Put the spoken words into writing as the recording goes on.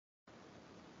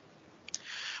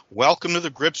Welcome to the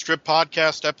Grip Strip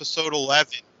Podcast, episode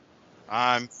 11.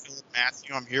 I'm Philip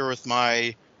Matthew. I'm here with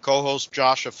my co-host,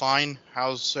 Josh Fine.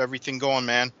 How's everything going,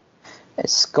 man?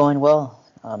 It's going well.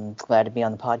 I'm glad to be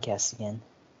on the podcast again.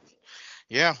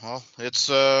 Yeah, well, it's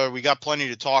we got plenty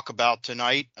to talk about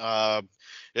tonight.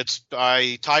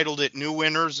 I titled it New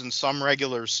Winners and Some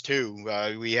Regulars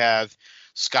too. We have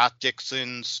Scott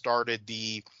Dixon started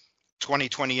the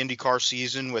 2020 IndyCar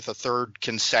season with a third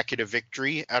consecutive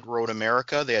victory at Road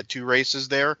America. They had two races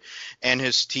there, and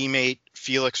his teammate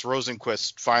Felix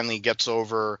Rosenqvist finally gets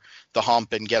over the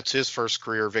hump and gets his first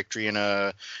career victory in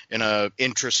a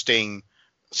interesting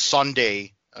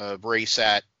Sunday race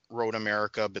at Road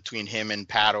America between him and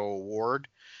Pato O'Ward.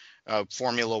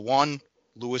 Formula One,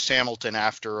 Lewis Hamilton,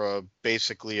 after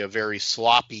basically a very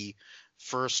sloppy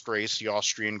first race, the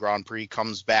Austrian Grand Prix,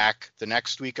 comes back the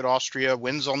next week at Austria,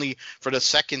 wins only for the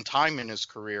second time in his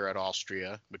career at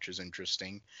Austria, which is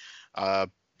interesting.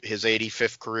 His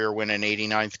 85th career win and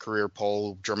 89th career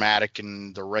pole, dramatic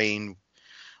in the rain.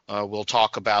 We'll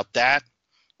talk about that.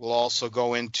 We'll also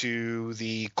go into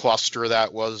the cluster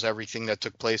that was everything that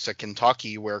took place at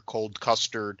Kentucky, where Cold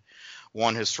Custard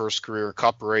won his first career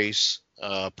Cup race,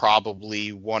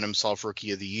 probably won himself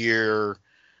Rookie of the Year.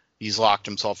 He's locked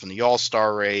himself in the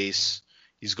All-Star race.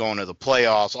 He's going to the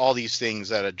playoffs. All these things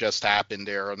that had just happened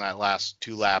there on that last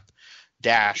two-lap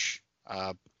dash.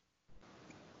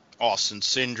 Austin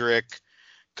Cindric,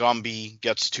 Gumby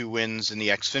gets 2 wins in the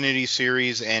Xfinity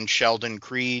Series, and Sheldon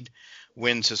Creed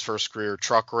wins his first career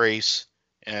truck race.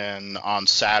 And on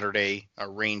Saturday,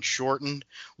 rain shortened.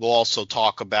 We'll also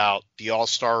talk about the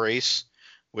All-Star race,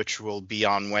 which will be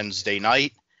on Wednesday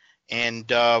night,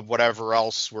 and whatever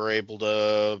else we're able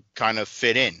to kind of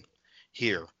fit in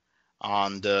here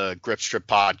on the Grip Strip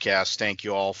podcast. Thank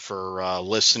you all for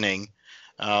listening.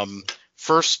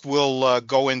 First, we'll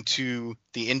go into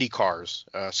the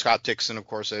IndyCars. Scott Dixon, of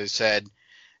course, as I said,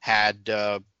 had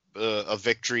a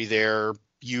victory there,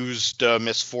 used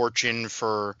misfortune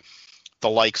for the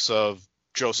likes of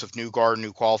Joseph Newgarden,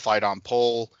 who qualified on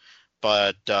pole,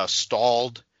 but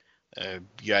stalled.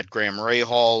 You had Graham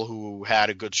Rahal, who had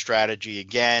a good strategy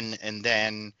again, and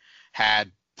then had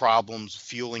problems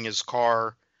fueling his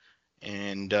car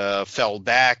and fell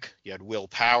back. You had Will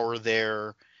Power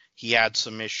there. He had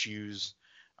some issues.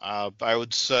 I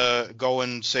would go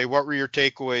and say, what were your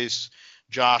takeaways,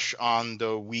 Josh, on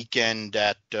the weekend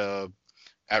at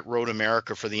Road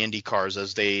America for the IndyCars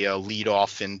as they lead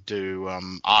off into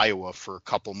Iowa for a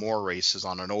couple more races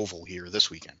on an oval here this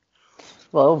weekend?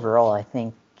 Well, overall, I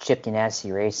think Chip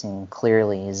Ganassi Racing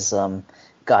clearly has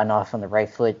gotten off on the right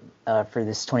foot for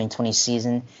this 2020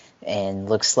 season, and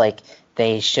looks like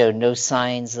they showed no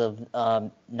signs of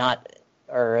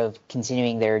of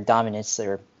continuing their dominance.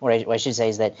 Or what I should say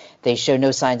is that they showed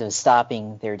no signs of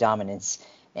stopping their dominance,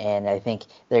 and I think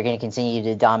they're going to continue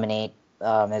to dominate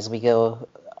as we go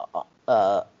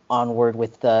onward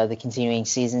with the continuing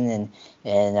season,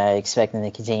 and I expect them to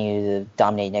continue to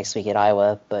dominate next week at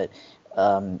Iowa. But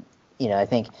I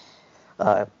think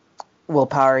Will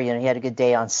Power, he had a good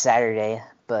day on Saturday,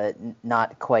 but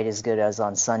not quite as good as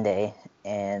on Sunday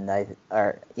and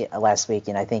last week.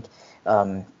 And I think,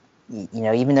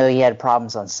 even though he had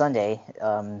problems on Sunday,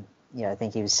 I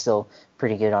think he was still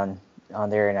pretty good on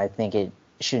there, and I think it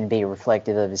shouldn't be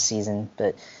reflective of his season.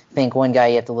 But I think one guy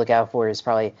you have to look out for is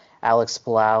probably Alex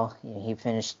Palou. He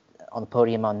finished on the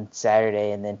podium on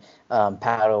Saturday, and then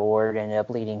Pato O'Ward ended up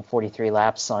leading 43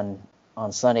 laps on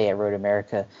Sunday at Road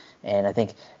America. And I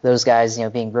think those guys,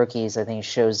 being rookies, I think it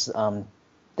shows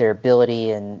their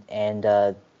ability and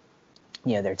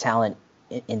their talent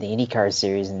in the IndyCar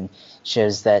series, and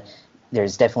shows that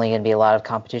there's definitely going to be a lot of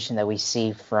competition that we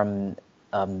see from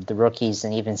the rookies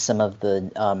and even some of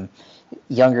the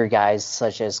younger guys,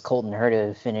 such as Colton Herta,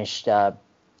 who finished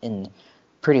in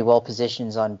pretty well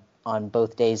positions on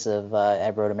both days of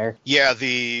at Road America. Yeah,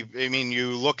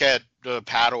 you look at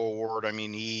Pato O'Ward.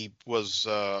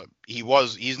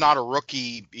 He's not a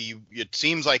rookie. It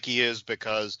seems like he is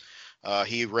because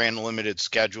he ran a limited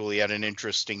schedule. He had an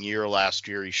interesting year last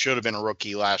year. He should have been a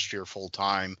rookie last year full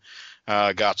time.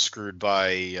 Got screwed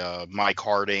by Mike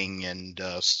Harding and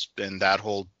that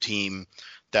whole team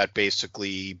that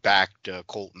basically backed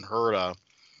Colton Herta.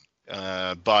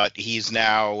 But he's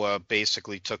now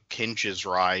basically took Hinch's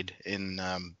ride in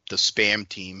the Spam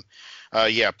team.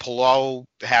 Palou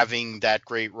having that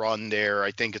great run there.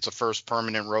 I think it's a first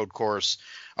permanent road course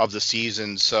of the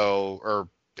season.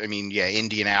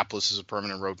 Indianapolis is a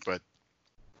permanent road, but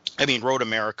Road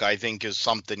America, I think, is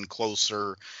something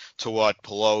closer to what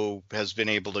Palou has been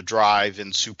able to drive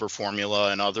in Super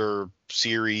Formula and other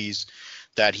series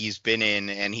that he's been in,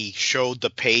 and he showed the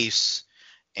pace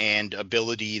and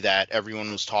ability that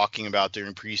everyone was talking about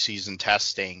during preseason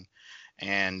testing.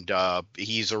 And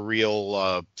he's a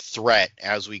real threat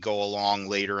as we go along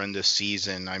later in this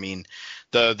season. I mean,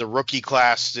 the rookie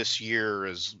class this year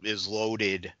is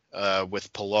loaded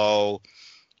with Palou.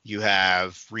 You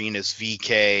have Renus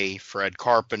VK, Fred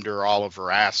Carpenter, Oliver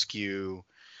Askew,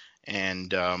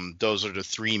 and those are the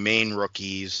three main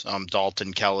rookies.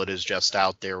 Dalton Kellett is just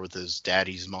out there with his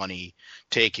daddy's money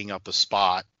taking up a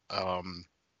spot. So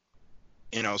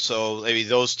maybe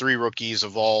those three rookies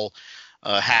have all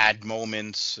had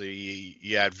moments.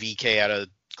 You had VK had a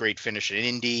great finish in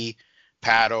Indy,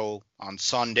 Pato on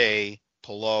Sunday,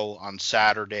 Palou on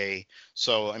Saturday.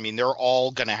 So, I mean, they're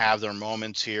all going to have their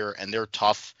moments here, and they're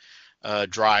tough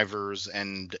drivers,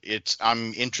 and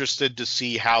I'm interested to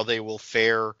see how they will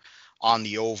fare on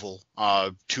the oval.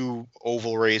 Two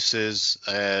oval races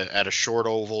at a short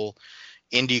oval.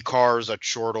 Indy cars at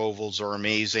short ovals are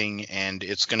amazing, and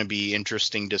it's going to be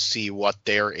interesting to see what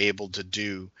they're able to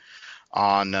do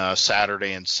on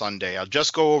Saturday and Sunday. I'll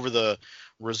just go over the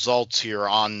results here.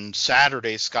 On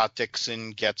Saturday, Scott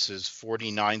Dixon gets his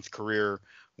 49th career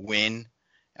win.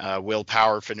 Will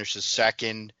Power finishes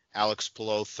second. Alex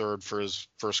Palou third for his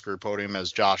first career podium,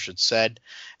 as Josh had said.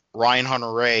 Ryan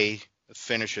Hunter-Reay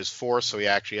finishes fourth, so he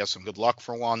actually has some good luck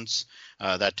for once.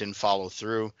 That didn't follow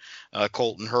through.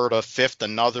 Colton Herta fifth,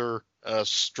 another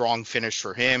strong finish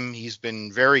for him. He's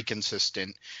been very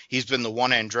consistent. He's been the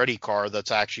one Andretti car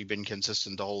that's actually been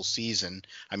consistent the whole season.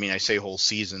 I mean, I say whole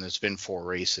season, it's been 4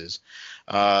 races.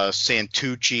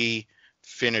 Santucci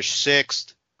finished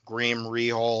sixth. Graham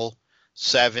Rahal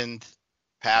seventh.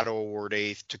 Pato O'Ward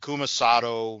eighth. Takuma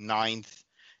Sato ninth.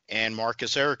 And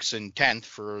Marcus Ericsson 10th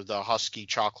for the Husky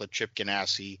Chocolate Chip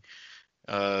Ganassi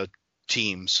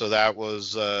team. So that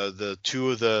was the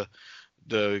two of the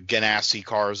Ganassi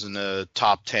cars in the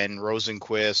top 10.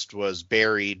 Rosenqvist was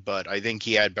buried, but I think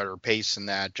he had better pace than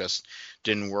that. Just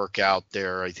didn't work out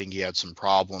there. I think he had some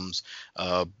problems.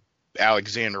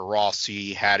 Alexander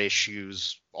Rossi had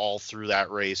issues all through that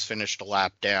race, finished a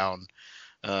lap down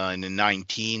in the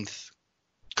 19th.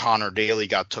 Connor Daly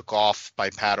got took off by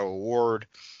Pato O'Ward,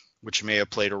 which may have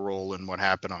played a role in what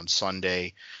happened on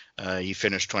Sunday. He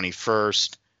finished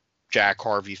 21st. Jack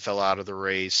Harvey fell out of the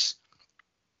race.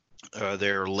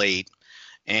 They're late,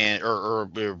 and are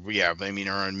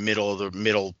in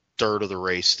middle third of the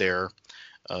race there.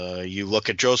 You look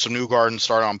at Joseph Newgarden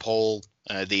start on pole.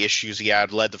 The issues he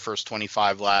had, led the first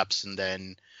 25 laps and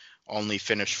then only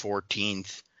finished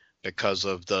 14th because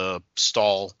of the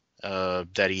stall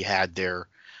that he had there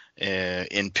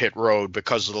in pit road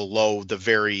because of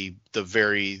the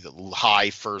very high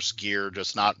first gear,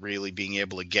 just not really being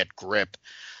able to get grip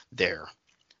there.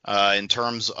 In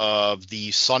terms of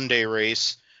the Sunday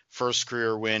race, first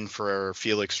career win for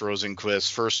Felix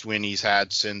Rosenqvist, first win he's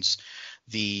had since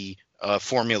the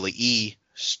Formula E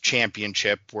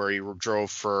championship where he drove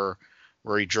for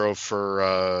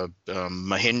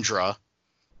Mahindra.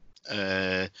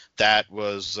 That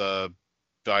was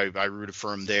I rooted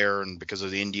for him there, and because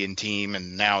of the Indian team,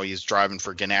 and now he's driving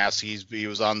for Ganassi. He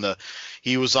was on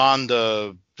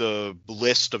the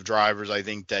list of drivers I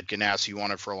think that Ganassi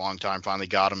wanted for a long time. Finally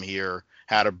got him here.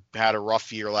 Had a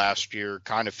rough year last year,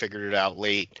 kind of figured it out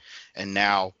late, and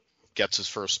now gets his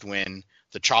first win.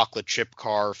 The chocolate chip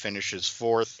car finishes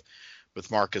fourth with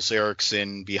Marcus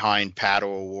Ericsson behind Pato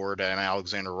O'Ward and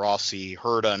Alexander Rossi.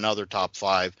 Herta another top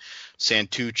 5.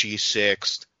 Santucci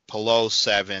 6th. Palou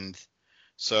 7th.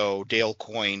 So Dale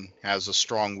Coyne has a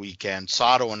strong weekend.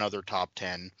 Sato another top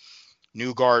 10.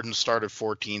 Newgarden started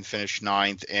 14th, finished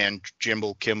 9th, and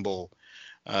Jimbo Kimball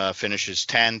finishes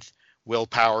 10th. Will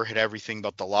Power hit everything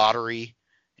but the lottery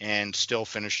and still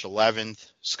finished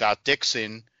 11th. Scott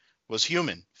Dixon was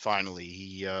human, finally.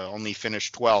 He only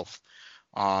finished 12th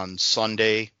on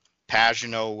Sunday.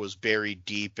 Pagenaud was buried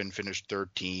deep and finished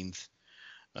 13th.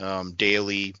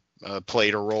 Daly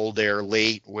played a role there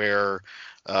late where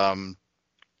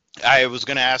I was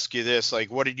going to ask you this,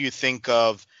 like, what did you think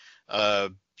of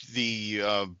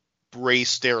the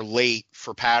race there late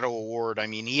for Pato O'Ward? I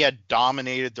mean, he had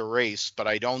dominated the race, but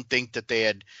I don't think that they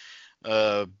had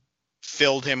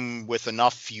filled him with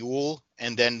enough fuel.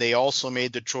 And then they also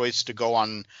made the choice to go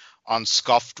on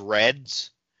scuffed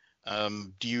reds.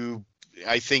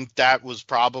 I think that was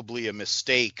probably a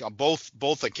mistake on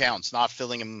both accounts, not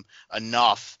filling him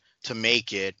enough to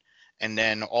make it, and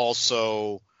then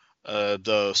also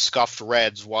the scuffed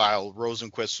reds while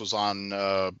Rosenqvist was on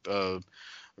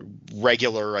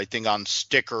regular, I think on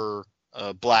sticker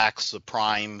blacks, the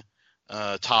prime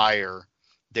tire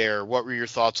there. What were your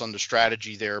thoughts on the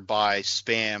strategy there by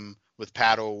Spam with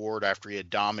Pato O'Ward after he had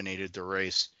dominated the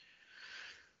race?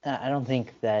 I don't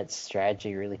think that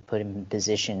strategy really put him in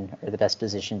position or the best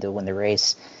position to win the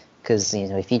race, because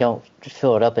if you don't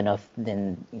fill it up enough,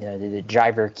 then the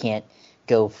driver can't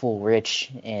go full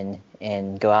rich and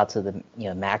go out to the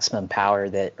maximum power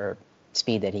that or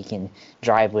speed that he can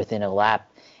drive within a lap,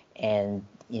 and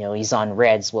he's on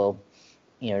reds. Well,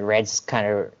 reds kind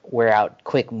of wear out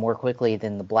more quickly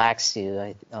than the blacks do,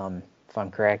 if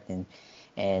I'm correct, and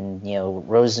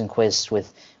Rosenquist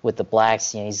with the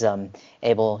blacks, he's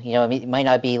able, I mean, it might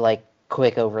not be like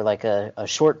quick over like a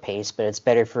short pace, but it's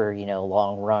better for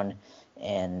long run,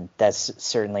 and that's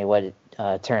certainly what it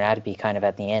turned out to be kind of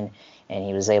at the end, and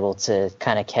he was able to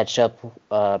kind of catch up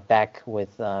back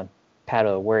with Pato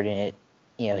O'Ward in it.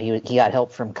 He got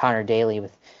help from Connor Daly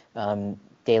with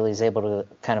Daly was able to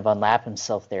kind of unlap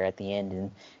himself there at the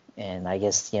end, and I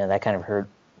guess that kind of hurt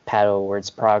Pato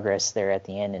O'Ward's progress there at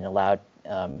the end and allowed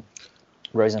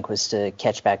Rosenquist to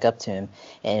catch back up to him.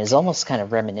 And it was almost kind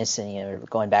of reminiscent,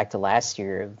 going back to last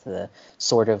year, of the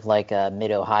sort of like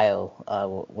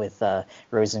Mid-Ohio with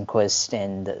Rosenquist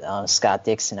and Scott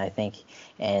Dixon, I think.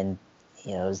 And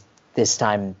this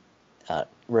time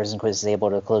Rosenquist is able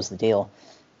to close the deal,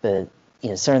 but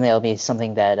certainly it'll be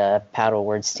something that Pato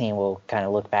O'Ward's team will kind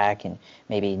of look back, and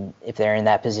maybe if they're in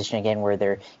that position again where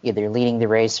they're either leading the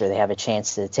race or they have a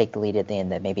chance to take the lead at the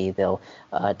end, that maybe they'll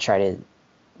try to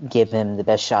give him the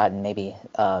best shot and maybe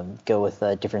go with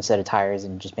a different set of tires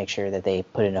and just make sure that they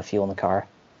put enough fuel in the car.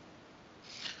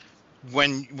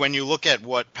 When you look at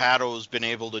what Pato's been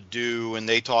able to do, and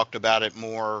they talked about it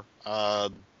more,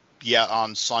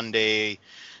 on Sunday,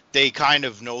 they kind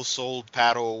of no-sold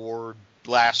Pato O'Ward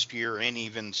last year and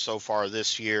even so far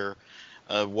this year,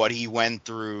 what he went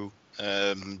through,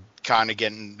 kind of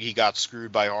he got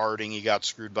screwed by Harding, he got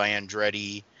screwed by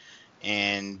Andretti,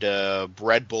 and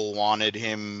Red Bull wanted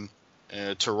him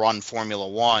to run Formula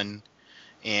One,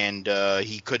 and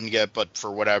he couldn't get, but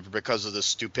for whatever, because of the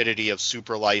stupidity of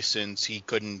super license, he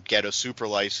couldn't get a super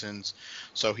license,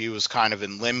 so he was kind of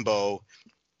in limbo.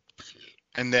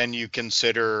 And then you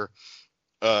consider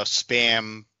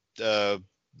Spam,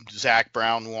 Zach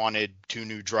Brown wanted 2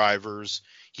 new drivers.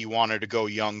 He wanted to go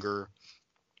younger,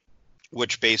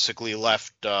 which basically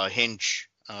left Hinch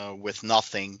with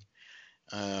nothing,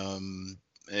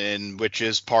 and which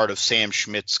is part of Sam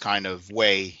Schmidt's kind of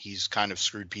way. He's kind of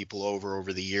screwed people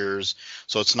over the years,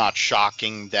 so it's not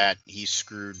shocking that he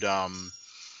screwed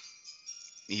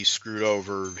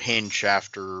over Hinch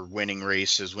after winning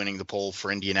races, winning the pole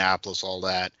for Indianapolis, all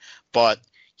that. But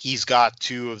he's got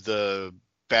 2 of the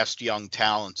best young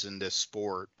talents in this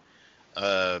sport,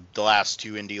 the last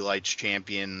 2 Indy Lights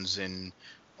champions in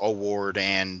O'Ward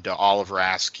and Oliver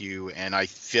Askew, and I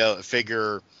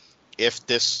figure if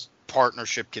this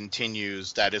partnership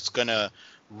continues that it's going to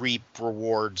reap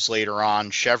rewards later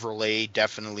on. Chevrolet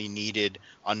definitely needed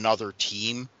another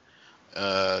team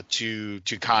to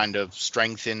kind of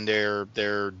strengthen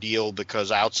their deal,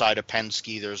 because outside of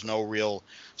Penske there's no real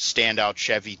standout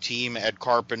Chevy team. Ed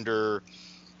Carpenter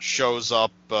shows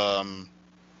up one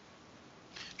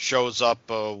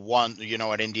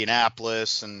at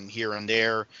Indianapolis and here and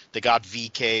there. They got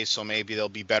VK, so maybe they'll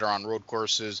be better on road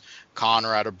courses.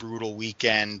 Connor had a brutal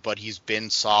weekend, but he's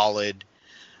been solid.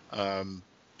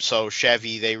 So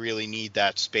Chevy, they really need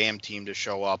that Spam team to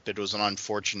show up. It was an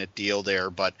unfortunate deal there,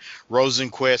 but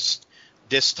Rosenquist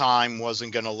this time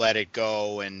wasn't going to let it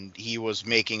go, and he was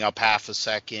making up half a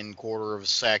second, quarter of a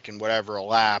second, whatever, a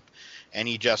lap, and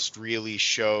he just really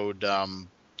showed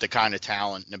the kind of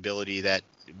talent and ability that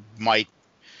might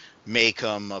make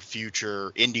him a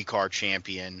future IndyCar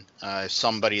champion,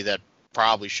 somebody that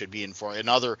probably should be in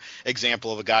another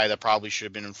example of a guy that probably should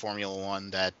have been in Formula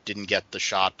One that didn't get the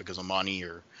shot because of money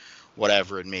or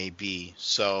whatever it may be.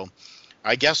 So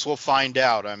I guess we'll find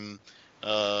out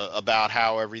about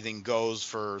how everything goes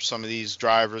for some of these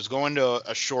drivers. Going to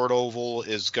a short oval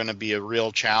is going to be a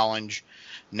real challenge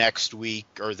next week,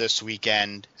 or this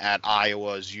weekend at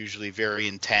Iowa is usually very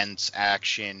intense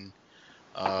action.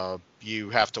 You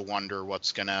have to wonder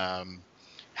what's going to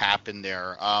happen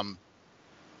there.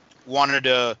 Wanted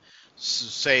to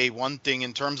say one thing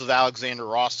in terms of Alexander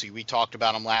Rossi. We talked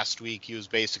about him last week. He was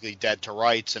basically dead to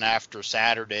rights, and after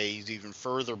Saturday, he's even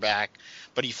further back.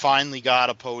 But he finally got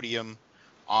a podium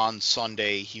on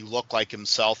Sunday. He looked like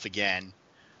himself again.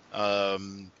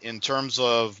 In terms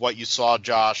of what you saw,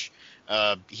 Josh,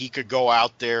 he could go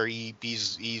out there.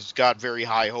 He's got very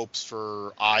high hopes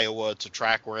for Iowa. It's a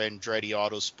track where Andretti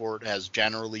Autosport has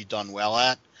generally done well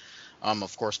at.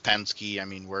 Of course, Penske, I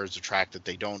mean, where's a track that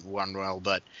they don't run well?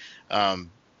 But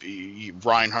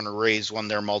Ryan Hunter-Reay's won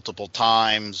there multiple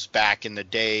times. Back in the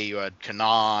day, you had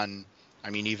Kanaan.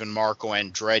 I mean, even Marco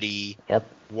Andretti. Yep.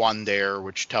 won there,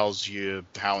 which tells you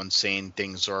how insane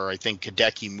things are. I think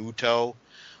Hideki Muto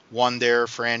won there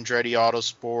for Andretti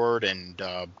Autosport, and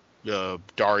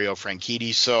Dario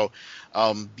Franchitti. So,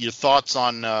 your thoughts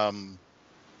on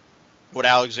what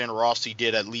Alexander Rossi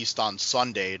did, at least on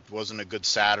Sunday? It wasn't a good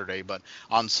Saturday, but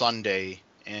on Sunday,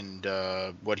 and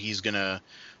what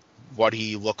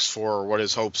he looks for, what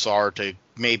his hopes are to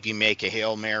maybe make a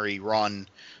Hail Mary run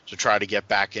to try to get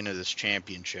back into this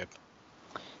championship.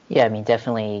 Yeah, I mean,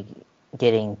 definitely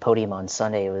getting podium on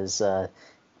Sunday was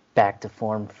back to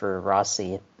form for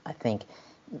Rossi. I think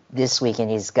this weekend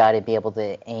he's got to be able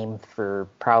to aim for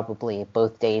probably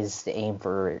both days to aim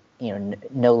for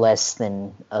no less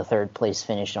than a third place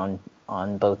finish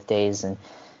on both days,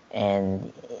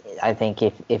 and I think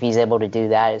if he's able to do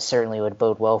that, it certainly would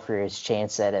bode well for his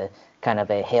chance at a kind of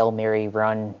a Hail Mary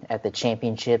run at the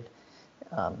championship.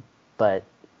 But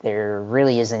there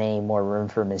really isn't any more room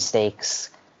for mistakes.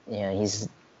 He's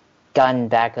gotten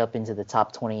back up into the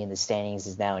top 20 in the standings,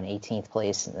 is now in 18th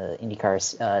place in the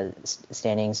IndyCar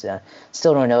standings.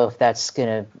 Still don't know if that's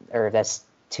if that's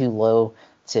too low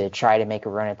to try to make a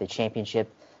run at the championship.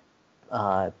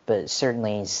 But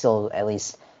certainly still, at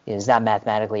least, is not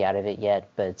mathematically out of it yet,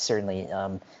 but certainly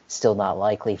still not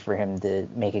likely for him to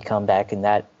make a comeback in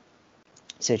that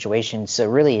situation. So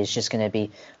really it's just going to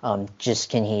be just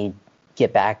can he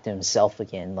get back to himself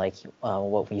again, like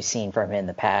what we've seen from him in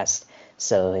the past.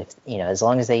 So if as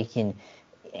long as they can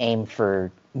aim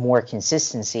for more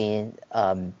consistency,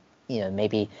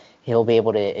 maybe he'll be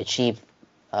able to achieve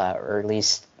or at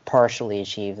least partially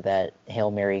achieve that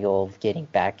Hail Mary goal of getting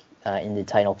back into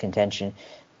title contention.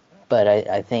 But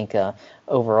I think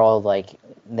overall, like,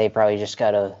 they probably just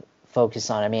got to focus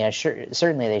on. I mean,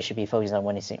 certainly they should be focused on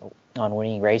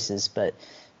winning races, but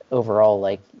overall,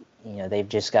 like, they've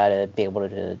just got to be able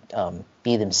to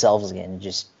be themselves again and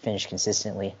just finish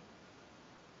consistently.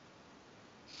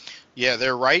 Yeah,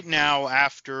 they're right now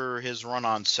after his run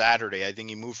on Saturday. I think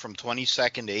he moved from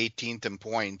 22nd to 18th in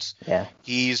points. Yeah,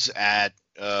 he's at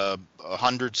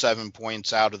 107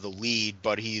 points out of the lead,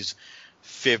 but he's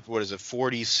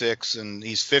 46, and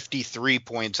he's 53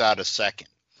 points out of second.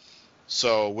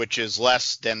 So, which is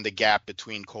less than the gap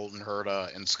between Colton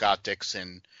Herta and Scott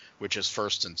Dixon, which is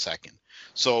first and second.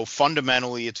 So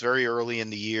fundamentally, it's very early in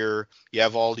the year. You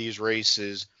have all these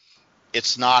races.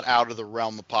 It's not out of the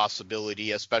realm of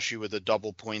possibility, especially with the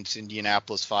double points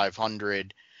Indianapolis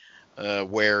 500,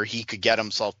 where he could get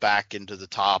himself back into the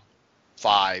top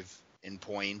 5 in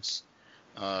points.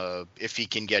 If he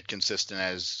can get consistent,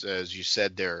 as you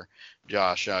said there,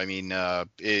 Josh. I mean,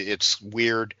 it's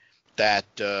weird that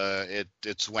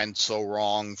it's went so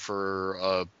wrong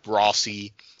for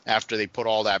Rossi after they put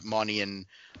all that money and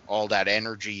all that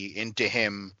energy into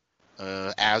him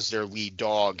as their lead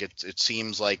dog. It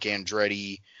seems like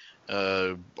Andretti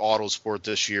Autosport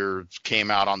this year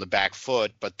came out on the back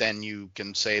foot, but then you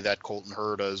can say that Colton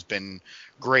Herta has been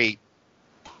great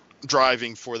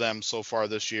driving for them so far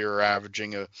this year,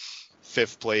 averaging a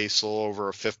 5th place, a little over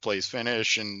a 5th place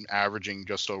finish, and averaging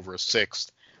just over a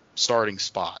 6th starting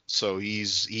spot. So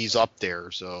he's up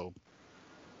there. So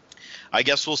I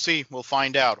guess we'll see. We'll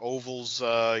find out. Ovals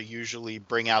usually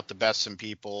bring out the best in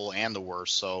people and the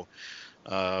worst. So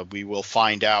we will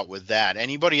find out with that.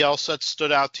 Anybody else that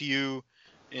stood out to you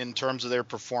in terms of their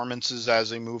performances as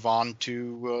they move on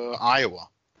to Iowa?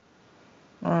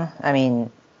 I mean,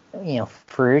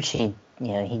 Ferrucci,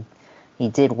 he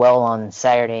did well on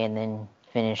Saturday and then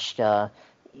finished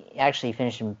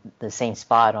in the same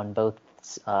spot on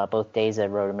both days at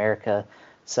Road America.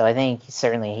 So I think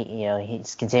certainly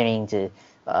he's continuing to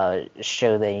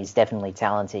show that he's definitely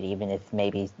talented, even if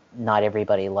maybe not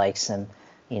everybody likes him,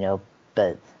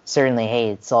 But certainly, hey,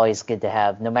 it's always good to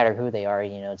have, no matter who they are,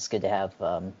 it's good to have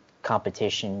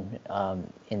competition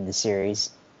in the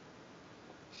series.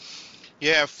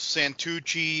 Yeah,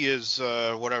 Santucci is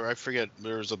whatever. I forget.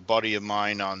 There's a buddy of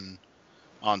mine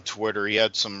on Twitter. He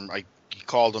had he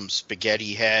called him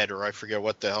Spaghetti Head, or I forget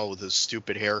what the hell with his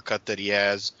stupid haircut that he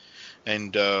has,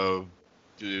 and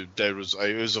it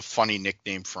was a funny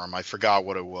nickname for him. I forgot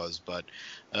what it was, but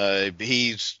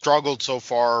he struggled so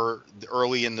far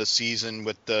early in the season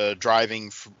with the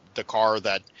driving the car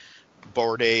that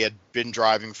Bourdais had been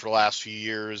driving for the last few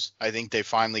years. I think they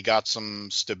finally got some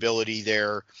stability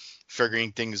there,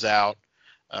 figuring things out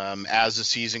as the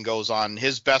season goes on.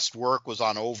 His best work was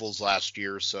on ovals last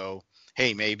year, so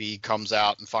hey, maybe he comes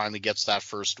out and finally gets that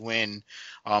first win.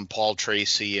 Paul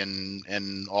Tracy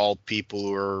and all people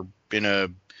who are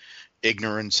in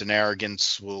ignorance and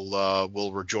arrogance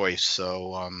will rejoice.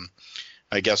 So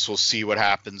I guess we'll see what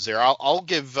happens there. I'll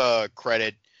give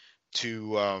credit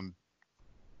to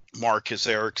Marcus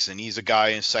Ericsson. He's a guy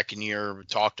in his second year. We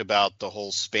talked about the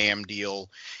whole spam deal.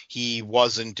 He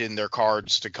wasn't in their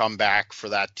cards to come back for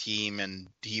that team, and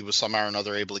he was somehow or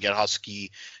another able to get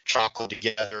Husky chocolate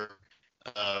together.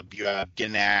 You have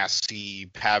Ganassi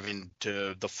having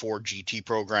to the Ford GT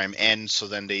program end, so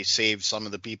then they saved some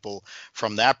of the people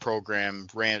from that program,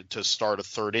 ran to start a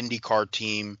third IndyCar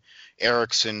team.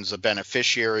 Ericsson's a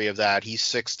beneficiary of that. He's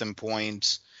sixth in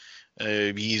points.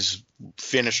 He's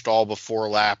finished all but 4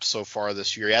 laps so far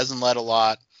this year. He hasn't led a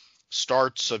lot.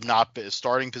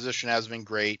 Starting position has been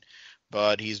great,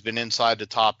 but he's been inside the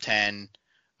top 10,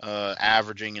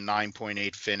 averaging a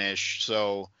 9.8 finish.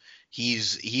 So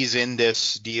he's in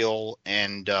this deal,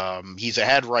 and he's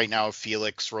ahead right now of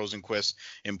Felix Rosenqvist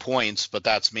in points, but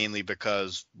that's mainly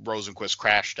because Rosenqvist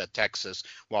crashed at Texas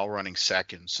while running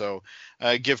second. So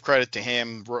give credit to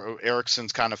him.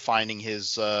 Ericsson's kind of finding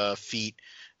his feet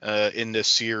in this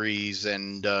series,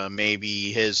 and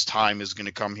maybe his time is going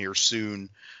to come here soon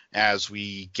as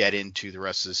we get into the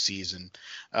rest of the season.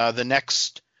 The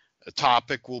next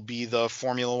topic will be the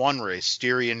Formula One race,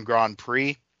 Styrian Grand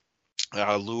Prix.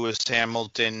 Lewis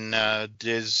Hamilton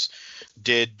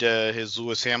did his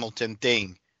Lewis Hamilton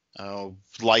thing.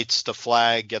 Lights the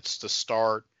flag, gets the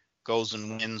start, goes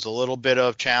and wins. A little bit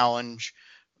of challenge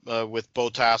with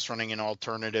Bottas running an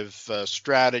alternative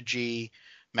strategy.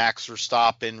 Max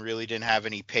Verstappen really didn't have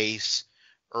any pace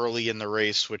early in the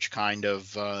race, which kind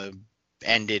of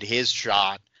ended his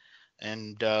shot.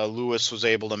 And Lewis was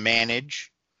able to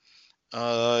manage.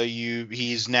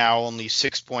 He's now only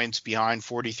 6 points behind,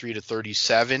 43 to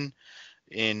 37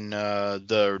 in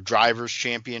the Drivers'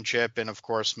 Championship, and of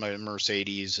course,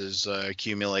 Mercedes is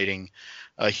accumulating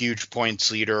a huge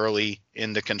points lead early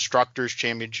in the Constructors'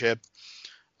 Championship.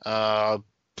 What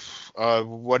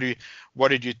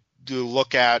did you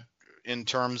look at in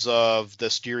terms of the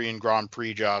Styrian Grand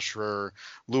Prix, Josh, for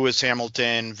Lewis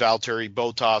Hamilton, Valtteri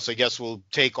Bottas? I guess we'll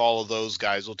take all of those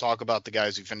guys. We'll talk about the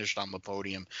guys who finished on the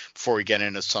podium before we get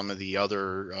into some of the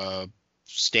other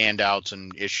standouts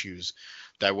and issues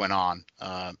that went on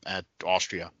at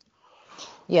Austria.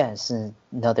 Yeah, it's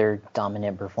another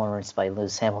dominant performance by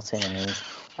Lewis Hamilton. I mean,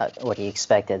 what do you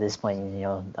expect at this point?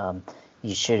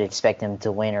 You should expect him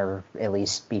to win or at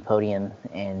least be podium,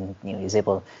 and he's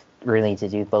able really to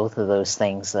do both of those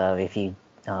things if you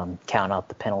count out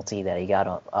the penalty that he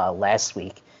got last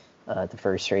week, the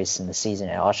first race in the season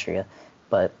at Austria.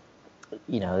 But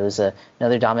it was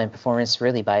another dominant performance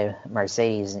really by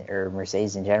Mercedes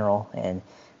in general, and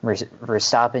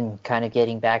Verstappen kind of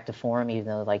getting back to form, even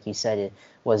though, like you said, it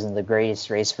wasn't the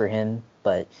greatest race for him,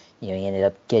 but he ended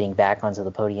up getting back onto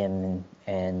the podium,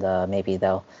 and maybe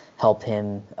they'll help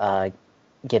him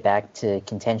get back to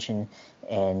contention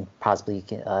and possibly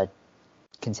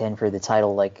contend for the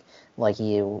title like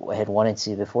he had wanted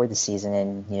to before the season.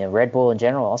 And Red Bull in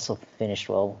general also finished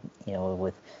well,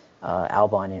 with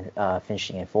Albon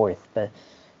finishing in fourth. But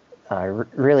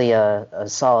really a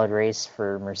solid race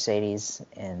for Mercedes,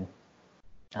 and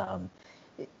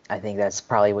I think that's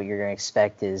probably what you're going to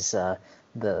expect is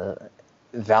the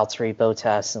Valtteri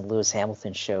Bottas and Lewis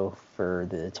Hamilton show for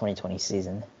the 2020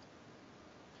 season.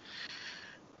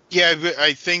 Yeah,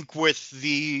 I think with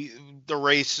the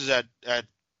races at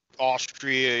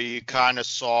Austria, you kind of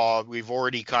saw we've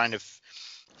already kind of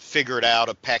figured out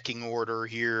a pecking order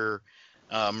here.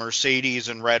 Mercedes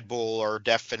and Red Bull are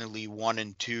definitely 1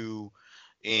 and 2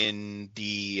 in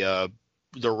the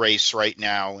race right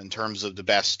now in terms of the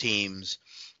best teams,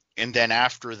 and then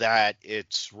after that,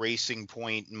 it's Racing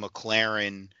Point and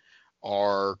McLaren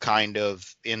are kind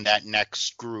of in that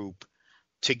next group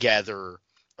together.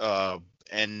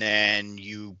 And then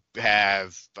you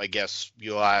have, I guess,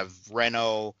 you'll have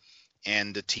Renault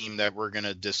and the team that we're going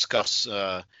to discuss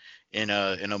in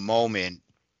a moment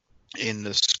in the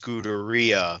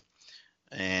Scuderia.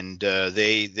 And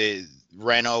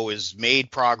Renault has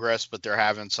made progress, but they're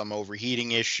having some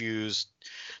overheating issues,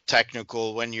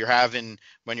 technical. When you're having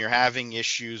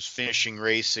issues finishing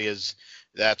races,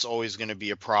 that's always going to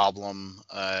be a problem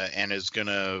and is going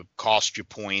to cost you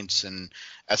points. And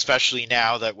especially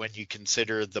now that when you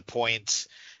consider the points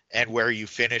and where you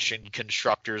finish in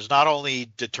constructors, not only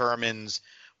determines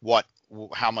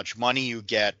how much money you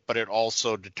get, but it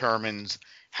also determines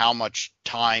how much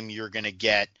time you're going to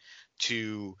get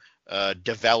to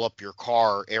develop your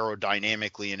car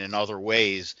aerodynamically and in other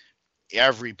ways.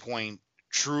 Every point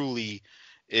truly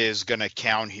is going to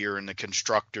count here in the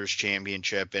Constructors'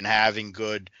 Championship, and having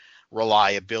good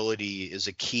reliability is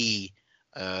a key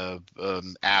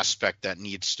aspect that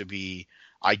needs to be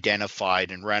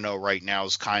identified. And Renault right now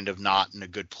is kind of not in a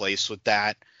good place with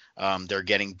that. They're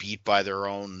getting beat by their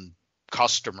own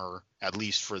customer at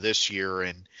least for this year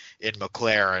in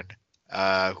McLaren,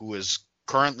 who is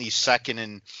currently second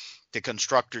in the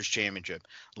Constructors' Championship.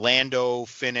 Lando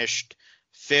finished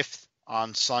fifth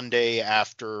on Sunday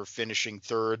after finishing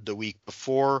third the week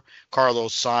before.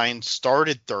 Carlos Sainz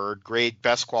started third, great,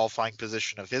 best qualifying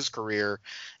position of his career,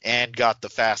 and got the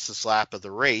fastest lap of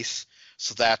the race.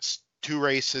 So that's 2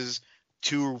 races,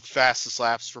 2 fastest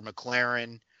laps for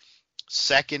McLaren,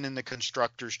 second in the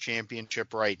Constructors'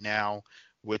 Championship right now,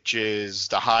 which is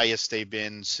the highest they've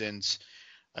been since,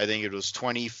 I think it was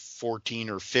 2014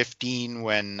 or 15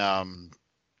 when,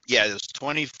 it was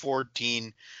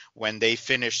 2014 when they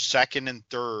finished second and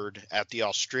third at the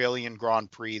Australian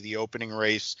Grand Prix, the opening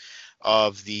race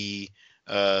of the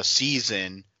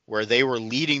season, where they were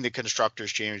leading the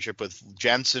Constructors' Championship with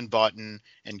Jenson Button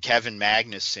and Kevin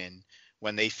Magnussen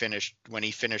when he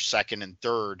finished second and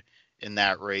third in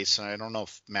that race. And I don't know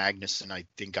if Magnussen, I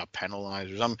think, got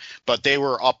penalized or something, but they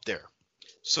were up there.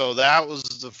 So that was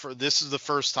this is the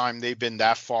first time they've been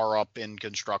that far up in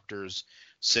Constructors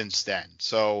since then.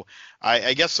 So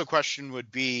I guess the question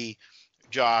would be,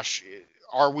 Josh,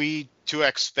 are we to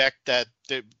expect that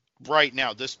right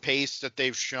now, this pace that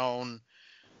they've shown,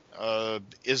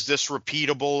 is this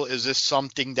repeatable? Is this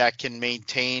something that can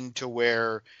maintain to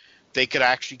where they could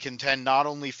actually contend not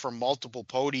only for multiple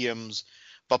podiums,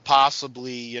 but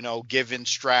possibly, given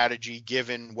strategy,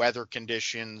 given weather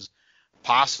conditions,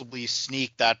 possibly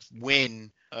sneak that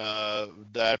win,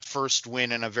 that first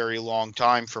win in a very long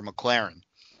time for McLaren?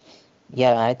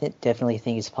 Yeah, I definitely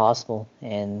think it's possible,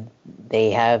 and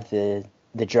they have the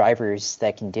drivers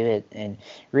that can do it. And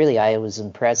really, I was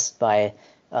impressed by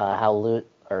how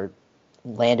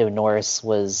Lando Norris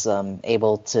was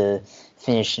able to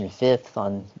finish in fifth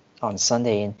on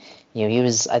Sunday, and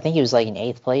I think he was like in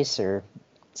eighth place or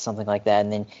something like that,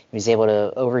 and then he was able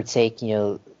to overtake.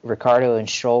 Ricardo and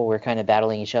Stroll were kind of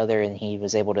battling each other, and he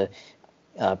was able to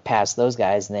pass those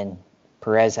guys, and then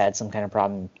Perez had some kind of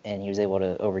problem, and he was able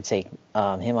to overtake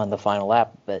him on the final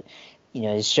lap. But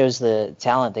it shows the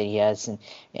talent that he has,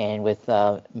 and with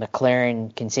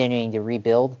McLaren continuing to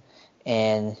rebuild,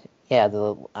 and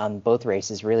on both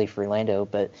races really for Lando.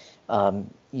 But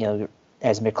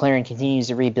as McLaren continues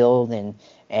to rebuild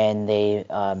and they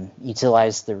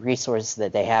utilize the resources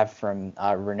that they have from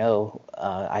Renault,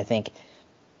 I think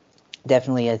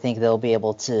they'll be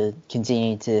able to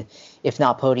continue to, if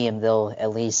not podium, they'll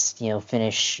at least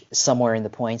finish somewhere in the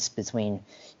points between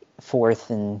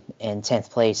fourth and 10th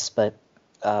place. But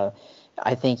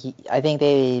I think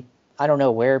they, I don't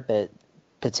know where, but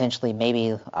potentially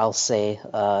maybe I'll say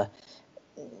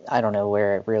I don't know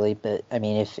where really, but I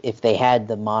mean if they had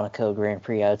the Monaco Grand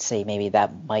Prix, I would say maybe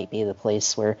that might be the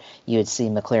place where you would see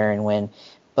McLaren win.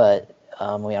 But I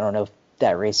don't know if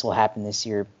that race will happen this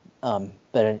year.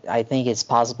 But I think it's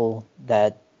possible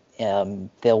that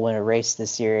they'll win a race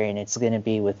this year, and it's going to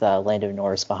be with Lando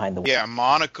Norris behind the wheel. Yeah,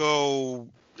 Monaco.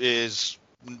 I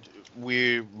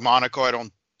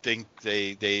don't think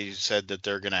they said that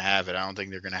they're going to have it. I don't think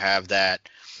they're going to have that.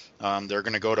 They're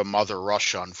going to go to Mother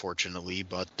Russia, unfortunately.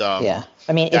 But yeah,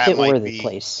 I mean, if it were the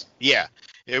place, yeah,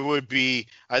 it would be.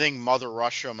 I think Mother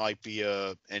Russia might be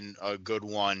a good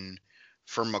one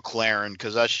for McLaren,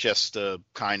 because that's just a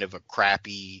kind of a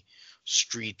crappy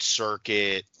street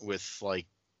circuit with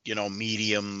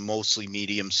mostly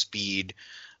medium speed,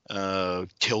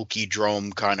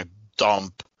 Tilke-drome kind of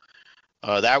dump.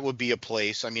 That would be a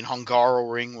place. I mean,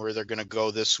 Hungaroring, where they're going to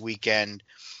go this weekend,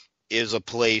 is a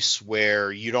place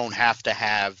where you don't have to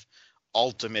have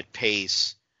ultimate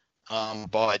pace,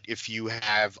 but if you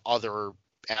have other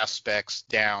aspects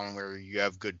down where you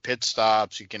have good pit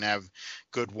stops, you can have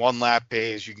good one-lap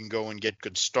pace, you can go and get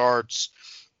good starts.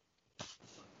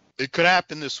 It could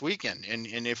happen this weekend,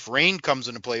 and if rain comes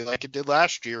into play like it did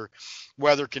last year,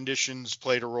 weather conditions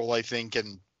played a role, I think,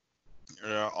 and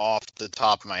off the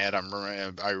top of my head,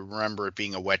 I remember it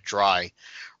being a wet, dry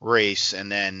race,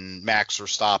 and then Max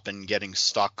Verstappen getting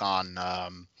stuck on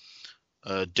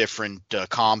a different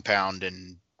compound,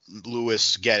 and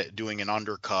Lewis doing an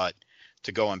undercut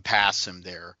to go and pass him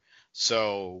there.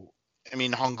 So, I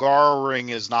mean,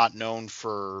 Hungaroring is not known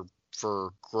for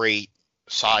great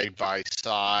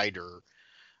side-by-side or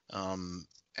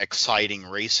exciting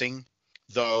racing,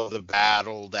 though the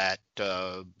battle that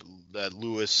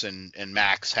Lewis and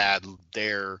Max had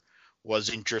there was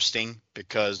interesting,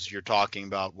 because you're talking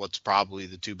about what's probably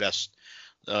the two best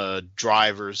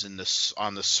drivers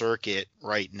on the circuit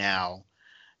right now.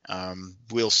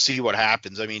 We'll see what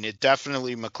happens. I mean, it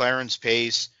definitely, McLaren's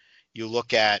pace. You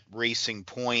look at Racing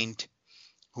Point,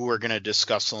 who we're going to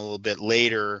discuss a little bit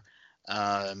later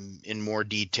in more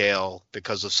detail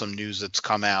because of some news that's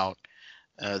come out.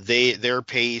 Their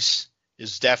pace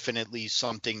is definitely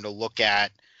something to look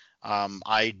at.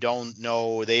 I don't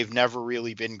know. They've never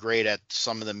really been great at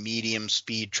some of the medium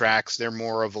speed tracks. They're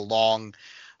more of a long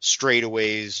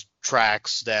straightaways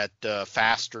tracks, that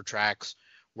faster tracks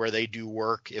where they do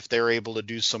work. If they're able to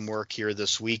do some work here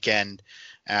this weekend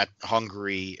at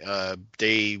Hungary,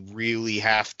 they really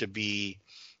have to be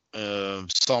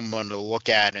someone to look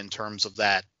at in terms of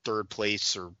that third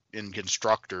place or in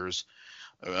constructors.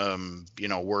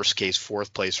 Worst case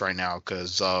fourth place right now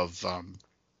because of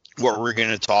what we're going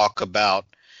to talk about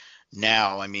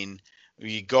now. I mean,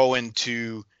 we go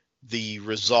into the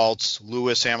results.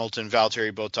 Lewis, Hamilton,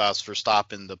 Valtteri Bottas,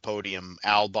 Verstappen, the podium.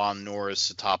 Albon, Norris,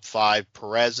 the top five.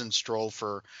 Perez and Stroll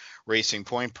for Racing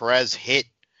Point. Perez hit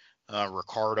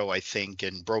Ricardo, I think,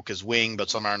 and broke his wing, but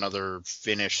somehow or another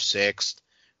finished sixth.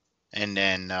 And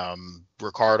then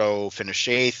Ricardo finished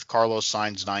eighth. Carlos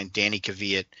Sainz ninth. Danny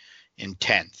Kvyat in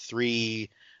 10th. Three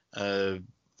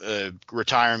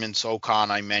retirements. Ocon,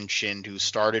 I mentioned, who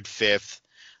started fifth,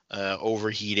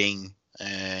 overheating,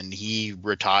 and he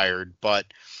retired. But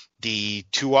the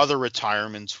two other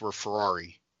retirements were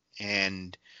Ferrari.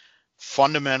 And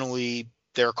fundamentally,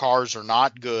 their cars are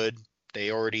not good.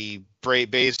 They already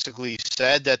basically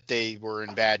said that they were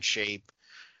in bad shape.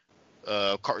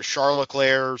 Charles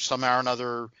Leclerc, somehow or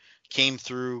another, came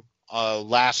through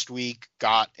last week,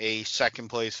 got a second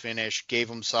place finish, gave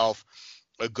himself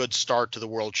a good start to the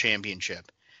World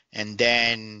Championship, and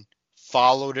then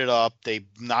followed it up.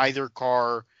 Neither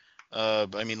car,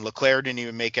 Leclerc didn't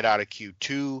even make it out of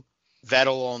Q2.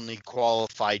 Vettel only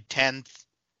qualified 10th,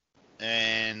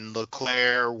 and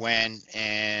Leclerc went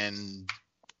and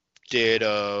did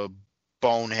a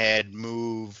bonehead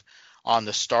move on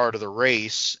the start of the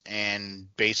race and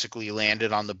basically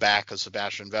landed on the back of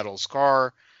Sebastian Vettel's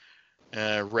car,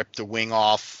 ripped the wing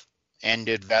off,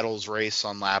 ended Vettel's race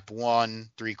on lap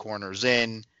 1, 2 corners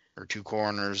in,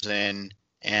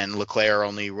 and Leclerc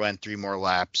only went 3 more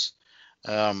laps.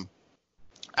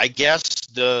 I guess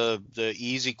the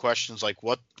easy questions like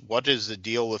what is the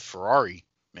deal with Ferrari,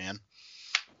 man?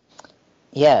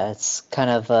 Yeah, it's kind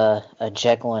of a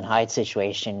Jekyll and Hyde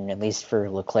situation, at least for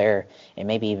Leclerc, and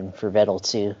maybe even for Vettel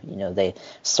too. They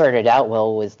started out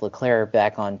well with Leclerc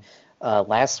back on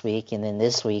last week, and then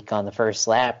this week on the first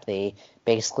lap, they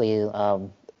basically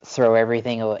throw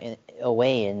everything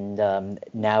away, and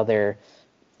now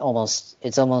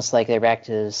it's almost like they're back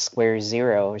to square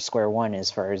zero or square one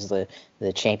as far as the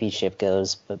championship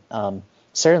goes. But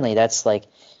certainly that's, like,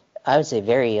 I would say,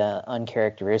 very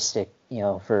uncharacteristic,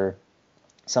 for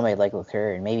somebody like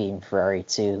Leclerc and maybe even Ferrari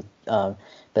too.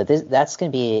 But that's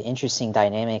going to be an interesting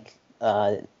dynamic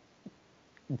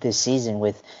this season,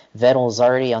 with Vettel's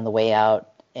already on the way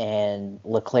out and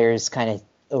Leclerc's kind of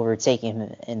overtaking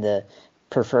him in the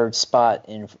preferred spot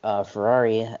in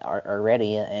Ferrari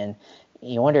already. And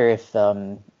you wonder if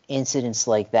incidents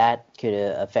like that could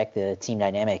affect the team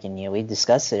dynamic. And we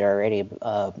discussed it already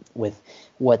with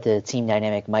what the team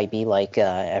dynamic might be like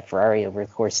at Ferrari over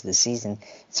the course of the season.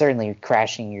 Certainly,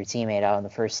 crashing your teammate out on the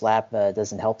first lap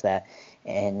doesn't help that.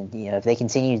 And if they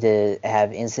continue to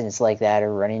have incidents like that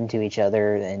or run into each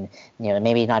other, and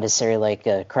maybe not necessarily like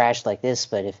a crash like this,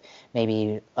 but if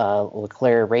maybe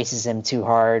Leclerc races him too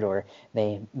hard, or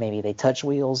they touch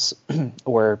wheels,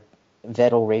 or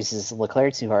Vettel races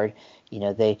Leclerc too hard,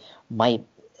 they might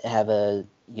have a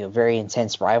very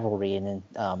intense rivalry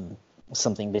and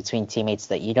something between teammates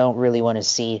that you don't really want to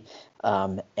see,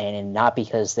 and not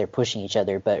because they're pushing each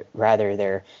other, but rather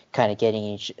they're kind of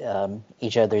getting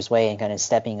each other's way and kind of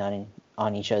stepping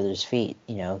on each other's feet.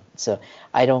 So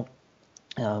I don't.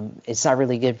 It's not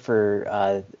really good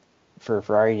for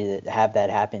Ferrari to have that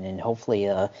happen, and hopefully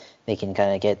they can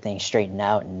kind of get things straightened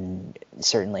out. And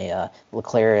certainly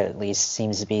Leclerc at least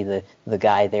seems to be the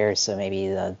guy there, so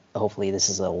maybe hopefully this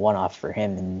is a one-off for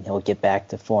him and he'll get back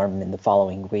to form in the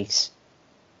following weeks.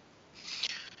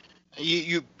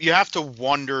 You have to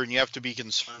wonder, and you have to be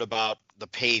concerned about the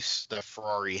pace that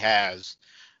Ferrari has.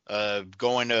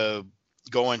 Going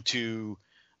to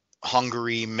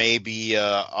Hungary may be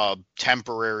a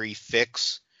temporary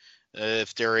fix.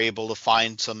 If they're able to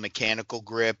find some mechanical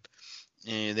grip,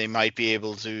 they might be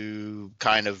able to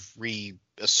kind of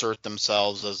reassert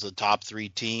themselves as a top 3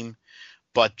 team.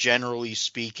 But generally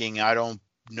speaking, I don't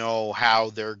know how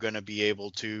they're going to be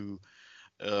able to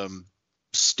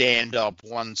stand up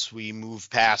once we move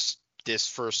past this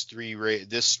first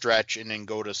this stretch and then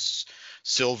go to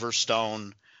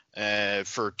Silverstone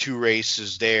for 2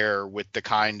 races there with the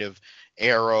kind of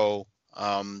aero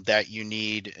that you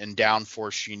need and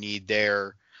downforce you need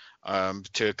there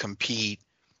to compete.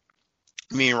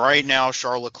 I mean, right now,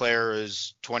 Charles Leclerc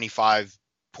is 25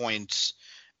 points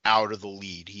out of the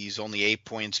lead. He's only 8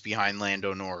 points behind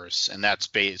Lando Norris, and that's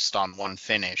based on one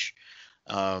finish.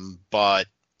 But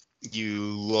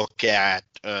you look at,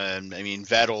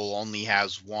 Vettel only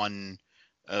has one.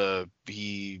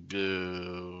 He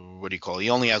what do you call it? He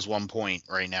only has 1 point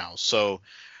right now. So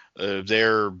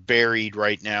they're buried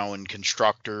right now in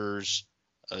constructors.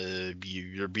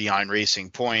 You're behind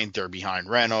Racing Point, they're behind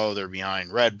Renault, they're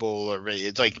behind Red Bull.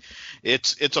 It's like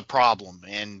it's a problem,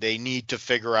 and they need to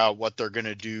figure out what they're going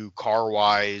to do car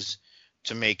wise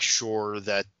to make sure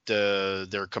that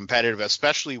they're competitive,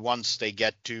 especially once they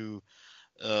get to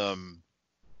um,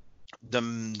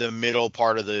 the middle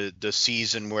part of the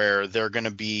season, where they're going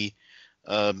to be,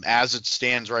 as it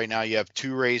stands right now, you have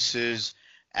 2 races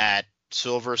at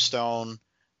Silverstone,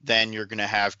 then you're going to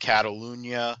have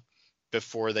Catalunya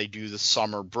before they do the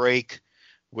summer break,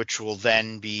 which will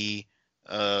then be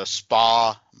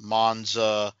Spa,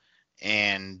 Monza,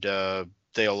 and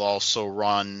they'll also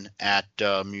run at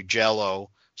Mugello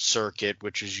circuit,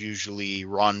 which is usually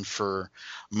run for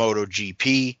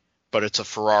MotoGP, but it's a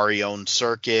Ferrari-owned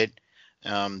circuit.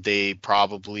 They'll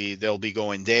be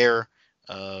going there.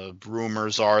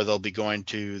 Rumors are they'll be going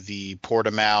to the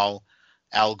Portimao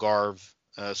Algarve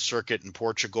circuit in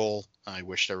Portugal. I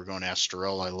wish they were going to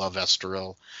Estoril. I love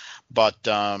Estoril. But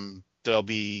they'll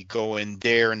be going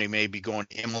there, and they may be going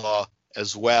to Imola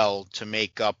as well to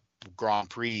make up Grand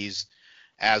Prix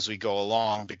as we go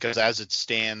along, because as it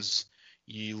stands,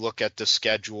 you look at the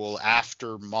schedule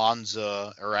after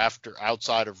Monza, or after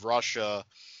outside of Russia,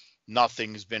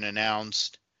 nothing's been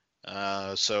announced.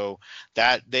 So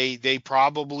that they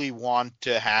probably want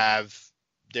to have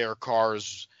their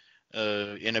cars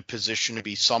in a position to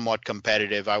be somewhat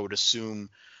competitive, I would assume,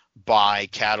 by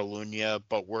Catalunya.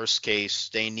 But worst case,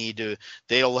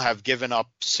 they'll have given up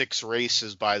 6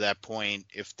 races by that point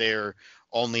if they're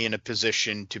only in a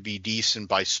position to be decent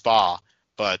by Spa.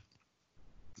 But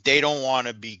they don't want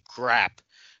to be crap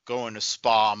going to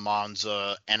Spa,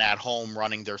 Monza, and at home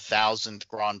running their 1,000th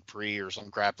Grand Prix or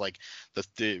some crap like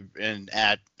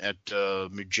at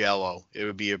Mugello. It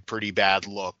would be a pretty bad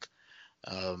look.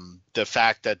 The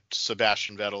fact that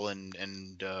Sebastian Vettel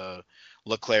and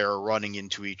Leclerc are running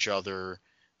into each other,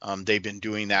 they've been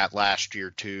doing that last year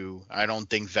too. I don't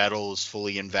think Vettel is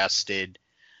fully invested,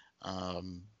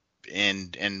 and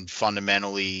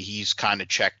fundamentally he's kind of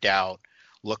checked out.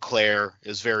 Leclerc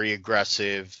is very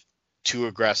aggressive, too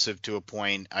aggressive to a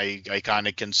point. I kind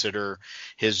of consider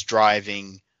his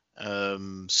driving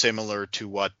similar to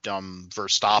what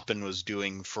Verstappen was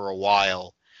doing for a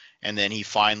while, and then he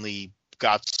finally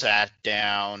got sat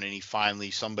down, and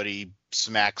somebody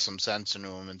smacked some sense into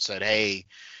him and said, hey,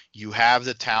 you have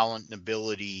the talent and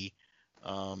ability,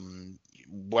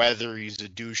 whether he's a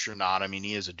douche or not. I mean,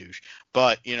 he is a douche,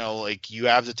 but you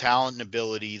have the talent and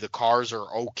ability. The cars are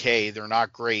okay. They're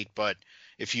not great, but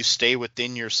if you stay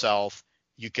within yourself,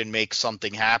 you can make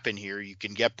something happen here. You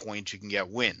can get points, you can get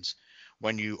wins.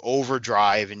 When you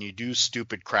overdrive and you do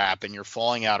stupid crap and you're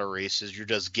falling out of races, you're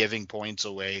just giving points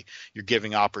away. You're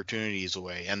giving opportunities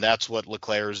away. And that's what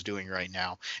Leclerc is doing right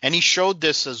now. And he showed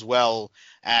this as well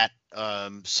at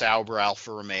Sauber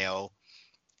Alfa Romeo.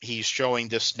 He's showing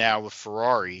this now with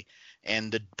Ferrari.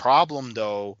 And the problem,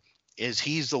 though, is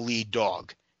he's the lead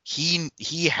dog. He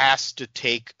has to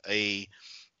take a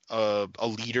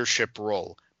leadership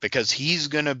role, because he's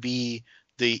going to be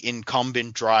the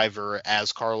incumbent driver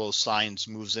as Carlos Sainz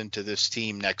moves into this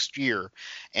team next year.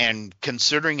 And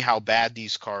considering how bad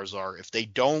these cars are, if they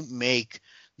don't make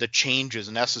the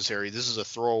changes necessary, this is a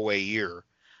throwaway year.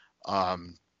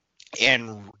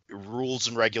 And rules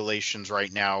and regulations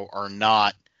right now are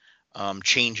not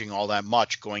changing all that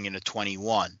much going into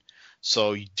 21.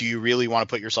 So do you really want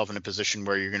to put yourself in a position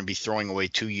where you're going to be throwing away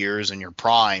 2 years in your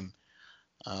prime?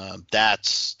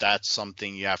 That's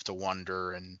something you have to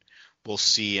wonder, and we'll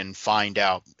see and find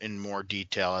out in more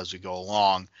detail as we go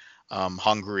along.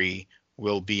 Hungary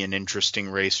will be an interesting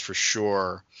race for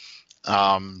sure.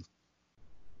 One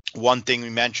thing we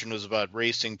mentioned was about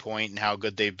Racing Point and how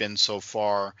good they've been so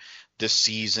far this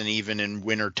season, even in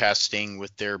winter testing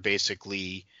with their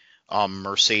basically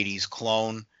Mercedes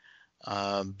clone.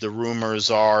 The rumors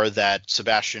are that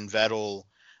Sebastian Vettel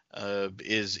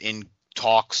is in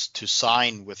talks to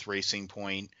sign with Racing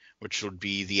Point, which would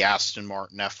be the Aston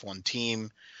Martin F1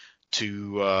 team,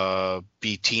 to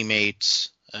be teammates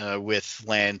with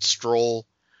Lance Stroll,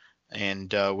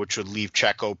 and which would leave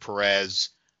Checo Perez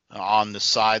on the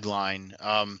sideline.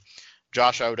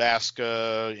 Josh, I would ask,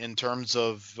 in terms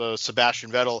of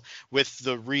Sebastian Vettel, with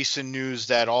the recent news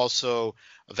that also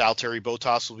Valtteri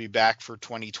Bottas will be back for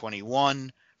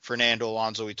 2021, Fernando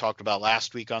Alonso, we talked about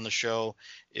last week on the show,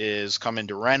 is coming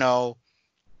to Renault.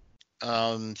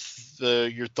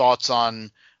 your thoughts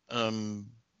on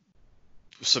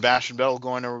Sebastian Vettel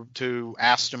going to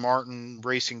Aston Martin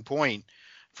Racing Point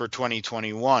for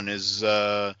 2021?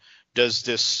 Does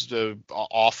this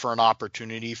offer an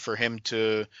opportunity for him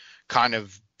to kind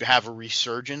of have a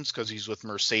resurgence because he's with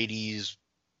Mercedes,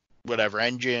 whatever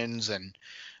engines and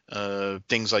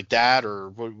things like that? Or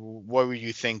what would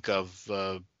you think of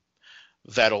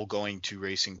Vettel going to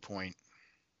Racing Point?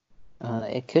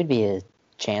 It could be a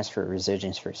chance for a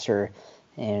resurgence for sure.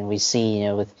 And we see,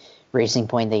 with Racing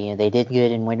Point, they did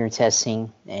good in winter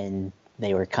testing, and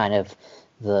they were kind of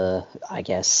the, I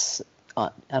guess, I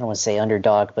don't want to say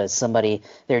underdog, but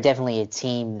they're definitely a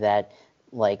team that,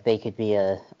 like, they could be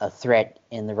a threat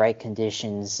in the right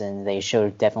conditions, and they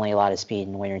showed definitely a lot of speed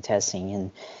in winter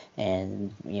testing,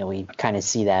 and we kind of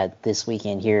see that this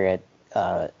weekend here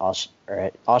at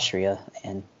Austria,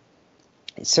 and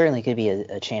it certainly could be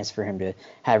a chance for him to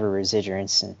have a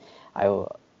resurgence. And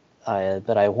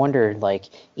but I wonder, like,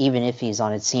 even if he's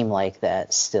on a team like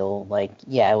that, still, like,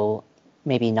 yeah, will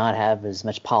maybe not have as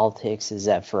much politics as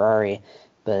at Ferrari,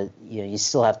 but you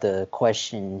still have to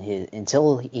question his,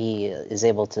 until he is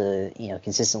able to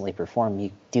consistently perform.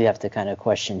 You do have to kind of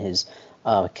question his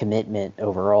commitment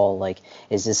overall. Like,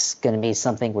 is this going to be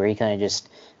something where he kind of just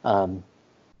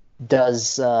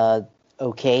does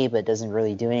okay, but doesn't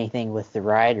really do anything with the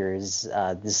ride, or is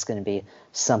this going to be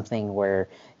something where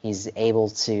he's able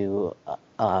to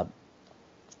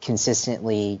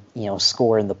consistently,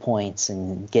 score in the points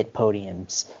and get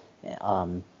podiums,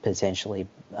 potentially?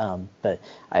 But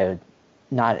I would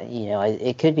not,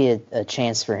 it could be a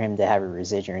chance for him to have a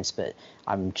resurgence, but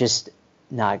I'm just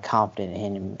not confident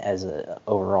in him as a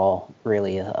overall,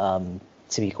 really, to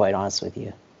be quite honest with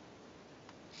you.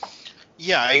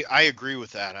 Yeah, I agree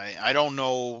with that. I don't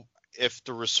know if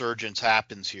the resurgence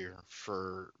happens here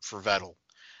for Vettel.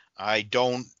 I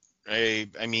don't. I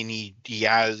mean,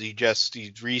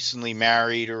 he's recently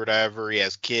married or whatever. He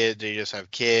has kids. They just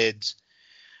have kids.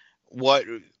 What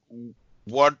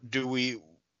do we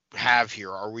have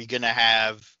here? Are we going to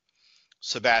have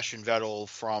Sebastian Vettel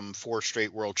from 4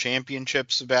 straight world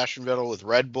championships, Sebastian Vettel with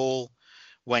Red Bull,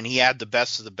 when he had the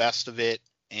best of it,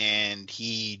 and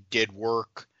he did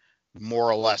work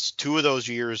more or less 2 of those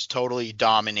years totally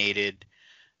dominated.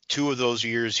 2 of those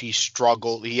years he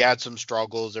struggled. He had some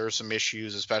struggles. There were some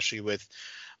issues, especially with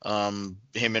him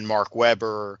and Mark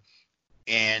Webber.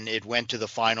 And it went to the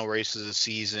final race of the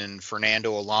season.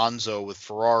 Fernando Alonso with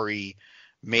Ferrari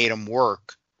made him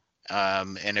work.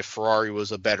 And if Ferrari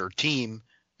was a better team,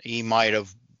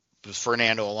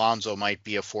 Fernando Alonso might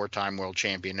be a 4-time world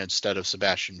champion instead of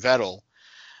Sebastian Vettel.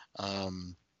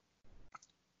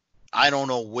 I don't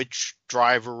know which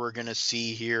driver we're going to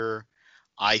see here.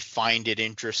 I find it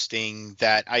interesting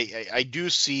that I do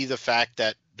see the fact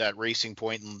that Racing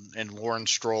Point and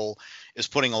Lawrence Stroll is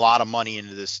putting a lot of money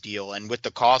into this deal. And with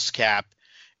the cost cap,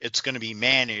 it's going to be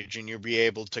managed, and you'll be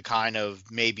able to kind of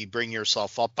maybe bring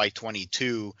yourself up by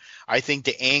 22. I think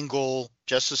the angle,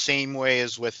 just the same way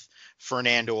as with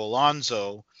Fernando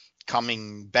Alonso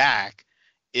coming back,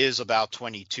 is about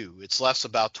 22. It's less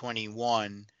about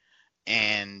 21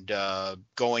 and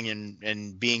going in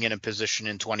and being in a position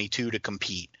in 22 to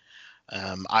compete.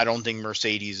 I don't think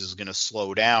Mercedes is going to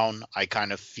slow down. I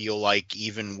kind of feel like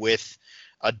even with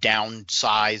a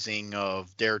downsizing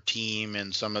of their team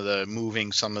and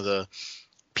moving some of the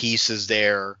pieces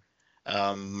there,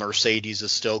 Mercedes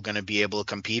is still going to be able to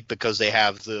compete because they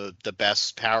have the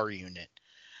best power unit.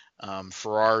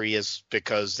 Ferrari is,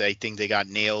 because they think they got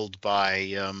nailed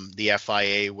by the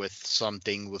FIA with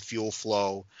something with fuel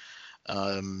flow.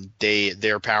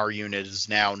 Their power unit is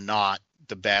now not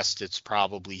the best. It's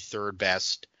probably 3rd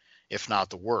best, if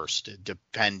not the worst,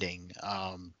 depending.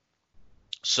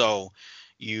 So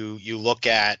you look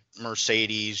at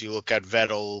Mercedes, you look at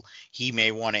Vettel, he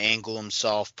may want to angle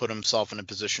himself, put himself in a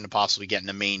position to possibly get in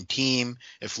the main team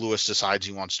if Lewis decides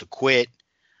he wants to quit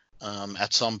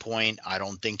at some point. I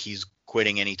don't think he's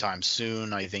quitting anytime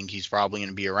soon. I think he's probably going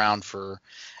to be around for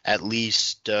at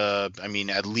least through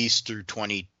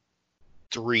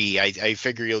 2023. I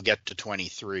figure he'll get to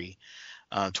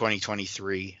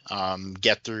 2023,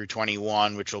 get through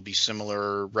 21, which will be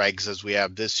similar regs as we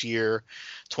have this year.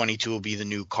 22 will be the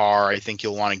new car. I think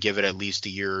you'll want to give it at least a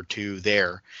year or 2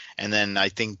 there. And then I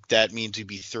think that means he'd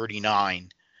be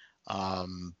 39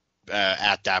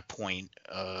 at that point.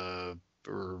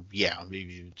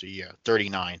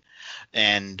 39.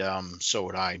 And so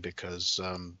would I, because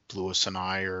Lewis and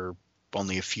I are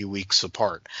only a few weeks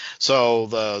apart. So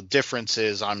the difference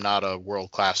is I'm not a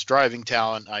world-class driving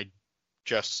talent. I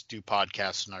just do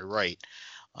podcasts and I write.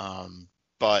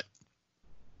 But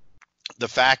the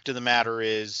fact of the matter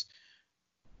is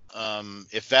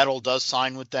If Vettel does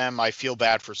sign with them, I feel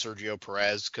bad for Sergio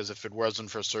Perez, because if it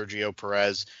wasn't for Sergio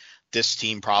Perez, this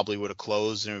team probably would have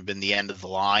closed and it would have been the end of the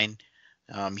line.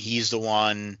 He's the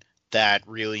one that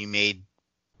really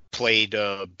played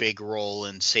a big role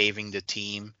in saving the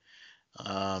team,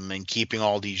 and keeping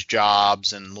all these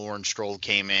jobs. And Lawrence Stroll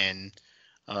came in,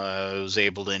 was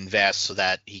able to invest so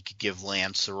that he could give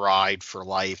Lance a ride for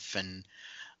life. And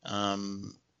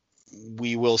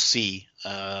we will see.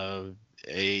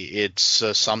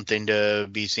 It's something to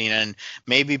be seen, and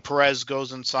maybe Perez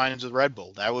goes and signs with Red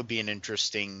Bull. That would be an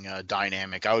interesting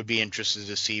dynamic. I would be interested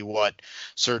to see what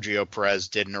Sergio Perez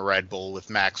did in a Red Bull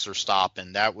with Max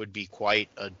Verstappen. That would be quite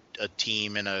a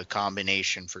team and a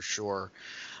combination for sure.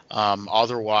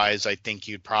 Otherwise, I think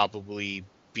you'd probably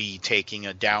be taking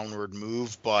a downward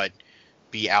move, but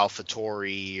be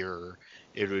AlphaTauri, or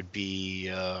it would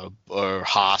be or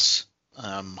Haas.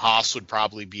 Haas would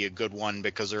probably be a good one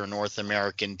because they're a North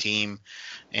American team,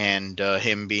 and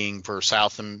him being for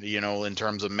South, in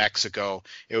terms of Mexico,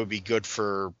 it would be good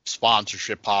for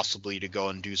sponsorship possibly to go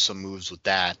and do some moves with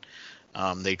that.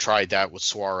 They tried that with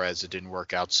Suarez. It didn't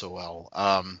work out so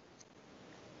well.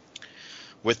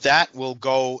 With that, we'll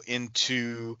go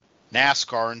into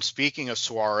NASCAR. And speaking of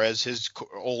Suarez, his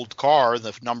old car,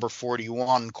 the number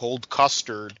 41 Cold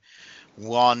Custard,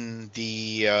 won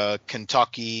the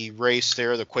Kentucky race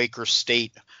there, the Quaker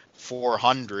State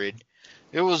 400.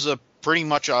 It was pretty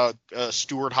much a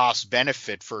Stewart-Haas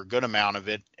benefit for a good amount of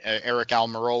it. Eric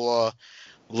Almirola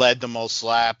led the most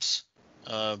laps.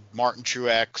 Martin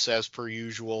Truex, as per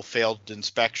usual, failed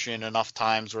inspection enough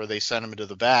times where they sent him to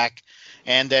the back,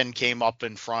 and then came up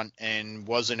in front and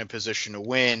was in a position to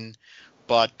win.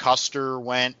 But Custer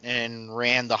went and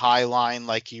ran the high line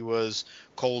like he was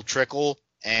Cole Trickle,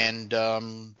 and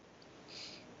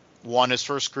won his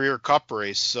first career Cup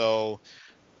race. So,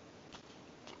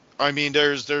 I mean,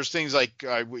 there's things like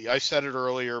I said it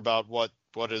earlier about what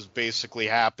has basically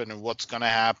happened and what's going to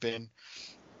happen.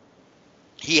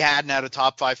 He hadn't had a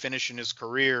top 5 finish in his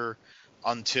career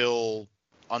until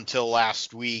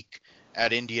last week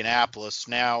at Indianapolis.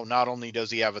 Now, not only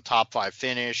does he have a top 5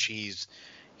 finish, he's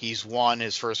won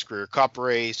his first career Cup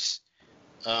race.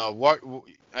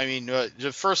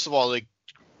 First of all, like,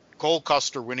 Cole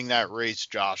Custer winning that race,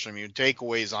 Josh, I mean,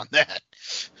 takeaways on that.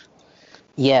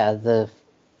 Yeah,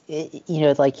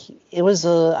 it was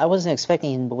I wasn't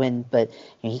expecting him to win, but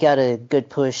he got a good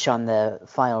push on the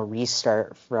final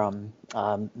restart from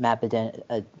Matt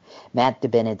DiBenedetto,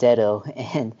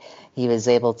 and he was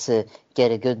able to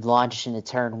get a good launch into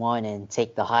turn 1 and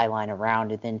take the high line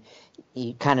around. And then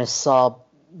you kind of saw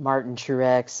Martin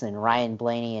Truex and Ryan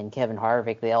Blaney and Kevin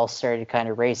Harvick, they all started kind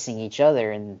of racing each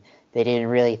other, and they didn't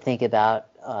really think about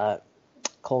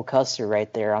Cole Custer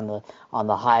right there on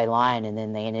the high line, and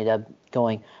then they ended up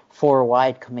going 4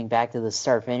 wide coming back to the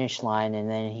start finish line, and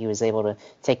then he was able to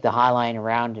take the high line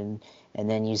around, and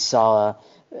then you saw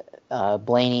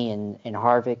Blaney and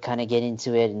Harvick kind of get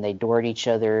into it, and they doored each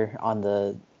other on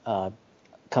the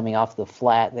coming off the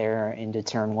flat there into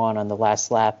turn 1 on the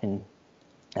last lap, and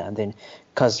then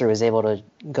Custer was able to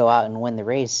go out and win the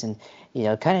race. And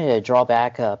kind of to draw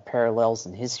back parallels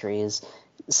in history is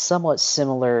somewhat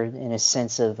similar in a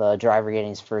sense of a driver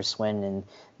getting his first win in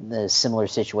the similar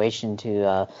situation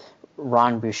to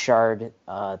Ron Bouchard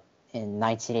in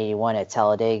 1981 at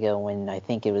Talladega, when I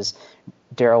think it was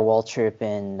Darrell Waltrip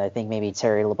and I think maybe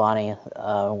Terry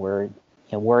Labonte were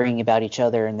worrying about each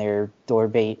other, and they're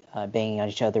banging on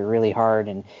each other really hard,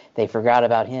 and they forgot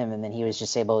about him, and then he was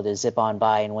just able to zip on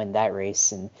by and win that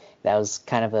race. And that was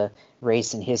kind of a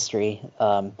race in history,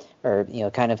 kind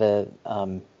of a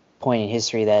point in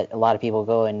history that a lot of people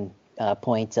go and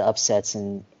point to upsets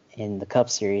in the Cup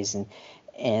Series,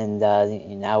 and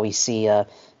now we see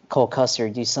Cole Custer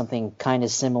do something kind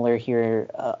of similar here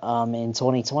in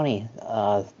 2020,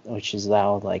 which is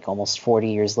now like almost 40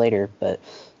 years later, but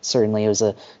certainly it was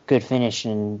a good finish,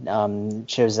 and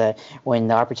shows that when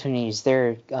the opportunity is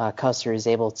there, Custer is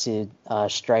able to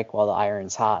strike while the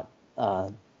iron's hot.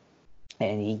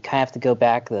 And you kind of have to go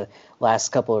back the last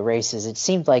couple of races. It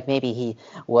seemed like maybe he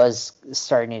was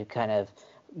starting to kind of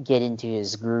get into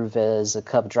his groove as a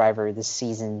Cup driver this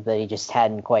season, but he just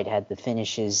hadn't quite had the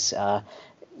finishes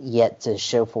yet to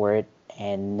show for it.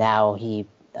 And now he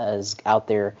is out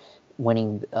there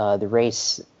winning the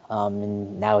race,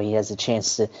 and now he has a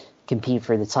chance to compete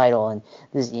for the title. And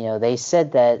this, they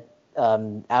said that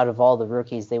out of all the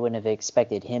rookies, they wouldn't have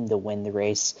expected him to win the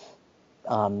race,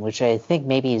 which I think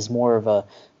maybe is more of a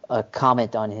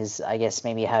comment on his, I guess,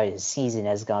 maybe how his season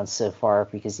has gone so far,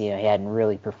 because he hadn't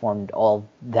really performed all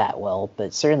that well.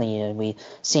 But certainly, we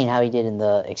seen how he did in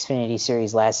the Xfinity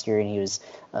Series last year, and he was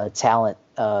a talent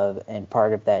and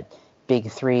part of that big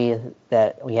three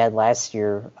that we had last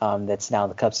year. That's now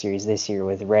the Cup Series this year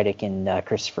with Reddick and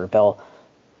Christopher Bell.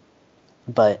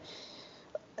 But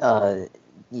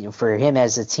for him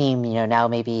as a team, now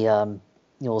maybe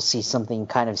you'll see something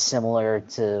kind of similar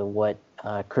to what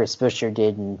Chris Buescher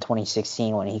did in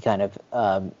 2016 when he kind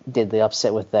of did the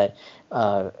upset with that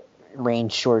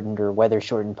rain-shortened or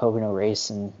weather-shortened Pocono race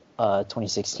in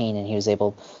 2016, and he was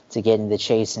able to get in the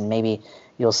chase. And maybe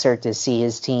you'll start to see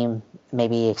his team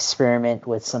maybe experiment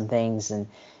with some things and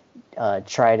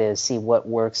try to see what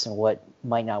works and what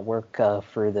might not work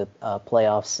for the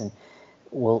playoffs. And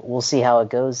we'll see how it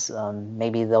goes.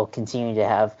 Maybe they'll continue to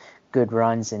have good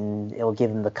runs, and it'll give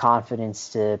him the confidence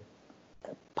to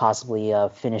possibly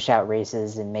finish out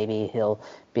races, and maybe he'll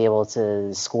be able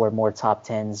to score more top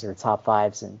 10s or top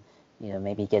 5s, and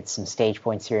maybe get some stage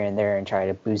points here and there and try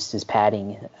to boost his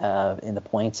padding in the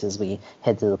points as we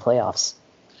head to the playoffs.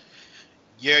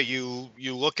 Yeah, you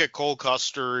look at Cole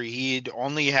Custer, he'd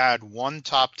only had one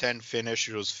top 10 finish.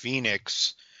 It was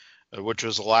Phoenix, which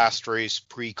was the last race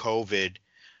pre-COVID,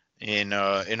 in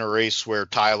a race where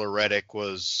Tyler Reddick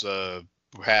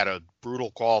had a brutal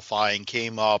qualifying,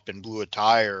 came up and blew a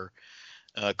tire.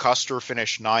 Custer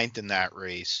finished 9th in that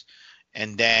race,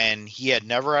 and then he had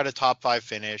never had a top 5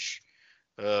 finish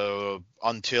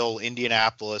until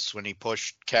Indianapolis, when he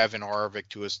pushed Kevin Harvick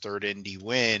to his 3rd Indy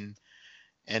win,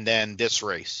 and then this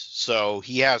race. So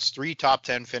he has 3 top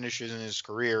 10 finishes in his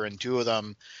career, and 2 of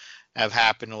them have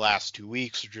happened the last 2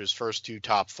 weeks, which are his first 2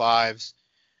 top 5s.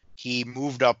 He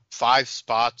moved up 5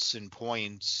 spots in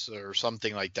points or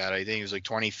something like that. I think he was like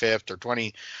 25th or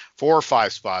 24 or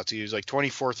 5 spots. He was like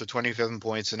 24th or 25th in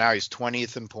points, and now he's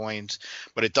 20th in points.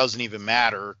 But it doesn't even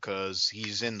matter because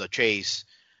he's in the chase.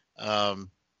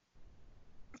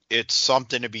 It's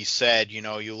something to be said.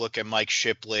 You look at Mike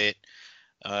Shiplett,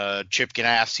 Chip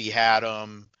Ganassi had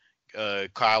him.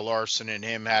 Kyle Larson and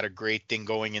him had a great thing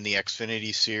going in the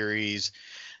Xfinity Series.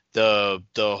 The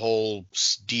whole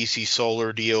DC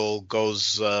Solar deal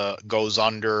goes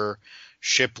under.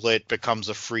 Shiplett becomes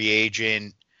a free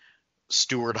agent.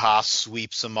 Stewart-Haas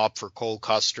sweeps him up for Cole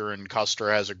Custer, and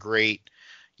Custer has a great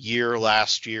year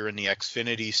last year in the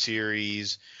Xfinity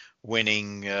Series,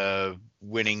 winning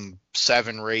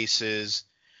 7 races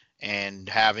and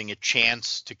having a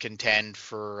chance to contend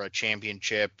for a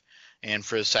championship, and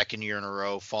for the 2nd year in a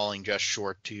row falling just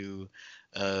short to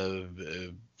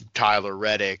Tyler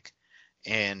Reddick.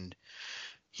 And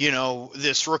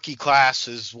this rookie class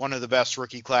is one of the best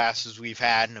rookie classes we've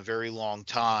had in a very long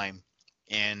time.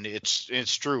 And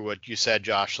it's true what you said,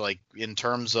 Josh. Like, in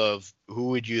terms of who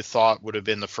would you thought would have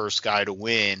been the first guy to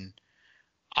win,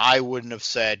 I wouldn't have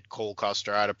said Cole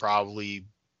Custer. I would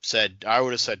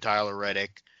have said Tyler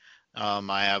Reddick.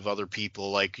 I have other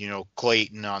people like,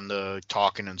 Clayton on the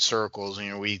Talking in Circles.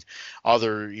 We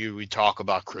talk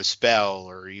about Chris Bell,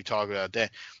 or you talk about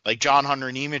that. Like, John Hunter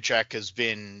Nemechek has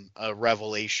been a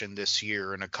revelation this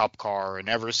year in a Cup car, and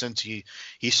ever since he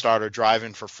started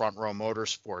driving for Front Row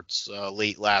Motorsports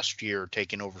late last year,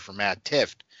 taking over for Matt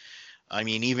Tifft. I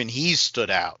mean, even he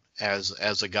stood out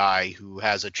as a guy who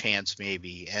has a chance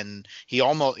maybe, and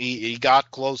he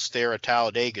got close there at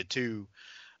Talladega too.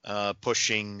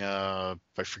 Pushing, I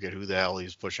forget who the hell he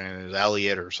was pushing, it was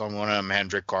Elliott or one of them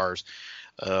Hendrick cars,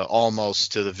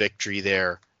 almost to the victory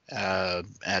there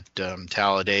at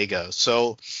Talladega.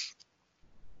 So,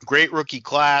 great rookie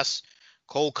class.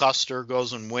 Cole Custer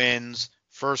goes and wins.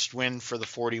 First win for the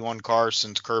 41 car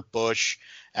since Kurt Busch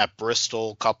at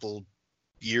Bristol a couple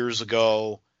years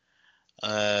ago.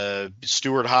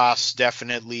 Stewart-Haas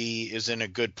definitely is in a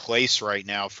good place right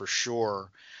now for sure.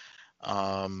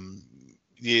 I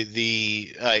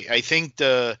think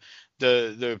the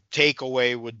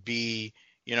takeaway would be,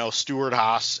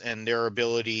 Stewart-Haas and their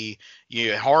ability.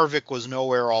 Harvick was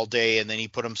nowhere all day, and then he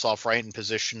put himself right in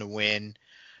position to win.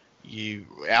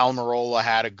 Almirola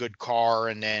had a good car,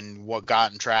 and then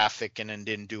got in traffic and then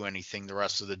didn't do anything the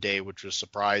rest of the day, which was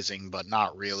surprising, but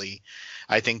not really.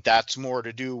 I think that's more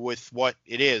to do with what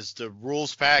it is, the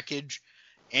rules package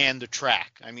and the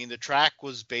track. I mean, the track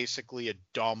was basically a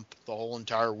dump the whole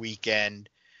entire weekend.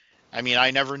 I mean,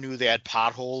 I never knew they had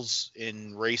potholes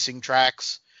in racing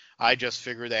tracks. I just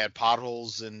figured they had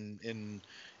potholes in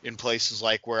places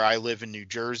like where I live in New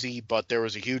Jersey, but there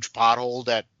was a huge pothole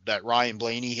that Ryan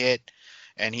Blaney hit,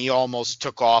 and he almost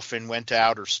took off and went to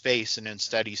outer space, and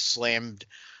instead he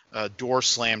door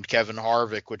slammed Kevin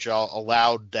Harvick, which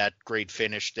allowed that great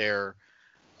finish there.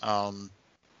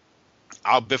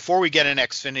 Before we get in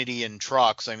Xfinity and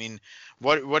trucks, I mean,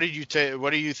 what do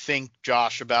you think,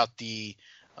 Josh, about the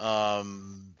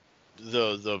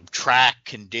the track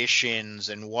conditions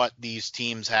and what these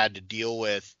teams had to deal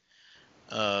with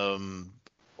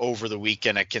over the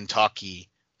weekend at Kentucky,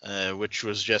 which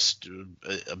was just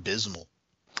abysmal.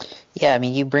 Yeah, I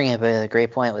mean, you bring up a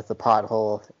great point with the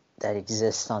pothole that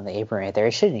exists on the apron right there.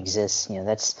 It shouldn't exist.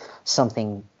 That's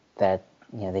something that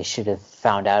they should have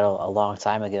found out a long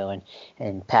time ago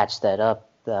and patched that up.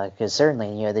 Because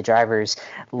certainly, the drivers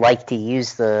like to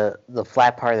use the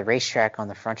flat part of the racetrack on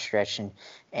the front stretch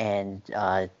and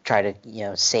try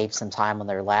to save some time on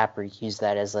their lap, or use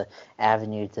that as a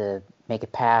avenue to make a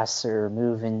pass or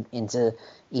move into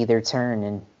either turn.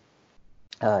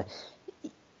 And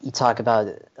you talk about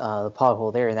the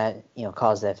pothole there, and that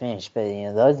caused that finish. But the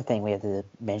other thing we have to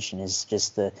mention is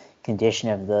just the condition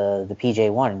of the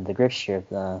PJ1, the grip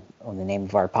strip, on the name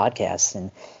of our podcast,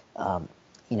 and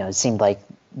it seemed like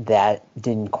that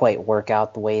didn't quite work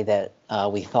out the way that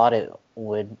we thought it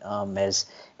would,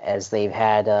 as they've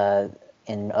had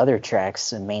in other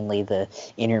tracks, and mainly the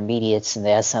intermediates and the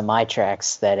SMI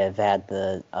tracks that have had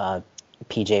the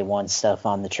PJ1 stuff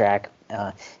on the track.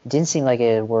 It didn't seem like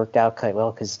it worked out quite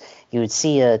well, because you would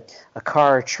see a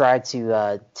car try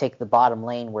to take the bottom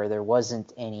lane where there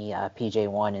wasn't any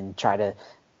PJ1 and try to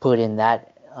put in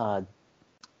that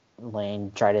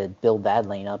lane, try to build that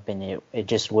lane up, and it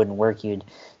just wouldn't work. You'd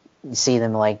see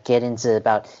them get into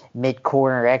about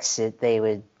mid-corner exit, they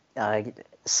would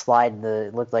slide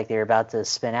looked like they were about to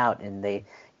spin out, and they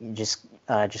just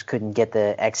couldn't get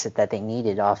the exit that they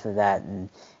needed off of that, and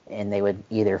they would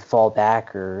either fall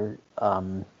back or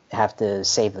have to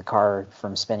save the car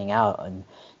from spinning out, and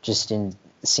just didn't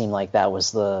seem like that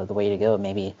was the way to go.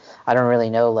 Maybe I don't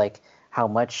really know how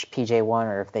much PJ1,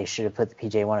 or if they should have put the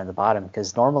PJ1 in the bottom,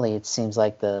 because normally it seems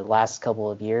like the last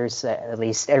couple of years, at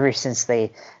least ever since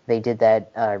they did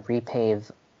that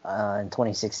repave in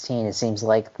 2016, it seems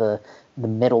like the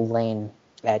middle lane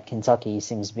at Kentucky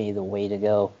seems to be the way to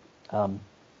go.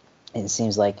 It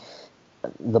seems like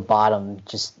the bottom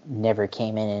just never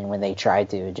came in, and when they tried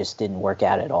to, it just didn't work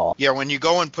out at all. Yeah, when you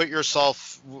go and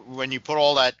when you put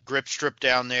all that grip strip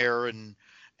down there and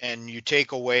you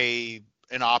take away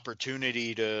an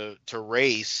opportunity to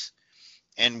race,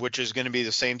 and which is going to be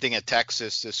the same thing at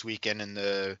Texas this weekend in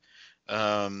the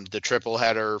triple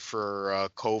header for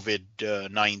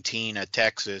COVID-19 at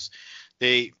Texas.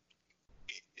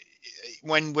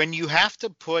 When you have to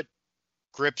put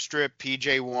grip strip,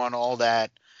 PJ1, all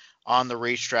that on the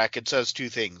racetrack, it says two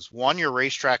things. One, your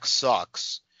racetrack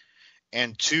sucks,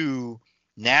 and two,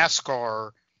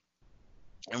 NASCAR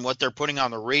and what they're putting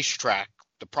on the racetrack,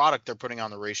 the product they're putting on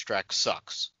the racetrack,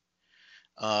 sucks.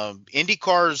 Indy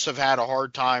cars have had a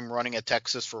hard time running at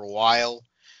Texas for a while.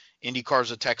 Indy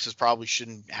cars at Texas probably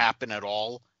shouldn't happen at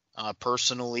all.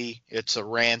 Personally, it's a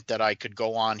rant that I could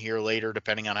go on here later,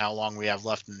 depending on how long we have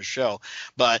left in the show.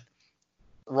 But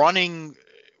running,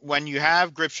 when you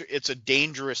have grip, it's a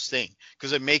dangerous thing,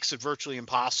 because it makes it virtually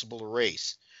impossible to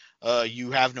race.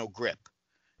 You have no grip.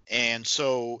 And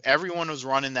so everyone was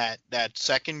running that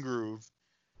second groove.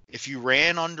 If you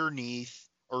ran underneath,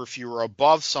 or if you were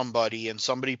above somebody and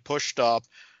somebody pushed up,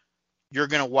 you're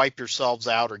going to wipe yourselves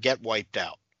out or get wiped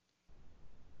out.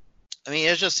 I mean,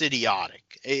 it's just idiotic.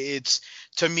 It's,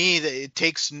 to me,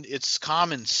 it's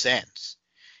common sense.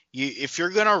 If you're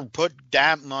going to put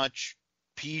that much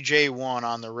PJ1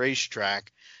 on the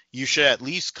racetrack, you should at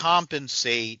least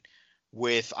compensate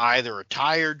with either a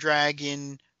tire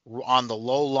dragging on the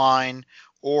low line,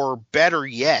 or better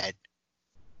yet,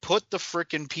 put the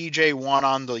frickin' PJ1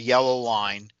 on the yellow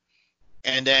line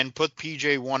and then put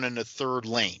PJ1 in the third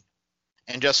lane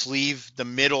and just leave the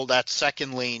middle, that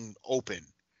second lane, open.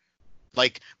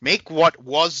 Make what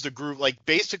was the groove,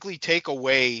 basically take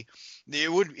away,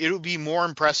 it would be more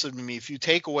impressive to me if you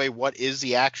take away what is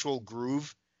the actual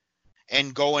groove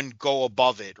and go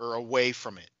above it or away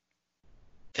from it.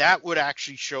 That would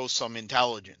actually show some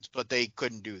intelligence, but they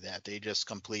couldn't do that. They just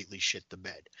completely shit the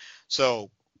bed. So,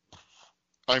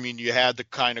 I mean, you had the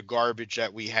kind of garbage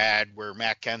that we had where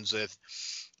Matt Kenseth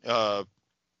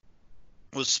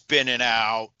was spinning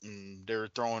out, and they're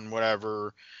throwing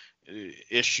whatever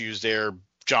issues there.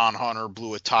 John Hunter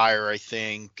blew a tire, I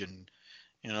think, and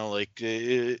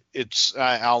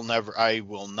I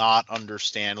will not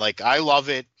understand. I love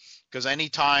it, because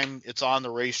anytime it's on the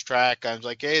racetrack, I'm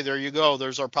like, hey, there you go.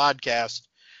 There's our podcast.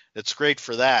 It's great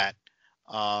for that.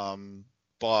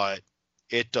 But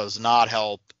it does not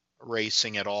help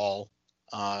racing at all.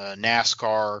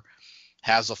 NASCAR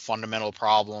has a fundamental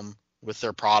problem with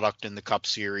their product in the Cup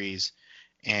Series,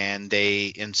 and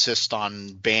they insist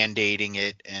on band-aiding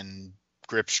it, and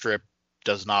grip strip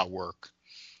does not work.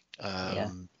 Yeah.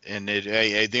 And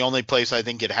the only place I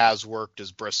think it has worked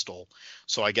is Bristol.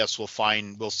 So I guess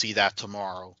we'll see that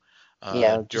tomorrow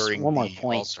Yeah. Just during one more the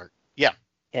point. All-Star. Yeah.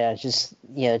 Yeah. Just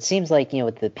it seems like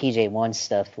with the PJ1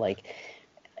 stuff, like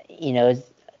you know,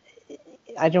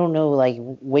 I don't know like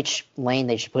which lane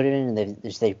they should put it in.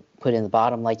 They put it in the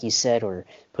bottom, like you said, or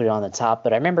put it on the top.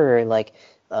 But I remember like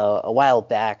a while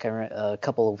back, a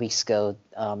couple of weeks ago,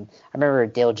 I remember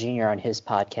Dale Jr. on his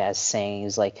podcast saying he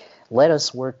was like, "Let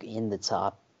us work in the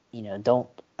top. Don't."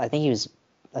 I think he was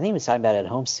talking about it at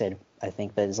Homestead. I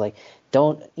think, but it's like,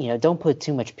 don't put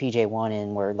too much PJ1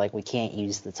 in where like we can't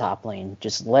use the top lane.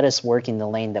 Just let us work in the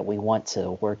lane that we want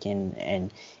to work in,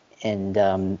 and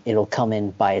it'll come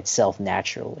in by itself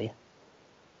naturally.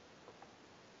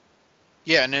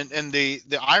 Yeah, and the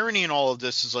irony in all of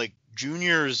this is like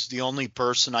Junior is the only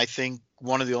person, I think,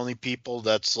 one of the only people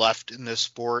that's left in this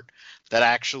sport that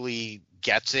actually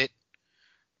gets it,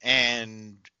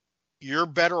 and you're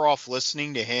better off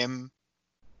listening to him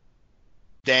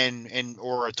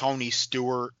or a Tony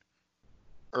Stewart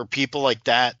or people like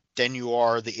that than you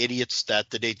are the idiots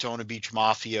that the Daytona Beach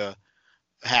Mafia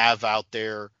have out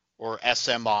there, or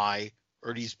SMI,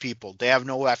 or these people. They have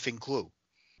no effing clue.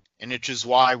 And it's just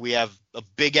why we have a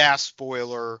big ass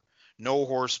spoiler, no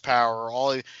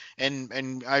horsepower,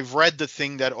 and I've read the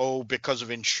thing that because of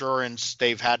insurance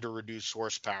they've had to reduce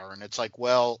horsepower, and it's like,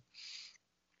 well,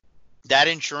 that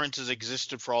insurance has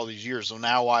existed for all these years, so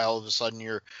now why all of a sudden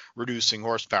you're reducing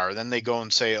horsepower? Then they go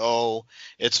and say,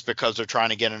 it's because they're trying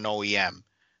to get an OEM.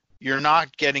 You're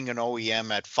not getting an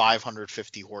OEM at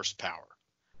 550 horsepower.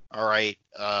 All right,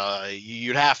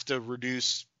 you'd have to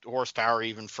reduce horsepower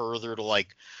even further to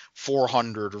like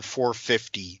 400 or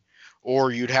 450,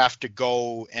 or you'd have to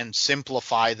go and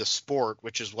simplify the sport,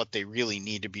 which is what they really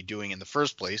need to be doing in the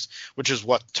first place, which is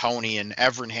what Tony and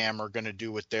Evernham are going to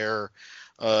do with their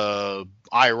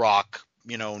IROC,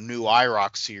 new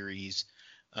IROC series,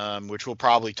 which we'll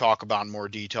probably talk about in more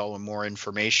detail when more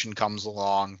information comes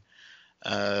along.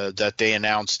 That they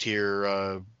announced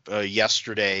here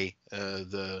yesterday,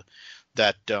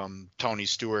 that Tony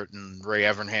Stewart and Ray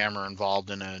Evernham are involved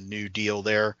in a new deal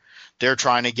there. They're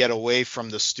trying to get away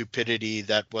from the stupidity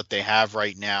that what they have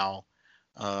right now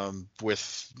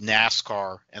with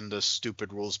NASCAR and the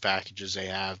stupid rules packages they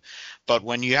have. But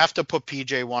when you have to put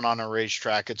PJ1 on a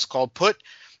racetrack, it's called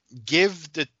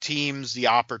give the teams the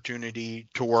opportunity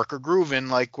to work a groove in,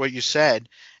 like what you said,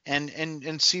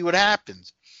 and see what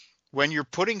happens. When you're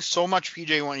putting so much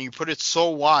PJ1, you put it so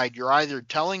wide, you're either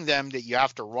telling them that you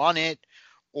have to run it,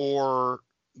 or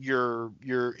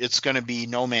it's going to be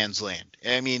no man's land.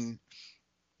 I mean,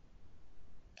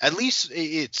 at least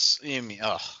it's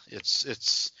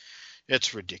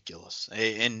ridiculous.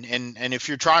 And if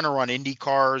you're trying to run Indy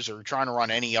cars or trying to run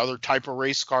any other type of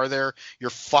race car there, you're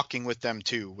fucking with them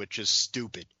too, which is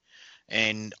stupid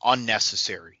and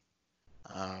unnecessary,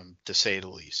 to say the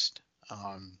least.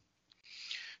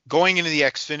 Going into the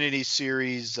Xfinity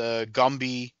Series,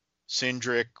 Gumby,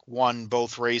 Cindric won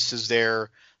both races there,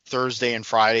 Thursday and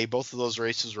Friday. Both of those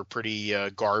races were pretty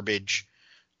garbage,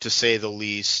 to say the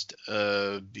least.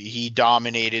 He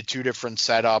dominated two different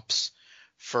setups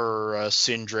for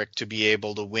Cindric to be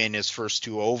able to win his first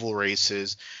two oval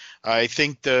races. I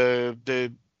think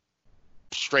the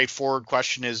straightforward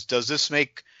question is, does this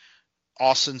make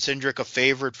Austin Cindric a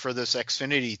favorite for this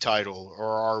Xfinity title, or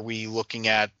are we looking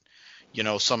at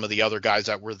some of the other guys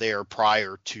that were there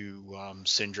prior to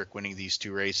Cindric winning these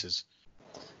two races?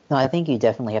 No, I think you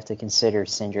definitely have to consider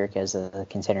Cindric as a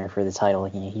contender for the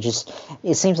title.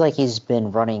 It seems like he's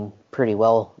been running pretty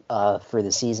well for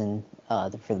the season,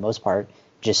 for the most part,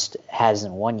 just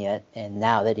hasn't won yet. And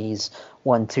now that he's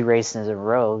won two races in a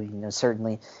row,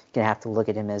 certainly going to have to look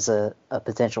at him as a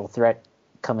potential threat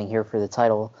coming here for the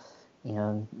title.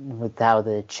 With how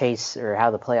the chase or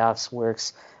how the playoffs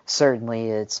works, certainly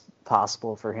it's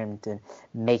possible for him to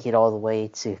make it all the way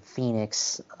to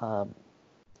Phoenix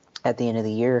at the end of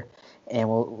the year, and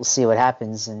we'll see what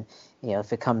happens. And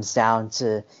if it comes down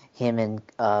to him and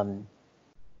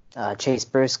Chase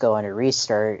Briscoe on a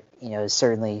restart,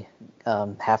 certainly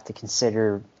have to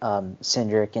consider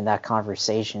Cindric in that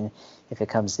conversation if it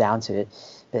comes down to it.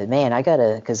 But man,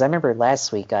 because I remember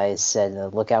last week I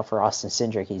said, look out for Austin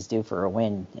Cindric, he's due for a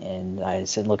win. And I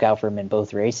said, look out for him in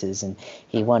both races. And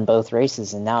he won both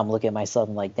races. And now I'm looking at myself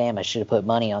and like, damn, I should have put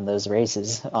money on those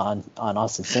races on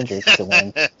Austin Cindric to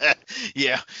win.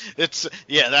 Yeah, that's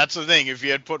the thing. If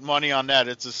you had put money on that,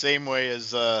 it's the same way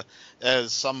as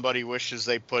somebody wishes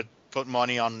they put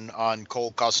money on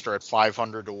Cole Custer at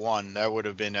 500 to 1. That would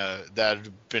have been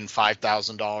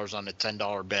 $5,000 on a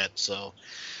 $10 bet. So,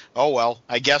 oh well.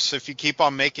 I guess if you keep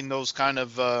on making those kind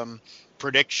of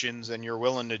predictions and you're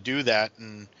willing to do that,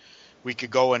 and we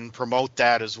could go and promote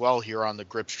that as well here on the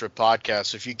Grip Strip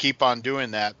podcast. If you keep on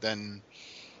doing that, then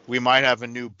we might have a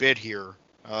new bid here.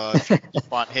 If you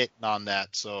keep on hitting on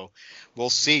that. So we'll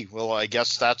see. Well, I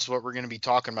guess that's what we're going to be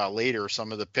talking about later,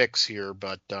 some of the picks here.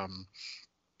 But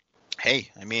hey,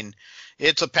 I mean,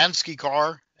 it's a Penske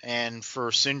car, and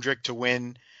for Cindric to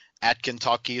win at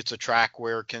Kentucky, it's a track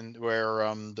where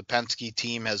the Penske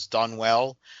team has done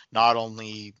well, not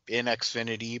only in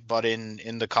Xfinity but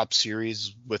in the Cup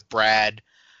Series with Brad.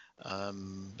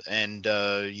 Ryan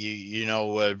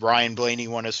Blaney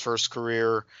won his first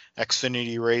career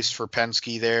Xfinity race for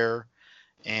Penske there,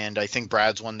 and I think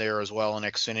Brad's won there as well in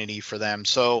Xfinity for them.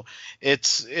 So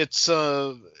it's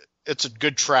a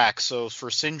good track. So for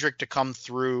Cindric to come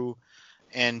through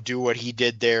and do what he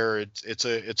did there, it's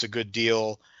a good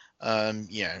deal. I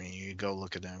mean, you go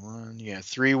look at that one. Yeah,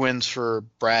 3 wins for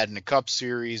Brad in the Cup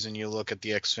Series, and you look at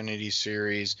the Xfinity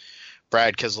Series.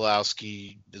 Brad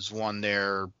Keselowski has won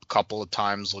there a couple of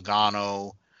times.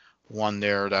 Logano won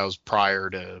there. That was prior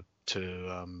to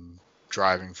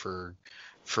driving for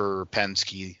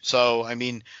Penske. So I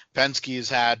mean, Penske has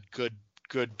had good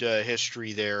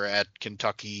history there at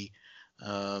Kentucky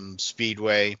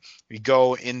Speedway. We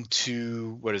go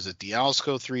into the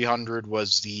Alsco 300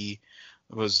 was the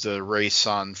race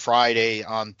on Friday.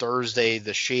 On Thursday,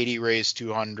 the Shady Rays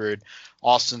 200.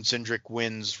 Austin Cindric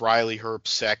wins, Riley Herbst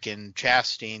second,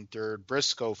 Chastain third,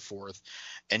 Briscoe fourth,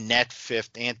 Annett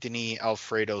fifth, Anthony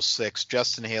Alfredo sixth,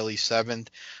 Justin Haley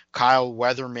seventh, Kyle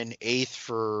Weatherman eighth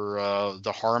for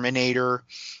the Harmonator,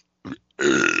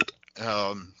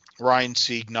 Ryan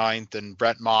Sieg ninth, and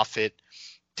Brett Moffitt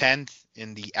 10th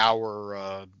in the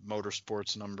Hour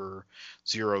Motorsports number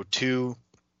 02.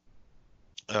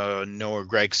 Noah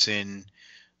Gragson,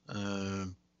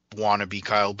 wannabe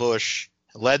Kyle Busch,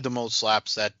 led the most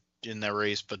laps in that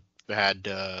race, but had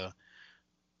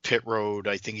pit road.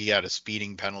 I think he got a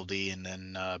speeding penalty, and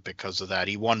then because of that,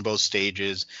 he won both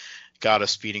stages, got a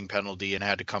speeding penalty, and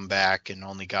had to come back, and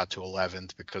only got to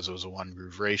 11th because it was a one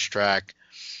groove racetrack.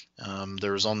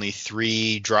 There was only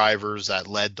 4 drivers that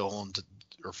led the whole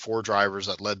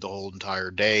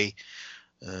entire day.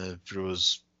 It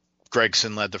was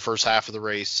Gragson led the first half of the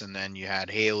race, and then you had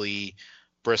Haley.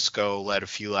 Briscoe led a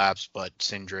few laps, but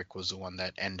Cindric was the one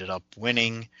that ended up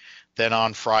winning. Then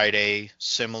on Friday,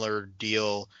 similar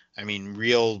deal. I mean,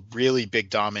 really big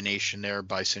domination there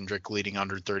by Cindric, leading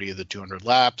under 30 of the 200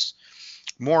 laps.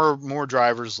 More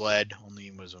drivers led.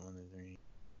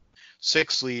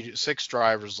 Six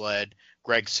drivers led.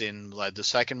 Gragson led the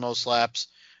second most laps.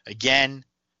 Again,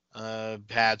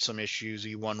 had some issues.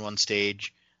 He won one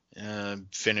stage,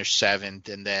 finished 7th,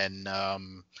 and then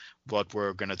what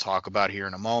we're going to talk about here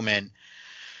in a moment.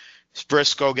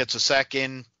 Briscoe gets a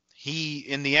second. He,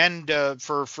 in the end,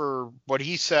 for what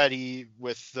he said,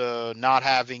 with not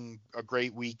having a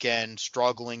great weekend,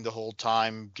 struggling the whole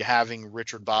time, having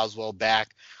Richard Boswell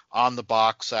back on the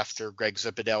box after Greg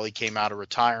Zipadelli came out of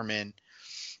retirement,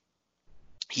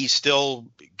 he still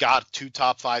got 2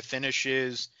 top 5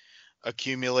 finishes,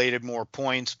 accumulated more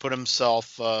points, put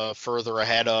himself further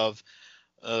ahead of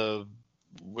Noah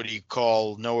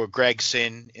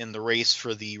Gragson in the race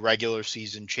for the regular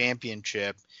season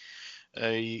championship.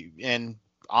 And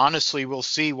honestly, we'll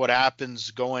see what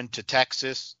happens going to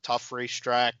Texas, tough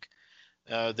racetrack.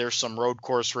 There's some road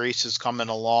course races coming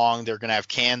along. They're going to have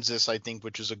Kansas, I think,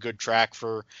 which is a good track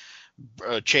for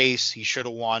Chase. He should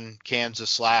have won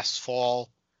Kansas last fall,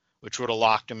 which would have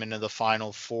locked him into the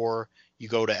Final Four. You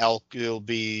go to Elk, it'll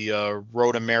be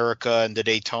Road America and the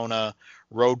Daytona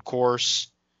road course.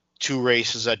 2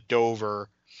 races at Dover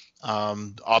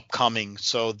upcoming.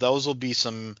 So those will be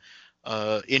some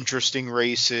interesting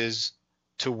races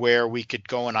to where we could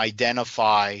go and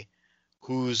identify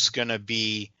who's going to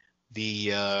be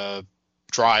the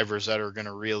drivers that are going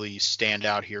to really stand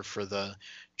out here for the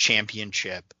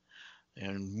championship.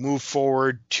 And move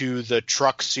forward to the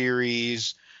Truck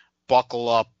Series. Buckle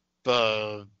up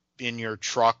in your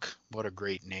truck. What a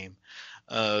great name.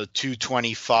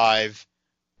 225.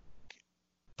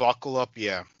 Buckle up,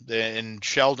 yeah. And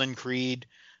Sheldon Creed,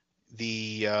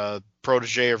 the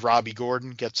protege of Robbie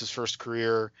Gordon, gets his first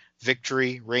career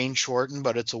victory. Rain shortened,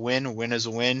 but it's a win. A win is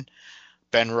a win.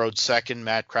 Ben Rhodes second,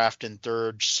 Matt Crafton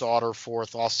third, Sauter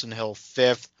fourth, Austin Hill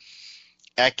fifth.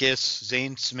 Eckes,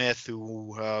 Zane Smith,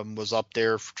 who was up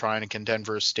there trying to contend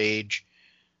for a stage,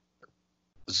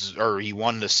 or he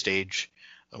won the stage,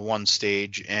 one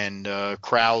stage, and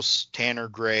Kraus, Tanner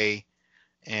Gray,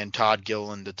 and Todd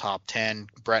Gilliland the top 10.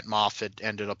 Brett Moffitt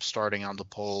ended up starting on the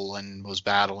pole and was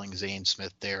battling Zane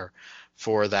Smith there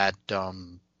for that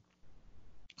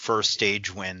first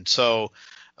stage win. So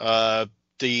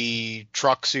The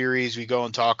truck series, we go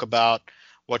and talk about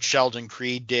what Sheldon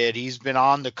Creed did. He's been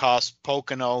on the cusp.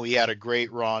 Pocono, he had a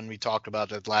great run. We talked about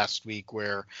that last week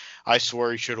where I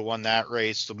swore he should have won that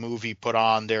race. The move he put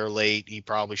on there late, he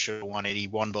probably should have won it. He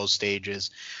won both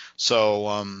stages.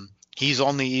 So he's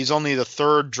only the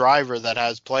third driver that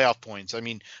has playoff points. I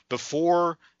mean,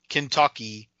 before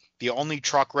Kentucky, the only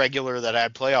truck regular that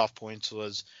had playoff points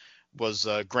was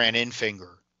Grant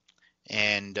Enfinger.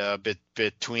 And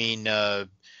between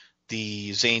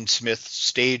the Zane Smith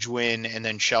stage win and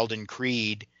then Sheldon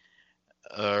Creed,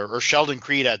 or Sheldon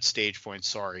Creed had stage points.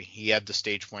 Sorry, he had the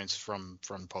stage points from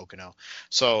Pocono.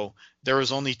 So there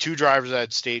was only 2 drivers that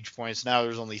had stage points. Now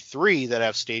there's only 3 that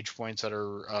have stage points that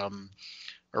are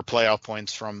or playoff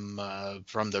points from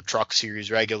the Truck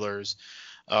Series regulars.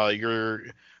 What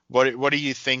do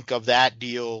you think of that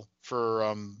deal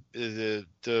for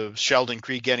the Sheldon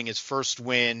Creed getting his first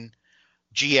win?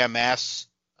 GMS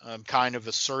kind of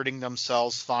asserting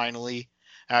themselves finally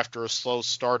after a slow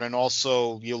start, and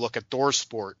also you look at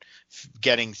ThorSport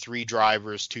getting 3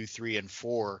 drivers, 2, 3, and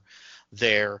 4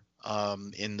 there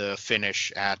in the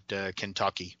finish at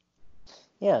Kentucky.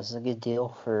 Yeah, it's a good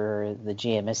deal for the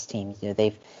GMS teams.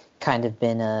 They've kind of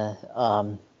been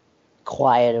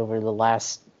quiet over the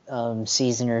last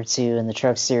season or two in the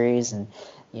Truck Series, and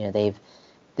they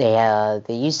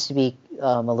used to be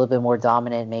a little bit more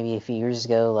dominant maybe a few years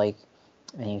ago, like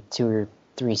maybe 2 or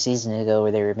 3 seasons ago,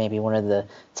 where they were maybe one of the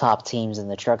top teams in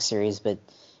the Truck Series, but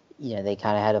they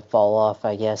kind of had to fall off,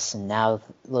 I guess, and now it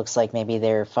looks like maybe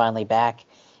they're finally back,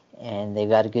 and they've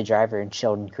got a good driver in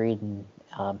Sheldon Creed, and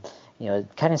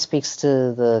it kind of speaks to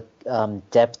the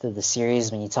depth of the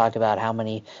series when you talk about how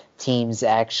many teams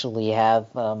actually have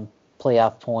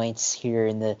playoff points here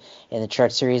in the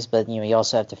Truck Series, but you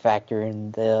also have to factor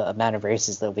in the amount of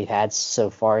races that we've had so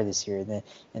far this year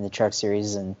in the Truck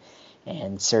Series, and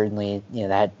certainly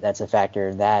that's a factor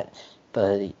in that.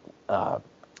 But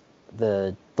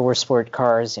the ThorSport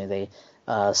cars, they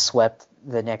swept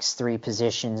the next 3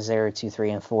 positions there, 2, 3,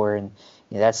 and 4, and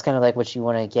that's kind of like what you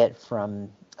want to get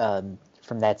from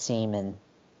that team. And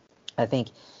I think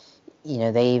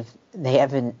they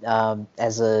haven't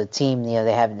as a team, they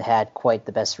haven't had quite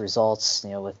the best results.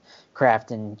 With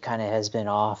Crafton kind of has been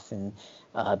off, and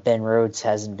Ben Rhodes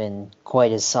hasn't been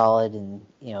quite as solid, and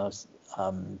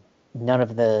none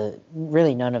of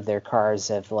their cars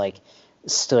have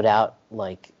stood out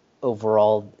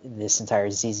overall this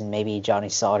entire season. Maybe Johnny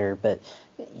Sauter, but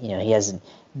he hasn't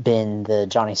been the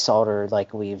Johnny Sauter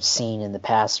like we've seen in the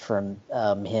past from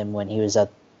him when he was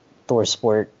at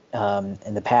ThorSport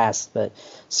in the past. But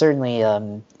certainly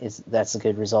that's a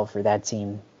good result for that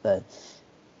team. But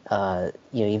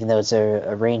even though it's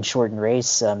a rain shortened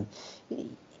race, Ben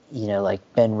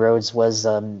Rhodes was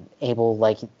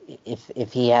able,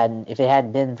 if it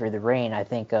hadn't been for the rain, I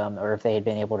think, or if they had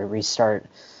been able to restart,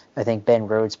 I think Ben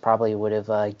Rhodes probably would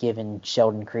have given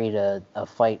Sheldon Creed a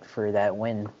fight for that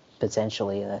win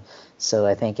potentially. So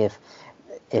I think if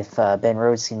Ben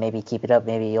Rhodes can maybe keep it up,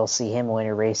 maybe you'll see him win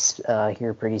a race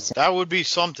here pretty soon. That would be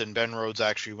something, Ben Rhodes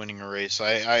actually winning a race.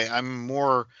 I'm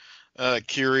more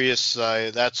curious.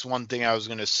 That's one thing I was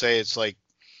going to say. It's like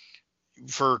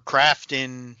for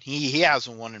Crafton, he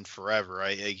hasn't won in forever.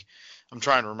 I'm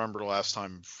trying to remember the last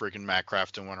time freaking Matt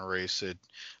Crafton won a race.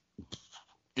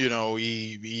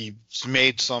 He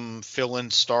made some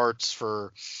fill-in starts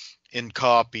in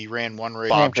Cup. He ran one race.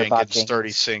 Bob Jenkins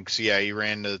 36. Yeah, he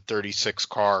ran the 36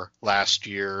 car last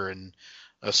year and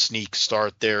a sneak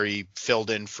start there. He filled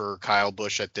in for Kyle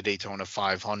Busch at the Daytona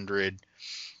 500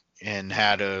 and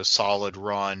had a solid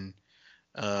run.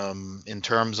 In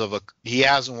terms of he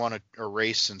hasn't won a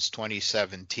race since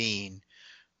 2017.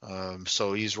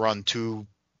 So he's run 2+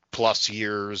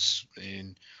 years,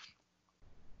 and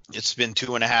it's been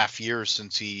 2.5 years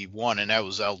since he won, and that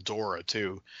was Eldora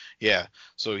too. Yeah.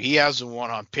 So he hasn't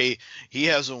won on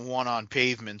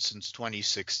pavement since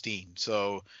 2016.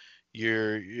 So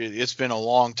it's been a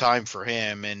long time for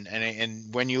him.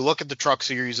 And when you look at the Truck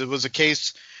Series, it was a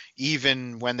case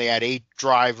even when they had 8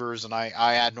 drivers, and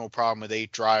I had no problem with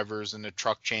 8 drivers in the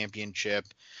Truck Championship.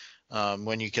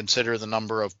 When you consider the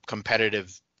number of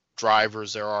competitive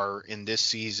drivers there are in this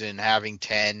season, having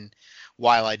 10,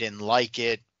 while I didn't like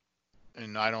it,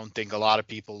 and I don't think a lot of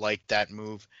people liked that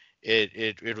move,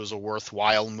 it was a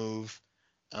worthwhile move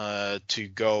to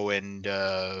go and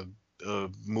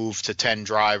move to 10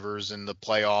 drivers in the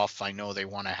playoff. I know they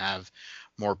want to have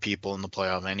more people in the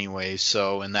playoff anyway,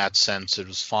 so in that sense it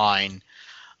was fine.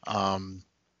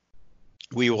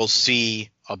 We will see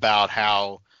about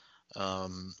how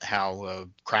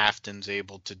Crafton's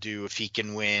able to do, if he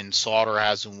can win. Sauter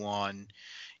hasn't won.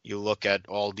 You look at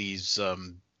all these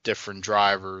different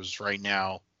drivers right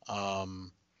now.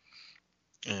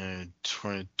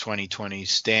 2020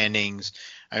 standings.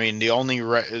 I mean, the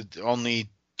only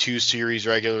two series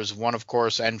regulars, one of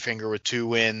course Enfinger with 2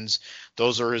 wins.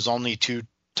 Those are his only 2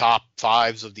 top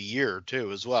 5s of the year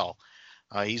too, as well.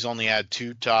 He's only had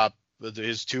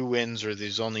his 2 wins are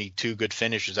his only 2 good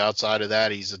finishes. Outside of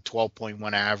that, he's a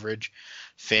 12.1 average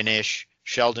finish.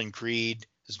 Sheldon Creed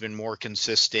has been more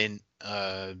consistent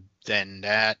than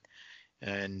that.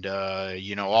 And,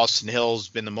 Austin Hill's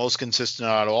been the most consistent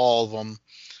out of all of them.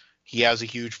 He has a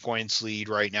huge points lead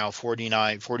right now,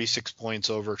 46 points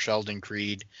over Sheldon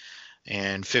Creed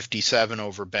and 57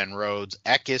 over Ben Rhodes.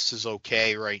 Eckes is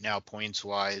okay right now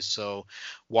points-wise. So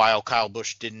while Kyle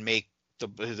Busch didn't make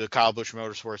the Kyle Busch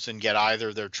Motorsports didn't get either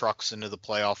of their trucks into the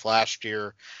playoff last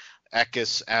year,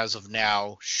 Eckes, as of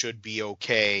now, should be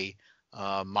okay,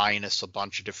 minus a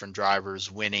bunch of different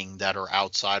drivers winning that are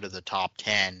outside of the top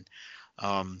 10.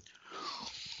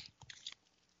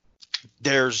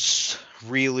 There's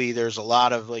a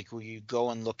lot of, like, when you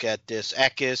go and look at this,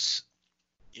 Eckes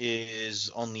is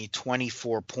only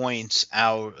 24 points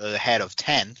out ahead of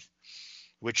 10th,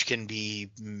 which can be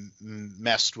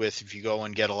messed with if you go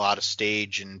and get a lot of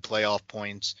stage and playoff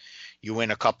points. You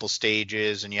win a couple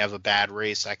stages and you have a bad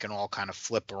race, that can all kind of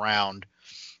flip around.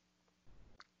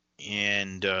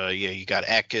 And you got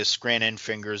Eckes, Grant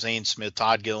Enfinger, Zane Smith,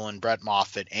 Todd Gilliland, Brett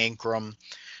Moffitt, Ankrum,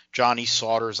 Johnny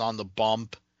Sauter's on the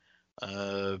bump.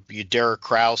 Derek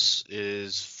Kraus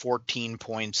is 14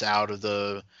 points out of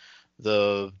the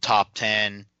top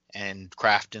 10, and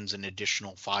Crafton's an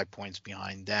additional 5 points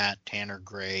behind that. Tanner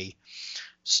Gray,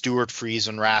 Stuart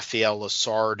Friesen, Raphael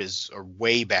Lessard is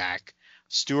way back.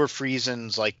 Stuart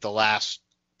Friesen's like the last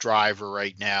driver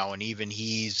right now, and even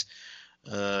he's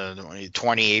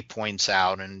 28 points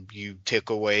out, and you take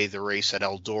away the race at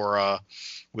Eldora,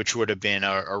 which would have been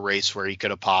a race where he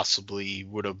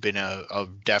would have been a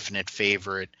definite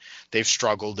favorite. They've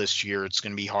struggled this year. It's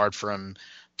going to be hard for him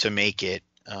to make it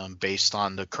based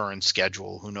on the current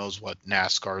schedule. Who knows what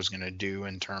NASCAR is going to do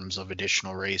in terms of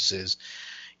additional races.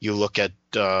 You look at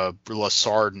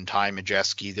Lessard and Ty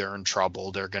Majeski, they're in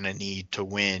trouble. They're going to need to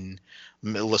win.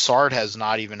 Lessard has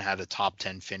not even had a top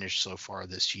 10 finish so far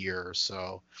this year,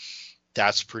 so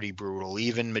that's pretty brutal.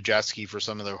 Even Majeski, for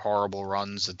some of the horrible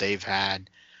runs that they've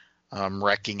had,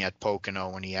 wrecking at Pocono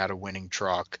when he had a winning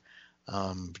truck,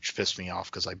 which pissed me off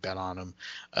because I bet on him.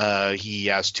 He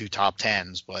has 2 top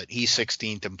 10s, but he's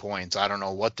 16th in points. I don't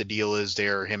know what the deal is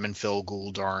there. Him and Phil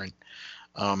Gould aren't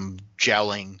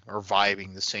gelling or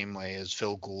vibing the same way as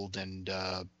Phil Gould and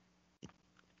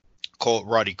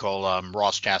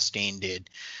Ross Chastain did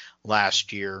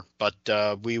last year.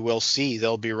 But we will see.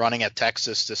 They'll be running at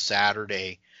Texas this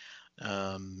Saturday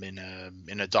in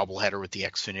a doubleheader with the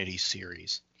Xfinity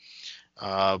Series.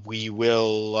 We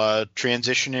will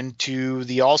transition into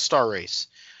the All-Star race.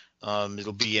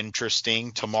 It'll be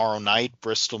interesting tomorrow night,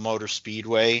 Bristol Motor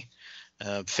Speedway.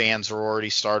 Fans are already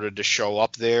started to show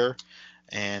up there,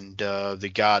 and they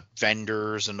got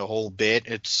vendors and the whole bit.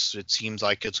 It seems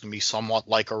like it's going to be somewhat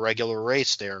like a regular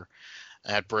race there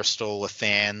at Bristol with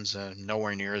fans,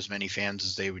 nowhere near as many fans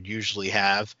as they would usually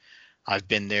have. I've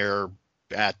been there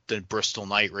at the Bristol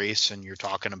night race, and you're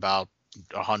talking about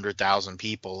 100,000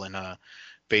 people in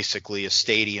basically a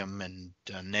stadium, and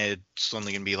it's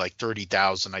only going to be like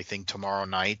 30,000, I think, tomorrow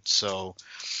night. So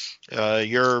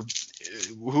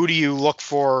who do you look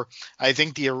for? I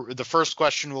think the first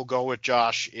question we'll go with,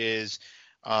 Josh, is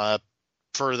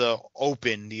for the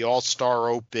Open, the All-Star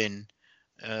Open.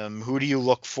 Who do you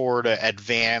look for to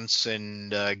advance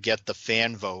and get the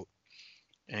fan vote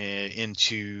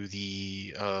into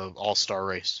the All-Star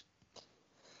race?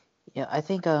 Yeah, I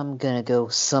think I'm going to go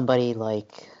somebody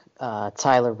like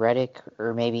Tyler Reddick,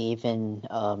 or maybe even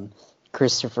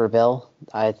Christopher Bell.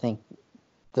 I think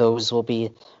those will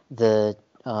be the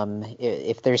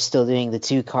if they're still doing the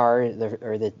 2-car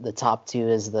or the top 2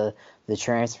 as the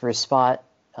transfer spot.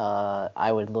 I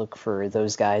would look for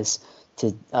those guys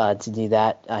to do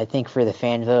that. I think for the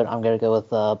fan vote, I'm going to go with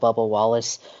Bubba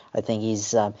Wallace. I think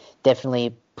he's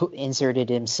definitely inserted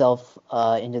himself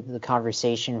into the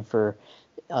conversation for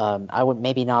I would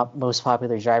maybe not most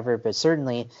popular driver, but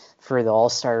certainly for the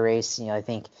All-Star race. I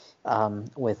think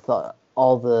with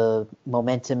all the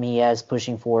momentum he has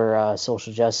pushing for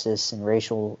social justice and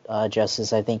racial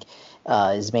justice, I think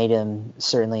has made him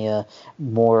certainly a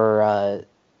more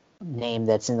name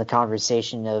that's in the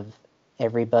conversation of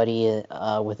everybody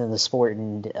within the sport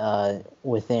and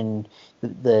within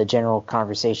the general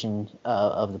conversation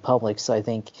of the public. So I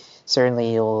think certainly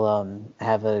he'll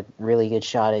have a really good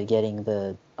shot at getting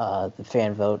the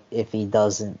fan vote if he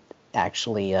doesn't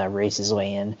actually race his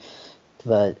way in.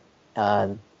 But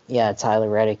yeah, Tyler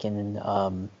Reddick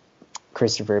and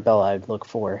Christopher Bell I'd look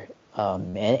for,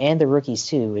 and the rookies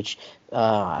too, which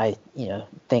I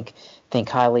think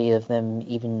highly of them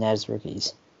even as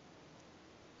rookies.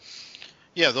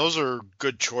 Yeah, those are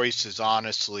good choices,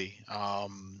 honestly.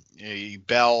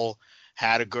 Bell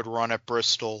had a good run at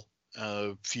Bristol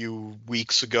a few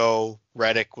weeks ago.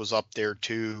 Reddick was up there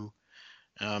too.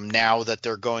 Now that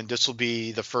they're going, this will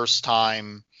be the first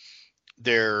time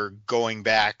they're going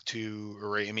back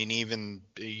to, I mean, even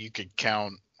you could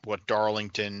count what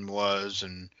Darlington was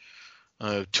and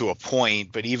to a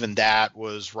point, but even that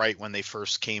was right when they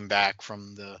first came back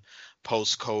from the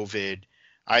post-COVID.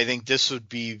 I think this would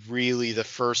be really the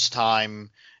first time,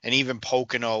 and even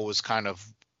Pocono was kind of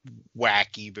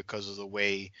wacky because of the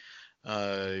way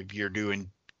you're doing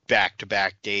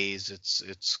back-to-back days.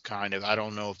 It's kind of, I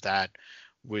don't know if that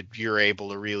would, you're able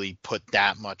to really put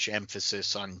that much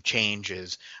emphasis on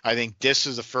changes. I think this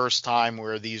is the first time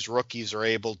where these rookies are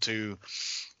able to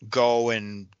go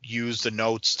and use the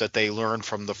notes that they learned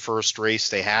from the first race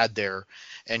they had there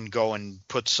and go and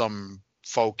put some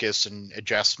focus and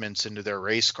adjustments into their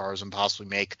race cars and possibly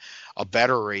make a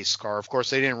better race car. Of course,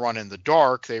 they didn't run in the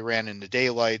dark, they ran in the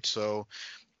daylight, so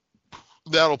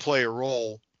that'll play a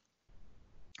role.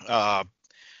 Uh,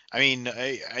 I mean,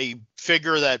 I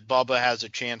figure that Bubba has a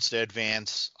chance to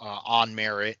advance on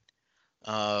merit.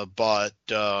 But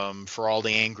for all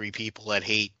the angry people that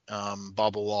hate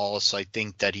Bubba Wallace, I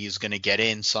think that he's going to get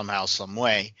in somehow, some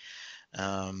way.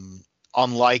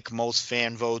 Unlike most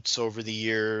fan votes over the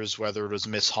years, whether it was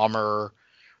Miss Hummer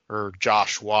or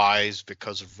Josh Wise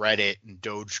because of Reddit and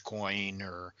Dogecoin,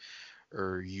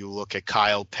 or you look at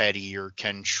Kyle Petty or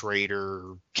Ken Schrader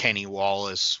or Kenny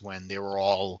Wallace when they were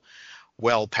all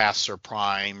well past their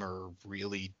prime or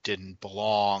really didn't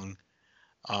belong.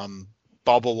 Um,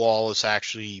 Bubba Wallace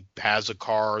actually has a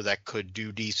car that could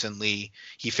do decently.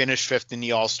 He finished fifth in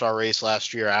the All-Star race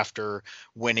last year after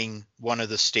winning one of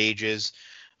the stages.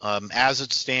 As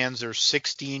it stands, there's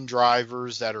 16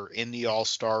 drivers that are in the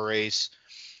All-Star race,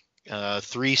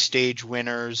 3 stage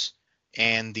winners,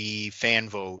 and the fan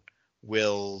vote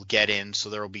will get in. So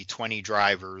there will be 20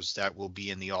 drivers that will be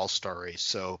in the All-Star race.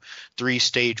 So 3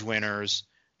 stage winners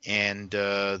and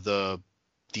the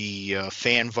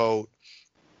fan vote.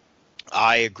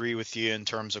 I agree with you in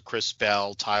terms of Chris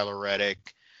Bell, Tyler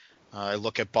Reddick. I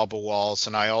look at Bubba Wallace,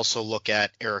 and I also look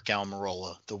at Eric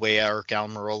Almirola. The way Eric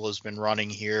Almirola has been running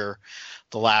here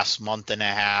the last month and a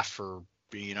half, or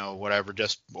whatever,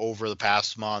 just over the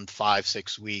past month,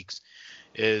 5-6 weeks,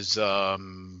 is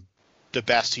the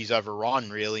best he's ever run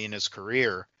really in his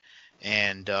career.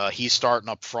 And he's starting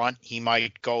up front. He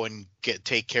might go and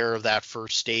take care of that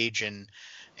first stage and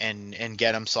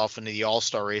get himself into the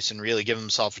All-Star race and really give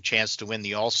himself a chance to win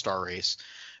the All-Star race,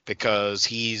 because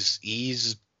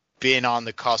he's been on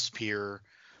the cusp here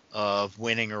of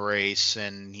winning a race,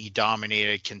 and he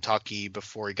dominated Kentucky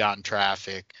before he got in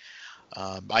traffic.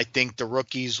 I think the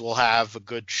rookies will have a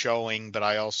good showing, but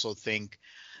I also think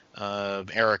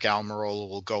Eric Almirola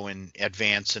will go and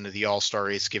advance into the All-Star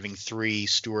race, giving 3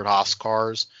 Stewart-Haas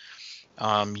cars.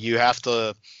 You have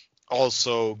to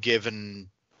also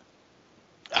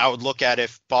I would look at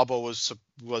if Bubba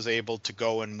was able to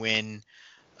go and win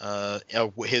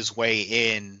his way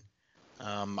in.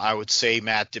 I would say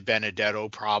Matt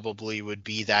DiBenedetto probably would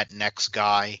be that next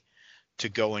guy to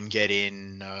go and get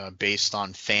in based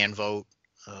on fan vote.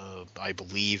 I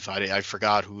believe I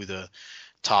forgot who the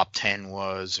top 10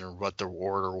 was or what the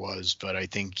order was, but I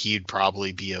think he'd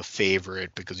probably be a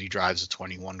favorite because he drives a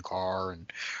 21 car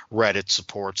and Reddit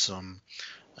supports him.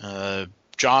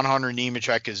 John Hunter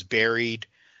Nemechek is buried,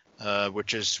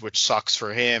 which sucks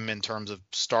for him in terms of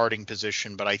starting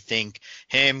position. But I think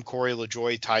him, Corey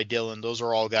LaJoie, Ty Dillon, those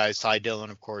are all guys. Ty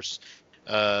Dillon, of course,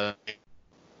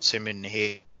 him and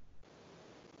Hay.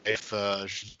 If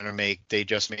she's gonna they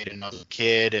just made another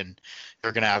kid and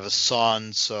they're gonna have a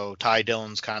son, so Ty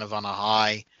Dillon's kind of on a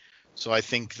high. So I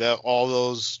think that all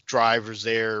those drivers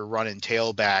there running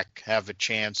tailback have a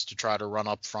chance to try to run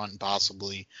up front and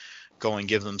possibly go and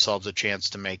give themselves a chance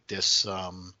to make this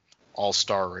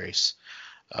All-Star race.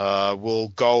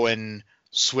 We'll go and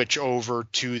switch over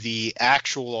to the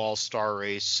actual All-Star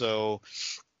race. So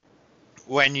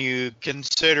when you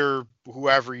consider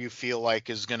whoever you feel like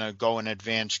is going to go and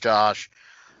advance, Josh,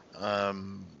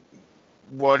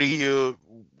 what do you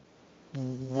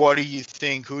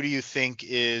think? Who do you think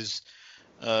is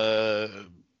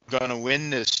going to win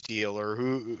this deal, or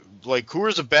who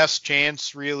is the best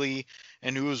chance really,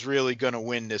 and who is really going to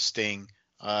win this thing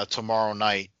tomorrow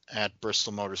night at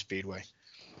Bristol Motor Speedway?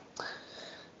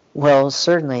 Well,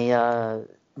 certainly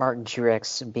Martin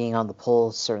Truex being on the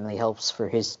pole certainly helps for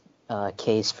his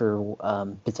case for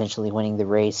potentially winning the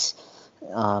race.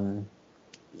 Um,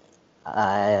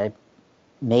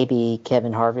 Maybe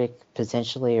Kevin Harvick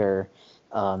potentially, or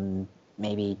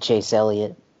maybe Chase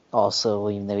Elliott also,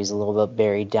 even though he's a little bit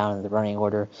buried down in the running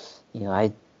order.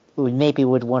 I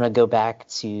would want to go back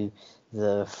to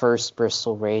the first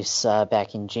Bristol race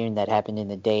back in June that happened in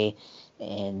the day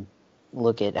and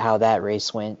look at how that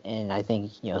race went. And I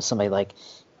think somebody like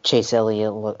Chase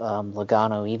Elliott,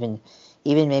 Logano, even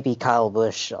maybe Kyle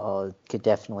Busch could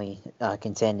definitely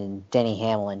contend, and Denny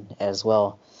Hamlin as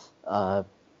well.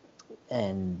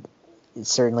 And it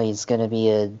certainly is going to be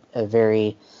a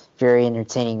very, very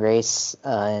entertaining race.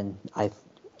 And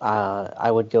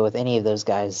I would go with any of those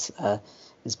guys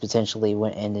as potentially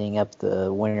ending up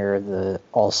the winner of the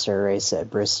All-Star race at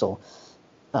Bristol.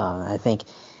 I think,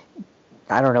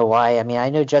 I don't know why. I mean, I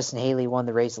know Justin Haley won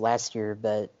the race last year,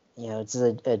 but it's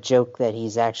a joke that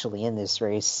he's actually in this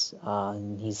race.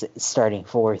 And he's starting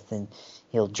fourth, and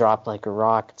he'll drop like a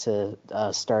rock to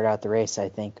start out the race, I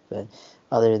think. But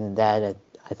other than that,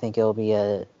 I think it'll be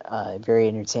a very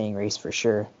entertaining race for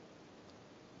sure.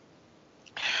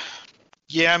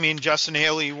 Yeah, I mean, Justin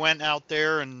Haley went out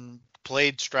there and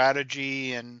played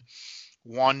strategy and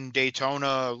won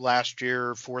Daytona last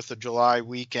year, 4th of July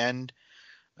weekend,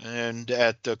 and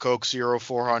at the Coke Zero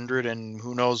 400, and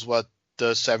who knows what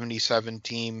the 77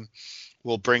 team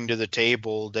will bring to the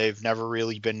table. They've never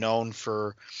really been known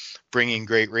for bringing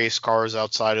great race cars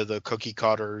outside of the cookie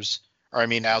cutters, or I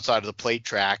mean, outside of the plate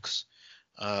tracks.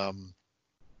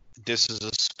 This is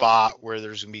a spot where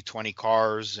there's going to be 20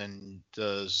 cars and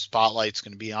the spotlight's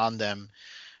going to be on them.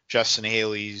 Justin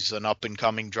Haley's an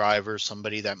up-and-coming driver,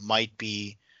 somebody that might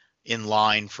be in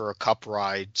line for a cup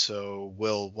ride. So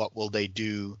what will they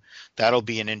do? That'll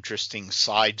be an interesting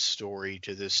side story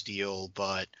to this deal.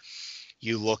 But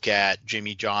you look at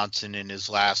Jimmy Johnson in his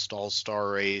last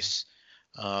All-Star race.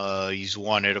 He's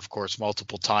won it, of course,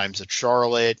 multiple times at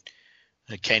Charlotte.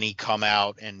 Can he come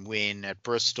out and win at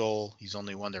Bristol? He's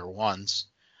only won there once.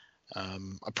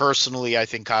 Personally, I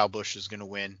think Kyle Busch is going to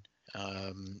win.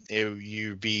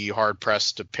 You'd be hard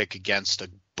pressed to pick against a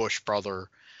Busch brother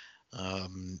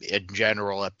in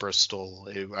general at Bristol.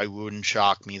 I wouldn't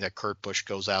shock me that Kurt Busch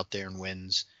goes out there and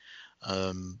wins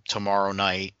tomorrow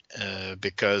night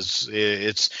because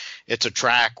it's a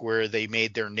track where they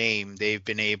made their name. They've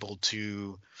been able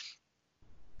to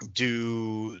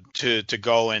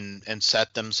go and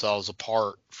set themselves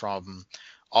apart from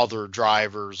other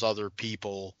drivers, other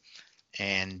people.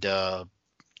 And I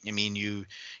mean,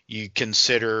 you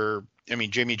consider, I mean,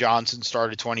 Jimmy Johnson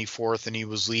started 24th and he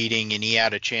was leading and he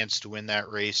had a chance to win that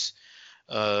race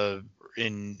at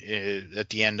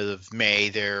the end of May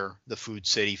there, the Food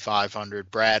City 500.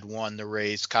 Brad won the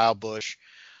race. Kyle Busch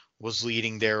was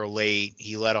leading there late.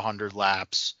 He led 100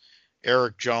 laps.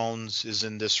 Eric Jones is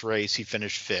in this race. He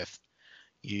finished 5th.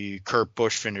 Kurt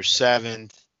Busch finished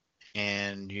 7th.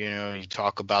 And, you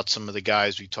talk about some of the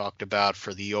guys we talked about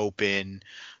for the Open.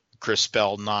 Chris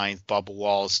Bell 9th, Bubba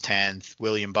Wallace 10th,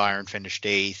 William Byron finished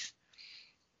 8th.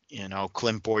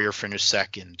 Clint Bowyer finished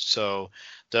 2nd. So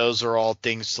those are all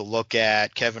things to look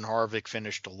at. Kevin Harvick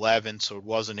finished 11th, so it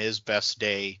wasn't his best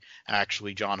day.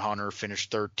 Actually, John Hunter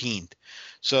finished 13th.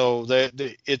 So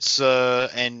it's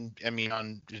and I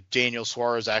mean, Daniel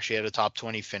Suarez actually had a top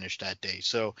 20 finish that day.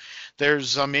 So there's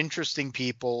some interesting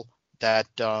people that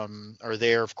are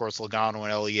there. Of course, Logano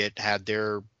and Elliott had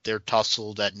their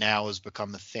tussle that now has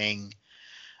become a thing.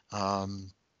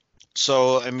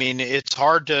 So I mean, it's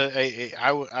hard to.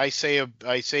 I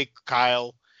say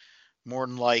Kyle more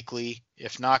than likely.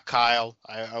 If not Kyle,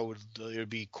 I would. It would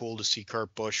be cool to see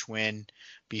Kurt Busch win,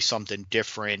 be something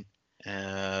different.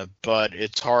 But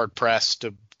it's hard pressed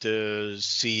to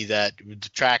see that the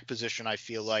track position. I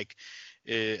feel like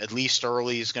at least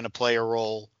early is going to play a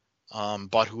role.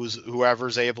 But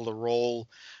whoever's able to roll,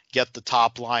 get the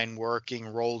top line working,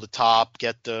 roll the top,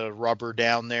 get the rubber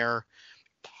down there,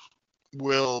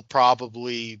 will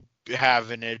probably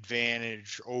have an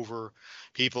advantage over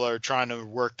people that are trying to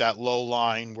work that low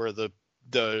line where the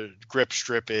grip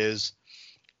strip is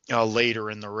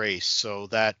later in the race. So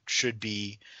that should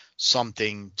be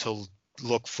something to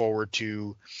look forward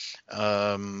to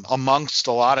amongst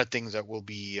a lot of things that we'll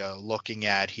be looking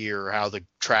at here, how the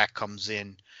track comes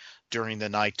in during the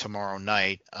night tomorrow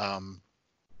night.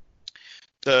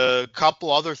 The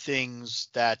couple other things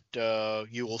that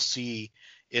you will see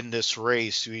in this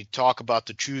race, we talk about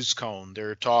the choose cone.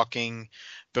 They're talking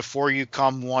before you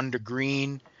come 1 to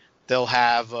green, they'll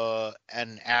have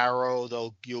an arrow.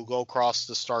 You'll go across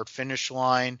the start finish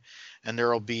line, and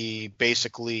there'll be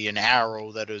basically an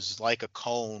arrow that is like a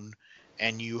cone,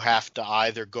 and you have to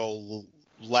either go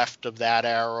left of that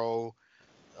arrow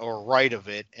or right of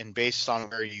it, and based on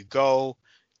where you go,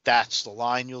 that's the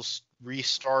line you'll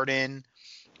restart in.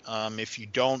 If you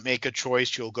don't make a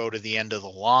choice, you'll go to the end of the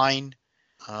line.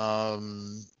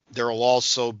 There will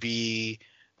also be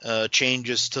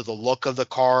changes to the look of the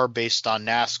car based on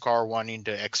NASCAR wanting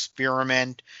to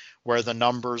experiment, where the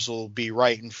numbers will be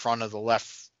right in front of the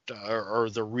left or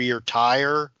the rear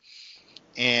tire,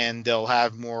 and they'll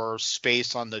have more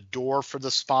space on the door for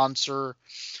the sponsor.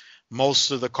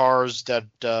 Most of the cars that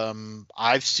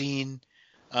I've seen,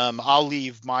 I'll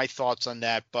leave my thoughts on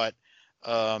that, but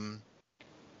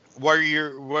when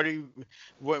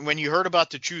you heard about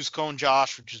the choose cone,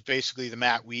 Josh, which is basically the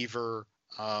Matt Weaver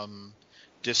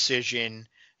decision,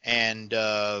 and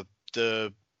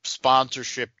the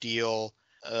sponsorship deal,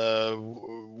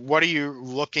 what are you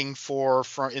looking for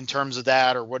in terms of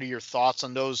that, or what are your thoughts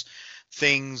on those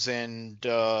things? And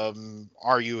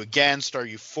are you against? Are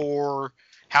you for?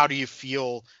 How do you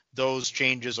feel those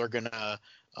changes are going to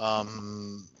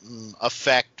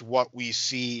affect what we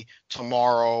see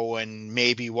tomorrow and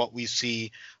maybe what we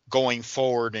see going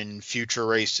forward in future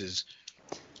races?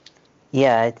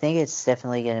 Yeah, I think it's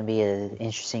definitely going to be an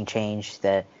interesting change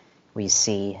that we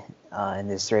see in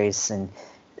this race. And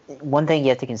one thing you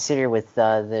have to consider with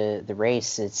the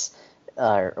race, it's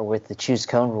or with the choose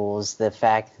cone rules, the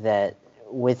fact that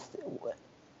with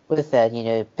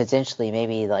that, potentially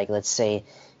maybe, like, let's say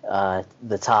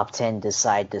the top 10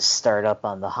 decide to start up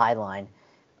on the high line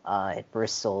at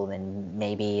Bristol, and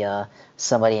maybe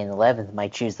somebody in 11th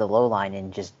might choose the low line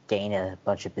and just gain a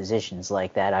bunch of positions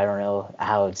like that. I don't know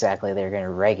how exactly they're going to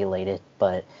regulate it,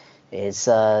 but it's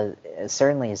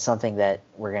certainly something that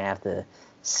we're going to have to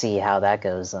see how that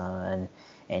goes on.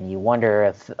 And you wonder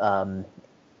if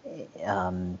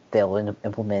they'll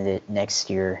implement it next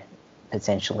year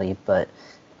potentially, but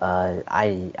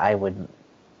I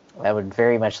would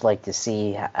very much like to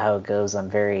see how it goes. I'm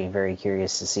very, very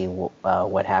curious to see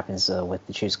what happens with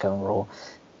the choose cone rule,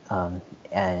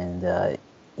 and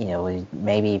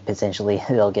maybe potentially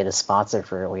they'll get a sponsor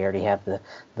for it. We already have the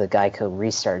Geico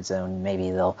Restart Zone.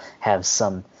 Maybe they'll have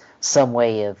some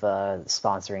way of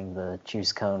sponsoring the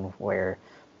choose cone where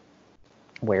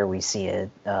we see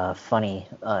a funny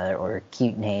or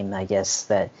cute name, I guess,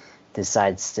 that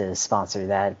decides to sponsor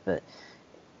that, but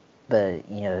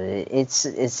it's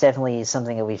definitely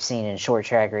something that we've seen in short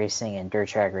track racing and dirt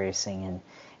track racing,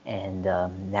 and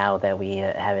now that we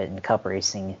have it in cup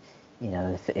racing,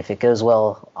 if it goes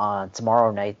well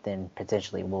tomorrow night, then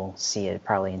potentially we'll see it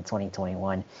probably in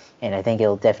 2021, and I think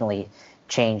it'll definitely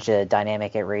change the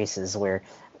dynamic at races where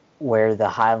the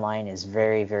high line is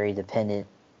very, very dependent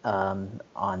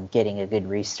on getting a good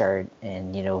restart.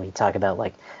 And we talk about,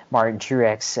 like, Martin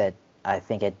Truex I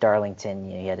think at Darlington,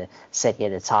 he had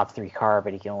a top 3 car,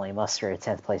 but he could only muster a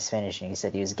 10th place finish, and he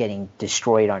said he was getting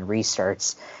destroyed on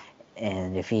restarts.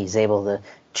 And if he's able to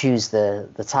choose the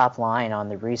top line on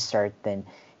the restart, then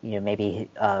maybe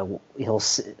he'll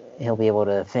be able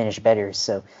to finish better.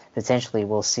 So potentially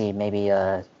we'll see maybe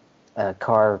a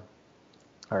car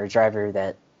or a driver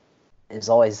that is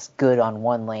always good on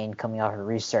one lane coming off a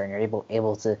restart, and you're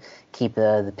able to keep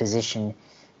the position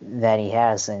that he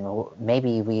has, and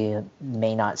maybe we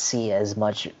may not see as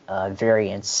much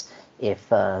variance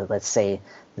if, let's say,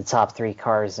 the top 3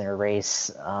 cars in a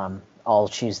race all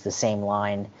choose the same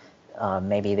line.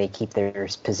 Maybe they keep their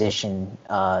position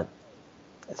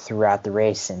throughout the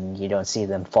race, and you don't see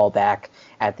them fall back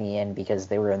at the end because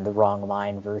they were in the wrong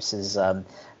line versus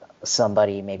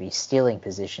somebody maybe stealing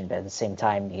position. But at the same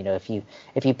time, if you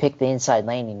pick the inside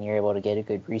lane and you're able to get a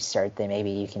good restart, then maybe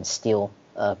you can steal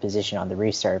position on the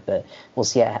restart. But we'll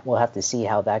see. We'll have to see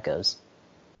how that goes.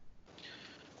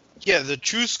 Yeah, the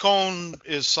choose cone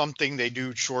is something they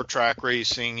do short track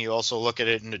racing. You also look at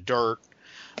it in the dirt.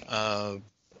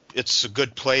 It's a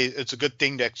good play. It's a good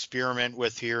thing to experiment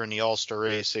with here in the All-Star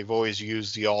race. They've always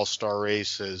used the All-Star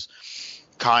race as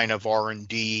kind of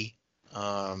R&D.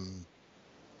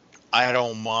 I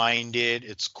don't mind it.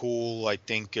 It's cool. I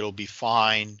think it'll be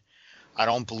fine. I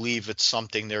don't believe it's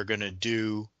something they're going to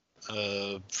do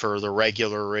for the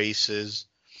regular races.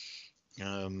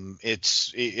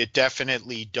 It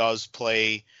definitely does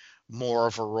play more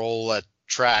of a role at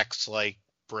tracks like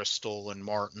Bristol and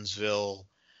Martinsville,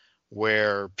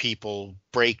 where people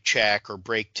brake check or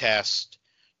brake test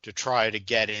to try to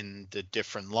get in the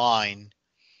different line.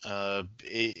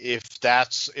 If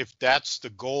that's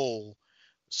the goal,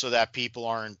 so that people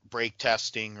aren't brake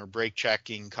testing or brake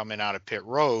checking coming out of pit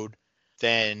road,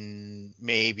 then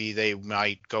maybe they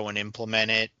might go and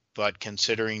implement it. But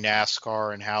considering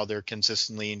NASCAR and how they're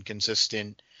consistently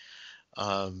inconsistent,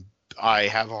 I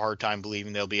have a hard time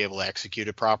believing they'll be able to execute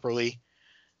it properly.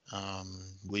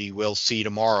 We will see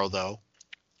tomorrow, though,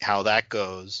 how that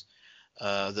goes.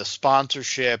 The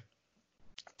sponsorship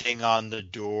thing on the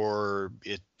door,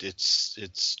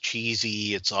 it's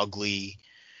cheesy, it's ugly.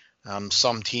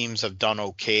 Some teams have done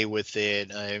okay with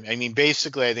it. I mean,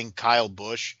 basically, I think Kyle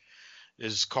Busch,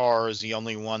 his car is the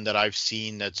only one that I've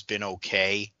seen that's been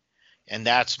okay, and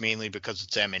that's mainly because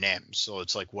it's M&M, so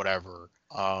it's like whatever.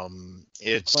 Yeah.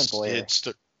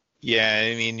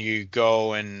 I mean, you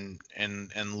go and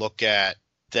look at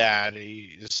that.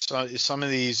 Some of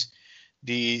these,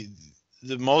 the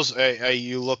most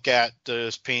you look at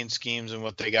the paint schemes and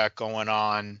what they got going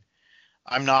on.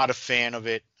 I'm not a fan of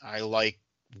it. I like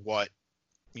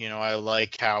I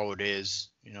like how it is.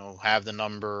 Have the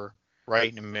number right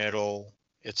in the middle.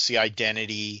 It's the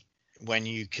identity. When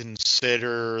you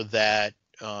consider that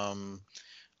a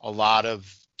lot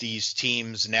of these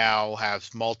teams now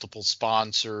have multiple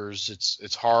sponsors,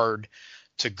 it's hard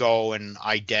to go and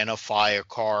identify a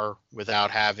car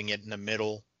without having it in the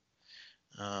middle.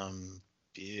 Running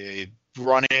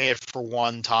it for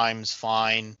one time's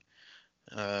fine.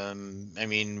 I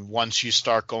mean, once you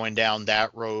start going down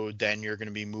that road, then you're going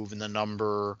to be moving the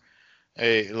number.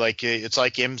 It's like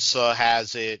IMSA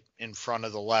has it in front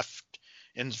of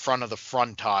the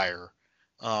front tire,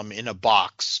 in a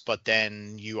box, but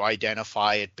then you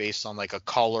identify it based on like a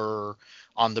color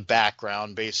on the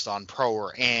background, based on Pro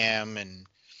or Am, and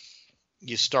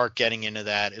you start getting into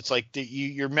that. It's like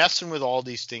you're messing with all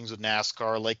these things with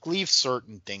NASCAR. Like, leave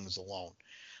certain things alone.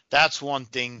 That's one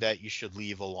thing that you should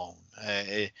leave alone.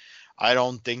 I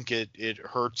don't think it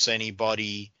hurts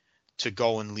anybody to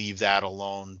go and leave that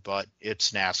alone, but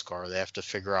it's NASCAR. They have to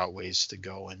figure out ways to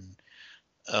go and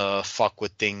fuck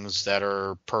with things that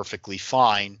are perfectly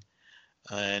fine,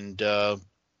 and it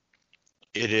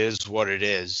is what it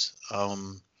is.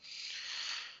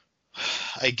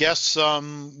 I guess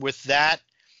with that,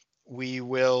 we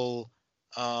will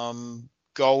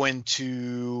go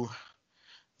into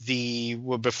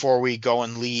before we go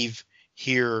and leave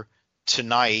here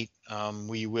tonight,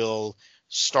 we will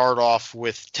start off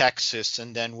with Texas,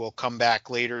 and then we'll come back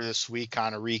later this week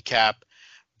on a recap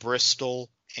Bristol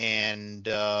and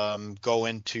go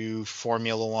into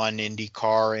Formula One,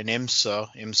 IndyCar, and IMSA.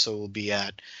 IMSA will be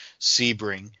at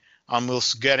Sebring. We'll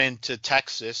get into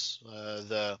Texas,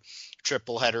 the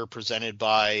triple header presented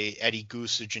by Eddie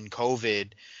Goosage and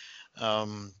COVID.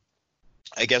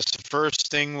 I guess the first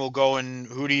thing we'll go and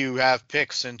who do you have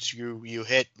picked since you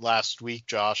hit last week,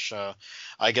 Josh?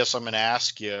 I guess I'm going to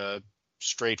ask you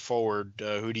straightforward.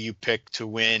 Who do you pick to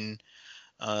win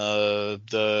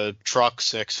the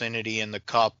trucks, Xfinity, and the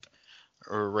Cup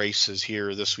or races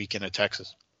here this weekend at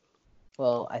Texas?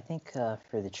 Well, I think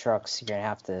for the trucks, you're going to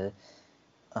have to,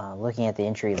 looking at the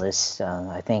entry list,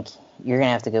 I think you're going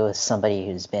to have to go with somebody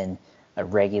who's been a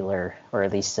regular or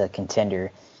at least a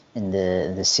contender in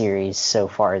the series so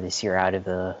far this year out of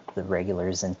the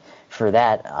regulars. And for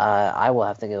that, I will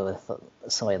have to go with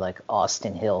somebody like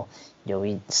Austin Hill.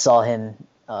 We saw him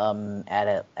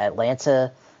at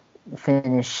Atlanta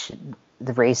finish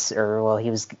the race,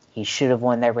 he should have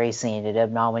won that race, and he ended up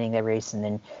not winning that race. And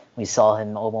then we saw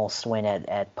him almost win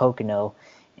at Pocono.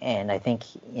 And I think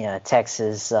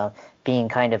Texas being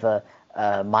kind of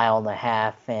a mile and a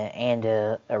half and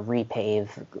a repave,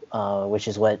 which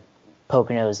is what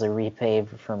Pocono is, the repave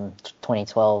from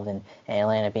 2012, and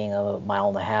Atlanta being a mile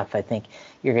and a half. I think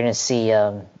you're going to see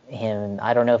him.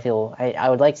 I don't know if he'll. I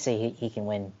would like to say he can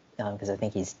win because I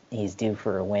think he's due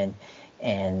for a win,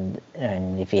 and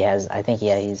if he has, I think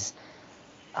he's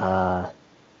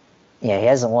he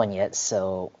hasn't won yet,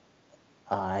 so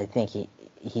I think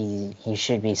he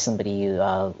should be somebody you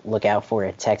look out for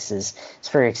at Texas. As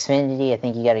for Xfinity, I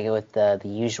think you got to go with the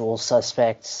usual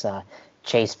suspects: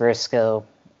 Chase Briscoe,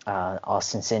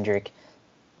 Austin Cindric,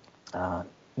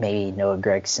 maybe Noah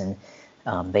Gragson.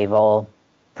 They've all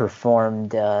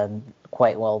performed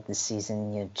quite well this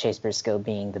season. Chase Briscoe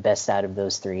being the best out of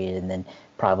those three, and then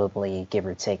probably give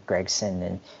or take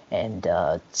Gragson and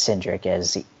Cindric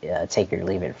as take it or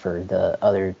leave it for the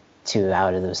other two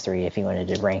out of those three if you wanted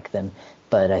to rank them.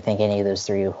 But I think any of those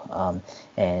three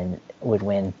and would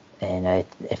win. And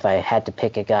if I had to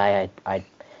pick a guy, I'd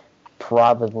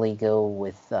probably go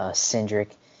with Cindric.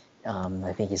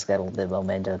 I think he's got a little bit of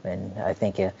momentum, and I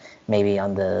think maybe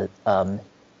on the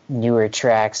newer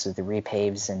tracks with the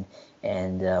repaves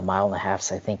and mile and a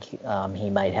halves, I think he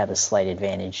might have a slight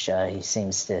advantage. He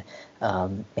seems to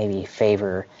maybe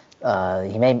favor.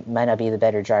 He might not be the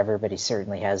better driver, but he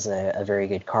certainly has a very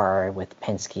good car with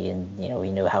Penske, and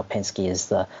we know how Penske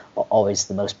is always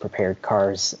the most prepared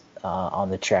cars on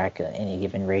the track any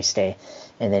given race day.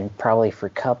 And then probably for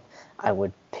Cup, I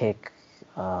would pick.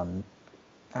 I'm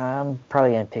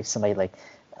probably gonna pick somebody like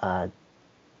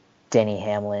Denny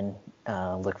Hamlin.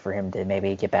 Look for him to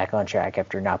maybe get back on track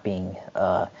after not being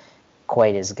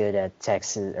quite as good at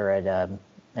Texas or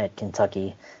at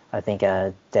Kentucky. I think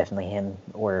definitely him,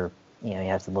 or you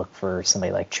have to look for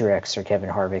somebody like Truex or Kevin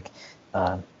Harvick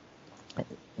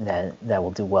that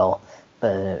will do well.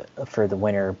 But for the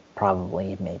winner,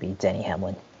 probably maybe Denny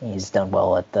Hamlin. He's done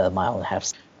well at the mile and a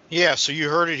half. Yeah, so you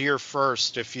heard it here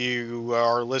first. If you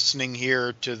are listening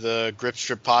here to the Grip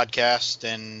Strip podcast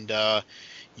and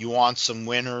you want some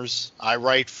winners, I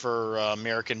write for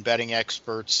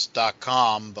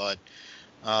AmericanBettingExperts.com, but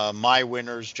my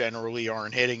winners generally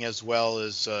aren't hitting as well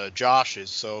as Josh's.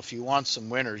 So if you want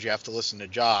some winners, you have to listen to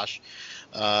Josh.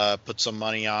 Put some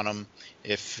money on him.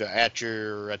 If at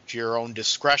your own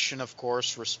discretion, of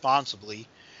course, responsible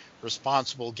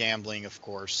gambling, of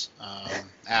course.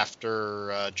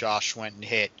 After Josh went and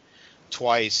hit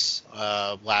twice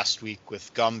last week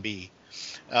with Gumby.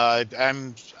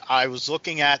 I was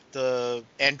looking at the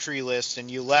entry list,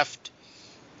 and you left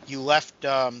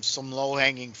some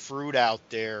low-hanging fruit out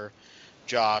there,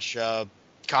 Josh.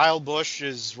 Kyle Busch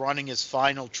is running his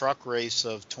final truck race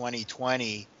of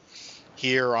 2020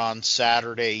 here on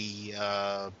Saturday,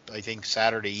 I think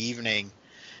Saturday evening.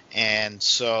 And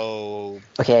so...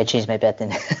 Okay, I changed my bet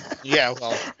then. Yeah,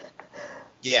 well...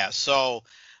 Yeah, so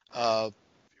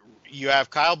you have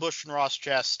Kyle Busch and Ross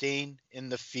Chastain in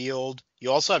the field.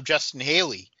 You also have Justin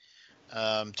Haley,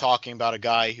 talking about a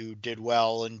guy who did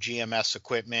well in GMS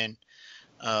equipment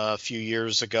a few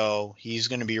years ago. He's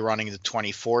going to be running the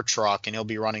 24 truck, and he'll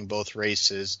be running both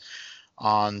races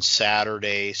on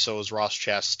Saturday. So is Ross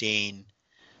Chastain.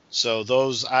 So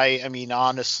those, I mean,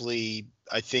 honestly,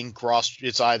 I think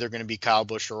it's either going to be Kyle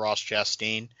Busch or Ross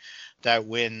Chastain that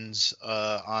wins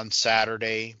on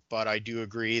Saturday. But I do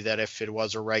agree that if it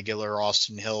was a regular,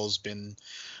 Austin Hill's been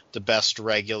the best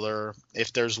regular.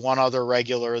 If there's one other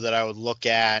regular that I would look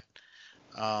at,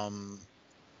 I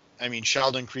mean,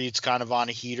 Sheldon Creed's kind of on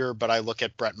a heater, but I look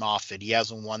at Brett Moffitt. He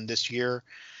hasn't won this year,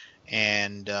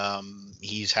 and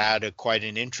he's had quite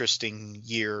an interesting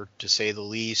year, to say the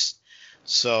least.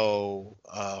 So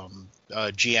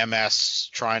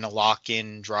GMS trying to lock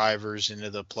in drivers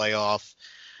into the playoff.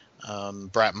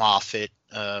 Brett Moffitt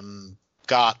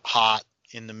got hot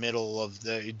in the middle of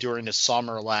during the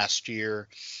summer last year,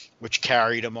 which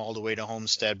carried him all the way to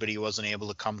Homestead, but he wasn't able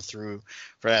to come through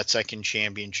for that second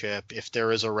championship. If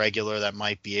there is a regular that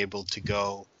might be able to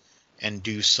go and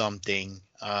do something,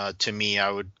 to me, I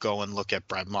would go and look at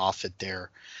Brett Moffitt there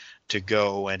to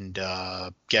go and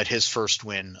get his first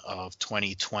win of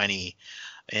 2020.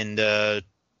 In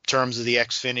terms of the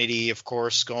Xfinity, of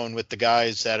course, going with the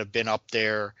guys that have been up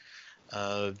there,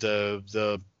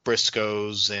 the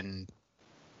Briscoes and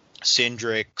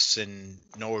Cindrix and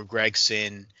Noah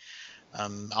Gragson.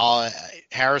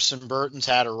 Harrison Burton's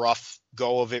had a rough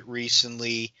go of it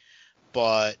recently,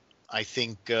 but I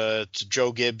think to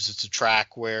Joe Gibbs, it's a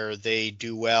track where they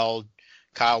do well.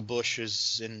 Kyle Busch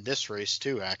is in this race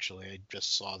too, actually. I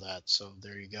just saw that, so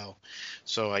there you go.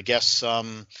 So I guess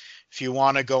if you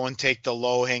want to go and take the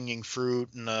low-hanging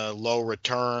fruit and a low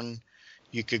return,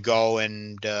 you could go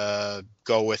and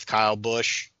go with Kyle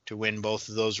Busch to win both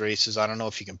of those races. I don't know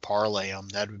if you can parlay them.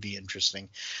 That would be interesting.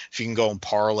 If you can go and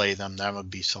parlay them, that would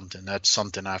be something. That's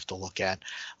something I have to look at.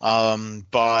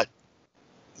 But,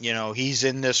 he's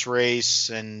in this race,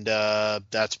 and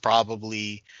that's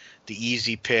probably the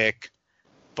easy pick.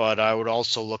 But I would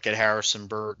also look at Harrison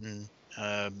Burton.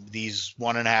 These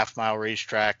 1.5 mile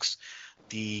racetracks,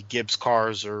 the Gibbs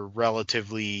cars are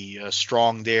relatively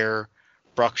strong there.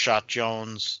 Buckshot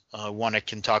Jones won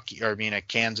at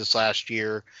Kansas last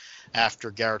year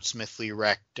after Garrett Smithley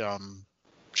wrecked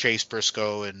Chase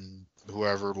Briscoe and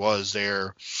whoever it was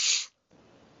there.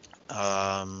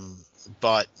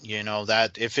 But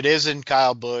that if it isn't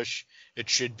Kyle Busch, it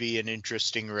should be an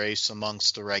interesting race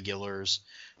amongst the regulars.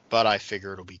 But I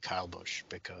figure it'll be Kyle Busch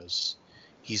because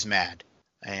he's mad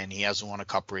and he hasn't won a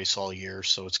cup race all year.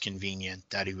 So it's convenient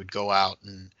that he would go out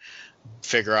and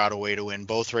figure out a way to win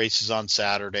both races on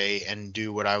Saturday and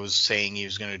do what I was saying he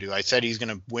was going to do. I said he's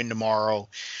going to win tomorrow.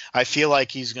 I feel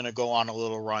like he's going to go on a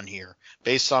little run here.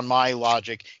 Based on my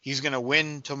logic, he's going to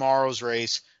win tomorrow's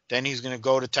race. Then he's going to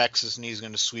go to Texas and he's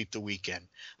going to sweep the weekend.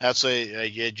 That's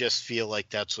you just feel like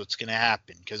that's what's going to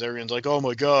happen because everyone's like, oh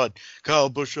my God, Kyle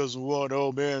Busch hasn't won.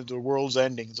 Oh man, the world's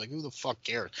ending. It's like, who the fuck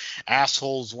cares?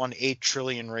 Assholes won 8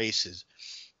 trillion races.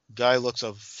 Guy looks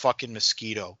a fucking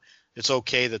mosquito. It's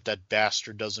okay that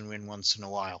bastard doesn't win once in a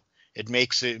while. It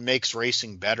makes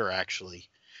racing better, actually.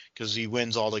 because he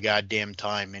wins all the goddamn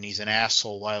time, and he's an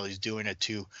asshole while he's doing it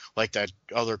too, like that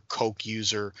other coke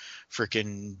user,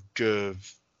 freaking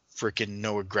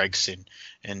Noah Gregson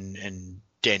and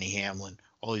Danny Hamlin,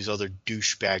 all these other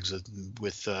douchebags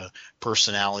with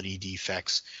personality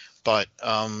defects. But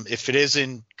if it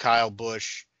isn't Kyle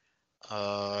Busch,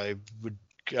 I'll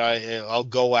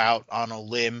go out on a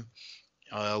limb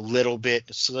a little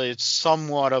bit. So it's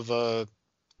somewhat of a,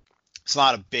 it's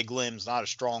not a big limb, it's not a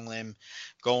strong limb.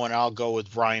 I'll go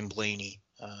with Ryan Blaney.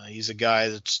 He's a guy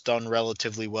that's done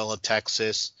relatively well at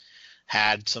Texas,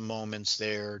 had some moments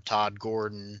there. Todd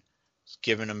Gordon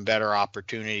given him better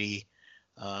opportunity.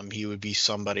 He would be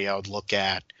somebody I would look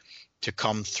at to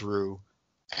come through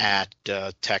at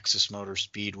Texas Motor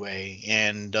Speedway.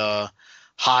 And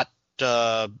hot,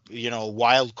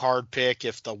 wild card pick,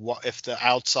 if the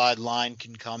outside line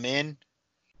can come in,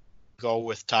 go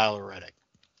with Tyler Reddick.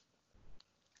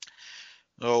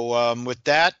 So with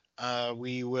that,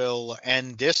 we will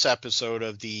end this episode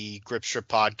of the Grip Strip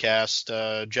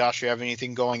podcast. Josh, you have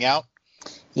anything going out?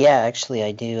 Yeah, actually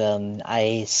I do.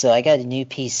 I got a new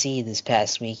PC this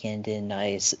past weekend, and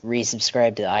I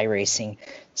resubscribed to iRacing.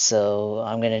 So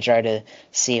I'm gonna try to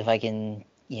see if I can,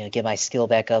 get my skill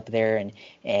back up there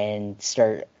and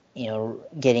start,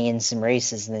 getting in some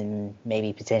races, and then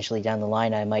maybe potentially down the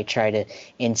line I might try to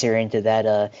enter into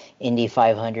that Indy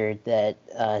 500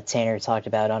 that Tanner talked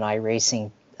about on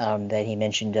iRacing that he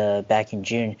mentioned back in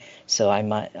June. So I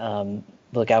might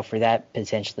look out for that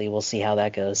potentially. We'll see how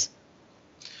that goes.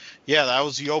 Yeah, that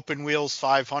was the Open Wheels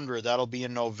 500. That'll be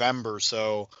in November.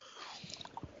 So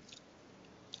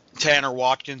Tanner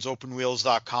Watkins,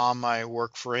 openwheels.com. I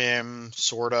work for him,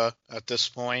 sort of, at this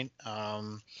point.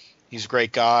 He's a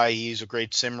great guy. He's a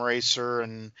great sim racer,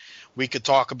 and we could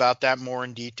talk about that more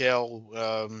in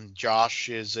detail. Josh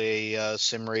is a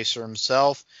sim racer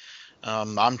himself.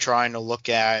 I'm trying to look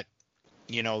at,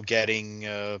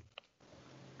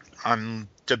 I'm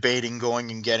debating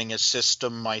going and getting a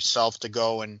system myself to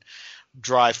go and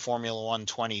drive Formula One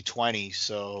 2020.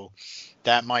 So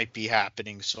that might be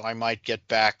happening. So I might get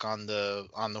back on the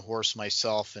horse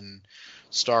myself and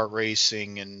start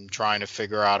racing and trying to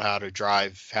figure out how to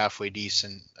drive halfway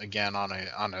decent again on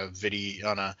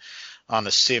a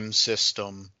sim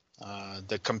system.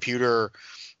 The computer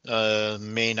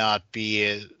may not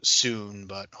be soon,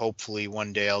 but hopefully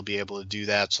one day I'll be able to do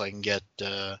that, so I can get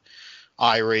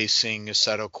iRacing,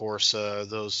 Assetto Corsa,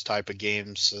 those type of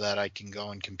games, so that I can go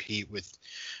and compete with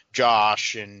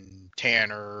Josh and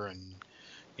Tanner and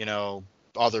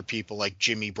other people like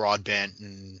Jimmy Broadbent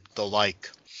and the like.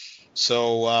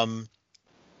 So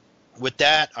with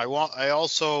that, I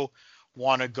also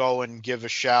want to go and give a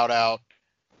shout out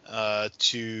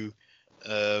to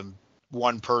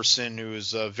one person who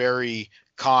is very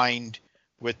kind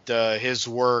with his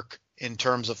work in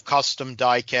terms of custom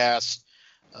diecast.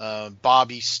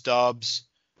 Bobby Stubbs,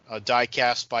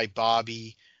 diecast by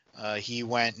Bobby. He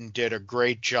went and did a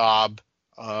great job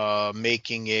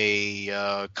making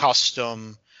a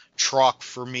custom truck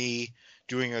for me,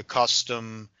 doing a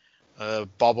custom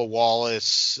Bubba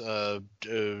Wallace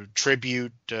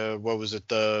tribute. What was it?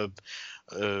 The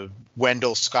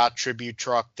Wendell Scott tribute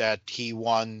truck that he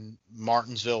won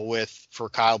Martinsville with for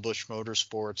Kyle Busch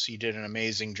Motorsports. He did an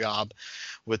amazing job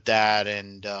with that,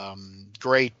 and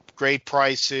great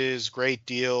prices, great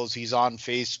deals. He's on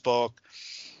Facebook.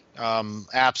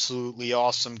 Absolutely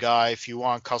awesome guy. If you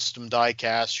want custom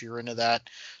diecast, you're into that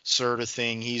sort of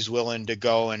thing, he's willing to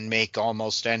go and make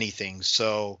almost anything.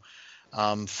 So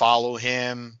follow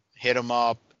him, hit him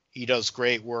up. He does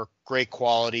great work, great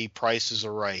quality, prices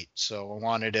are right. So I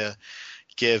wanted to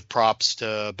give props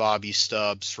to Bobby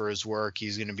Stubbs for his work.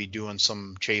 He's going to be doing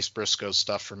some Chase Briscoe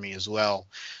stuff for me as well,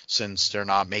 since they're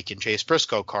not making Chase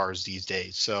Briscoe cars these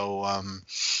days. So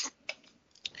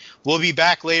we'll be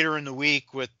back later in the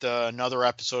week with another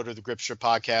episode of the Grip Strip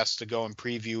podcast to go and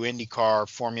preview IndyCar,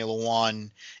 Formula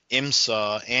One,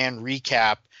 IMSA, and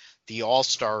recap the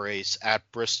All-Star race at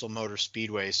Bristol Motor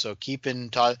Speedway. So tune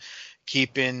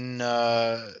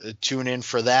in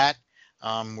for that.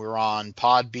 We're on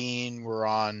Podbean, we're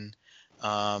on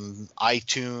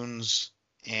iTunes,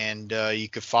 and you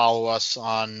can follow us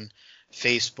on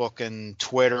Facebook and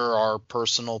Twitter, our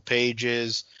personal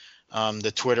pages.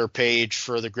 The Twitter page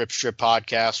for the Grip Strip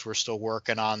podcast, we're still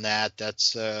working on that.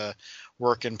 That's a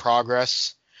work in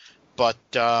progress, but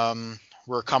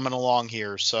we're coming along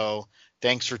here. So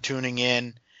thanks for tuning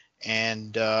in,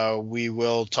 and we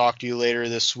will talk to you later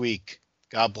this week.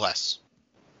 God bless.